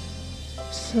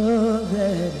 so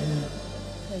that.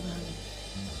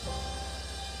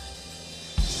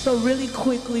 So really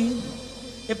quickly,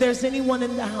 if there's anyone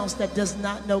in the house that does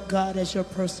not know God as your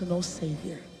personal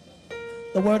Savior,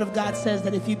 the Word of God says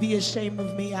that if you be ashamed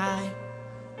of me, I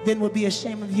then will be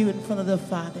ashamed of you in front of the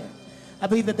Father. I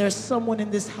believe that there's someone in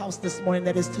this house this morning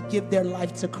that is to give their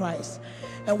life to Christ.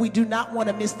 And we do not want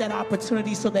to miss that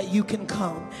opportunity so that you can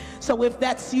come. So if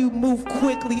that's you, move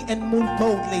quickly and move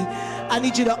boldly. I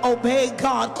need you to obey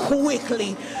God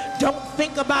quickly. Don't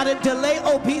think about it. Delay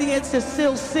obedience is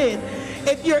still sin.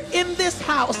 If you're in this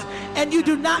house and you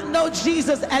do not know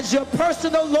Jesus as your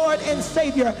personal Lord and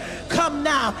Savior, come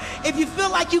now. If you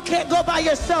feel like you can't go by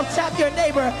yourself, tap your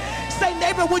neighbor. Say,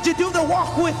 neighbor, would you do the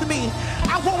walk with me?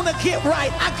 I want to get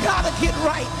right. I got to get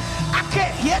right. I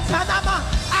can't yet.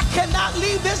 I cannot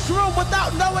leave this room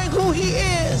without knowing who he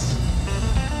is.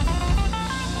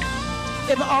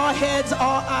 If all heads,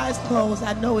 all eyes closed,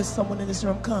 I know it's someone in this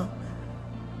room. Come.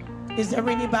 Is there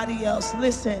anybody else?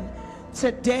 Listen,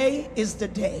 today is the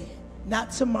day,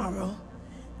 not tomorrow.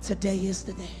 Today is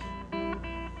the day.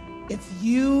 If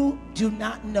you do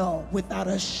not know without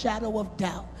a shadow of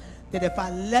doubt that if I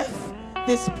left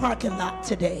this parking lot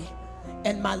today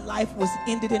and my life was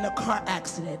ended in a car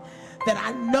accident, that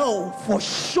I know for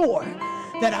sure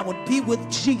that I would be with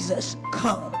Jesus,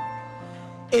 come.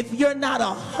 If you're not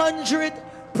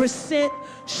 100%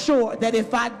 sure that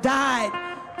if I died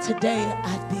today,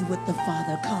 I'd be with the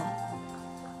Father, come.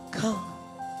 Come.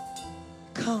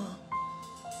 Come.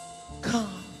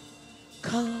 Come.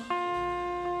 Come.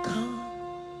 Come.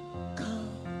 Come.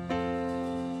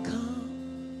 Come.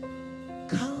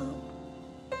 Come.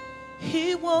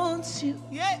 He wants you.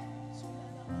 Yeah.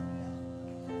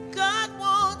 God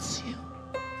wants you.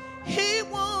 He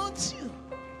wants you.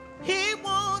 He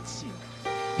wants you.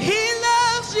 He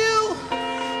loves you.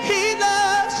 He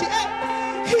loves you.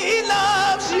 He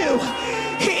loves you.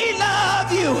 He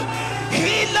loves you.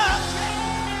 He loves.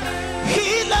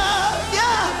 He loves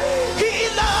you. He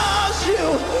loves you.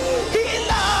 He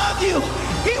loves you.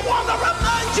 He wants to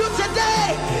remind you today.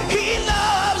 He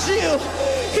loves you.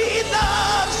 He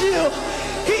loves you.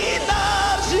 He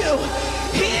loves you.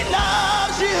 He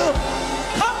loves you.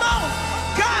 Come on.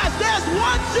 Guys, there's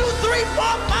 1, 2, 3, 4,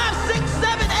 5, 6,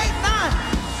 7, 8, 9,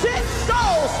 10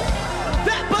 souls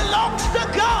that belongs to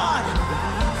God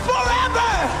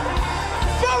forever.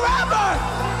 Forever.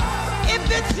 If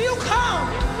it's you, come.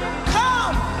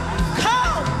 Come.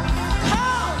 Come.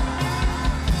 Come.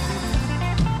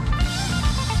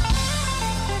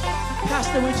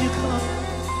 Pastor, would you come?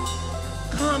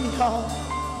 Come, y'all.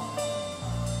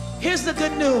 Here's the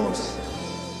good news.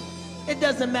 It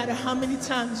doesn't matter how many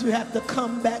times you have to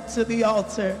come back to the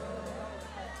altar.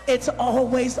 It's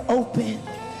always open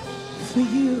for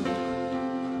you.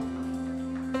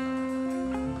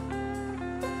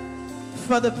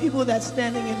 For the people that's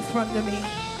standing in front of me,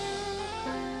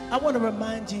 I want to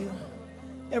remind you,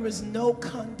 there is no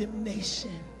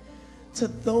condemnation to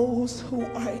those who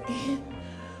are in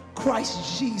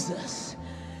Christ Jesus.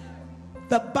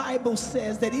 The Bible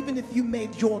says that even if you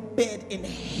made your bed in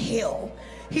hell,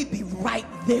 he'd be right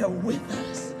there with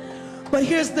us. But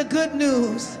here's the good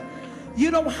news. You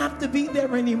don't have to be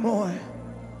there anymore.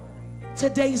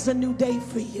 Today's a new day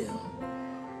for you.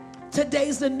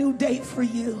 Today's a new day for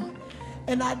you.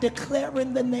 And I declare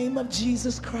in the name of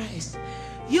Jesus Christ,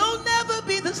 you'll never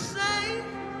be the same,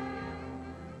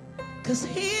 because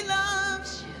he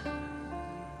loves you.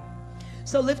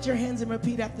 So lift your hands and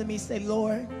repeat after me. Say,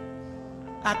 Lord,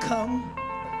 I come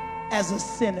as a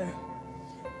sinner,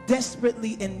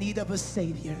 desperately in need of a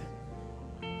Savior.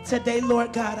 Today,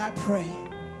 Lord God, I pray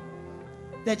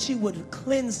that you would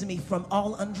cleanse me from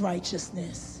all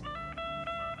unrighteousness,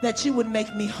 that you would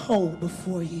make me whole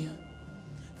before you.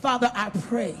 Father, I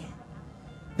pray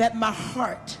that my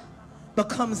heart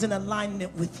becomes in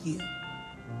alignment with you.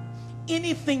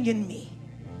 Anything in me,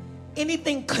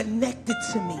 anything connected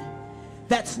to me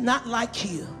that's not like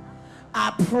you,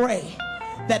 I pray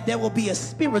that there will be a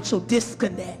spiritual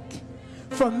disconnect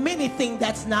from anything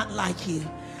that's not like you.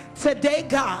 Today,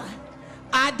 God,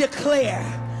 I declare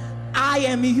I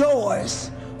am yours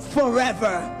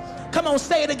forever. Come on,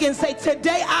 say it again. Say,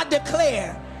 today I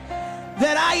declare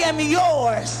that I am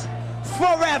yours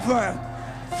forever.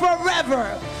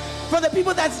 Forever. For the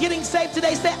people that's getting saved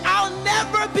today, say, I'll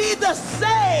never be the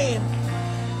same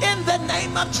in the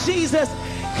name of Jesus.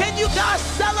 Can you guys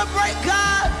celebrate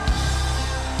God?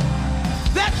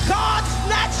 That God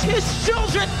snatched his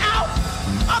children out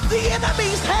of the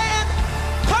enemy's hand.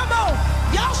 Come on.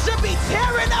 Y'all should be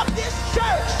tearing up this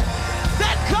church.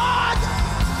 That God,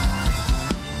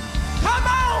 come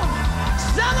on,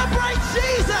 celebrate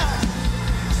Jesus.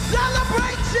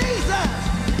 Celebrate Jesus.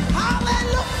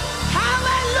 Hallelujah.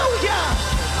 Hallelujah.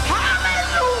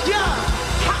 Hallelujah.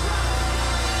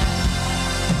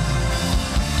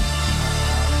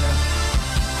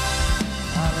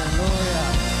 Hallelujah.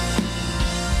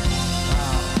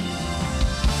 Wow.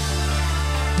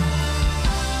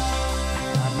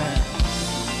 Amen.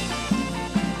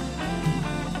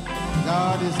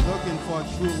 God is looking for a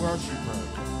true worshiper.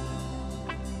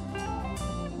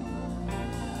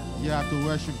 You have to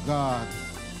worship God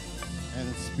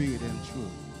in spirit and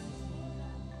truth.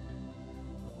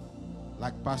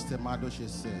 Like Pastor Madoshe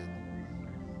said,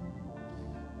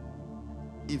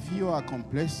 if you are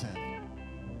complacent,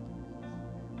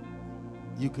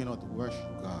 you cannot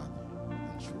worship God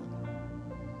in truth.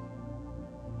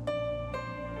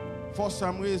 For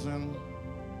some reason,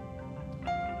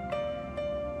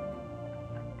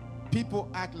 people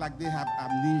act like they have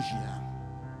amnesia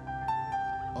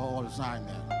or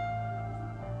Alzheimer's.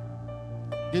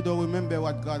 They don't remember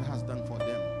what God has done for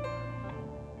them.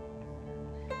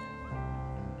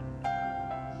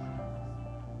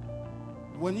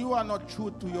 When you are not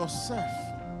true to yourself,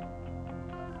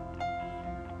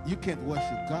 you can't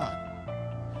worship God.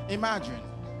 Imagine,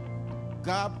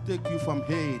 God take you from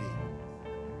Haiti.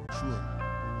 True.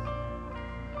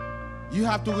 You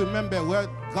have to remember where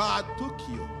God took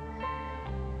you.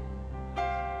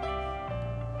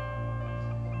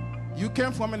 You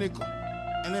came from in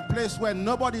a place where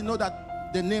nobody knows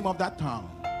that the name of that town,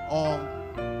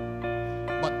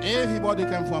 but everybody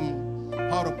came from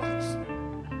other place.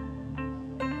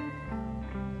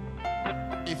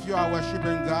 If you are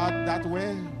worshiping God that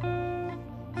way,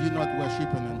 you're not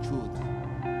worshiping in truth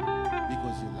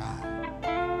because you lie.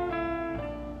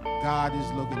 God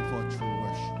is looking for a true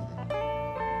worshiper.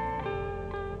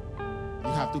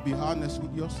 You have to be honest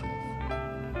with yourself.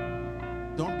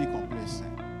 Don't be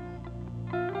complacent.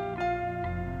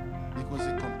 Because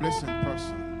a complacent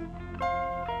person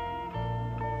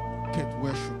can't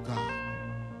worship God.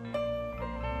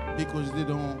 Because they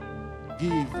don't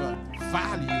give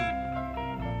value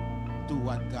to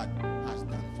what God has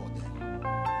done for them.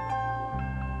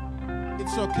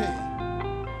 It's okay.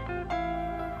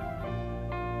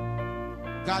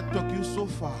 God took you so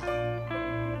far.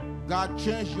 God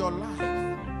changed your life.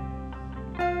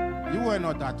 You were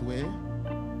not that way,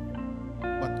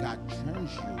 but God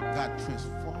changed you. God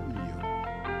transformed you.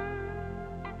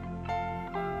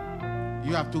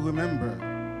 You have to remember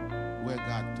where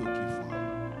God took you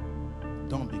from.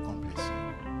 Don't be complacent.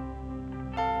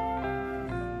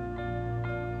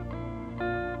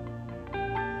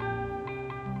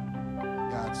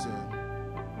 God said,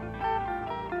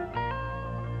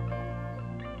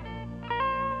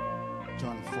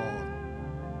 John 4,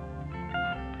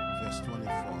 verse 24,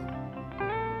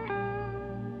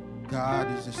 God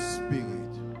is a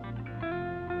spirit,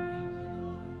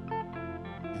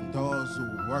 and those who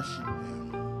worship him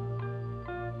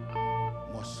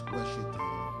must worship him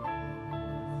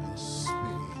in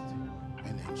spirit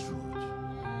and in truth.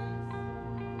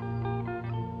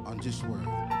 On this word,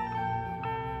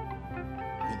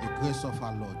 may the grace of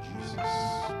our Lord Jesus,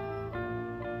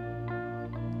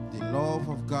 the love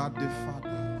of God the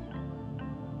Father,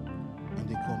 and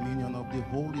the communion of the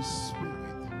Holy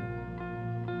Spirit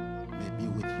may be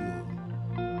with you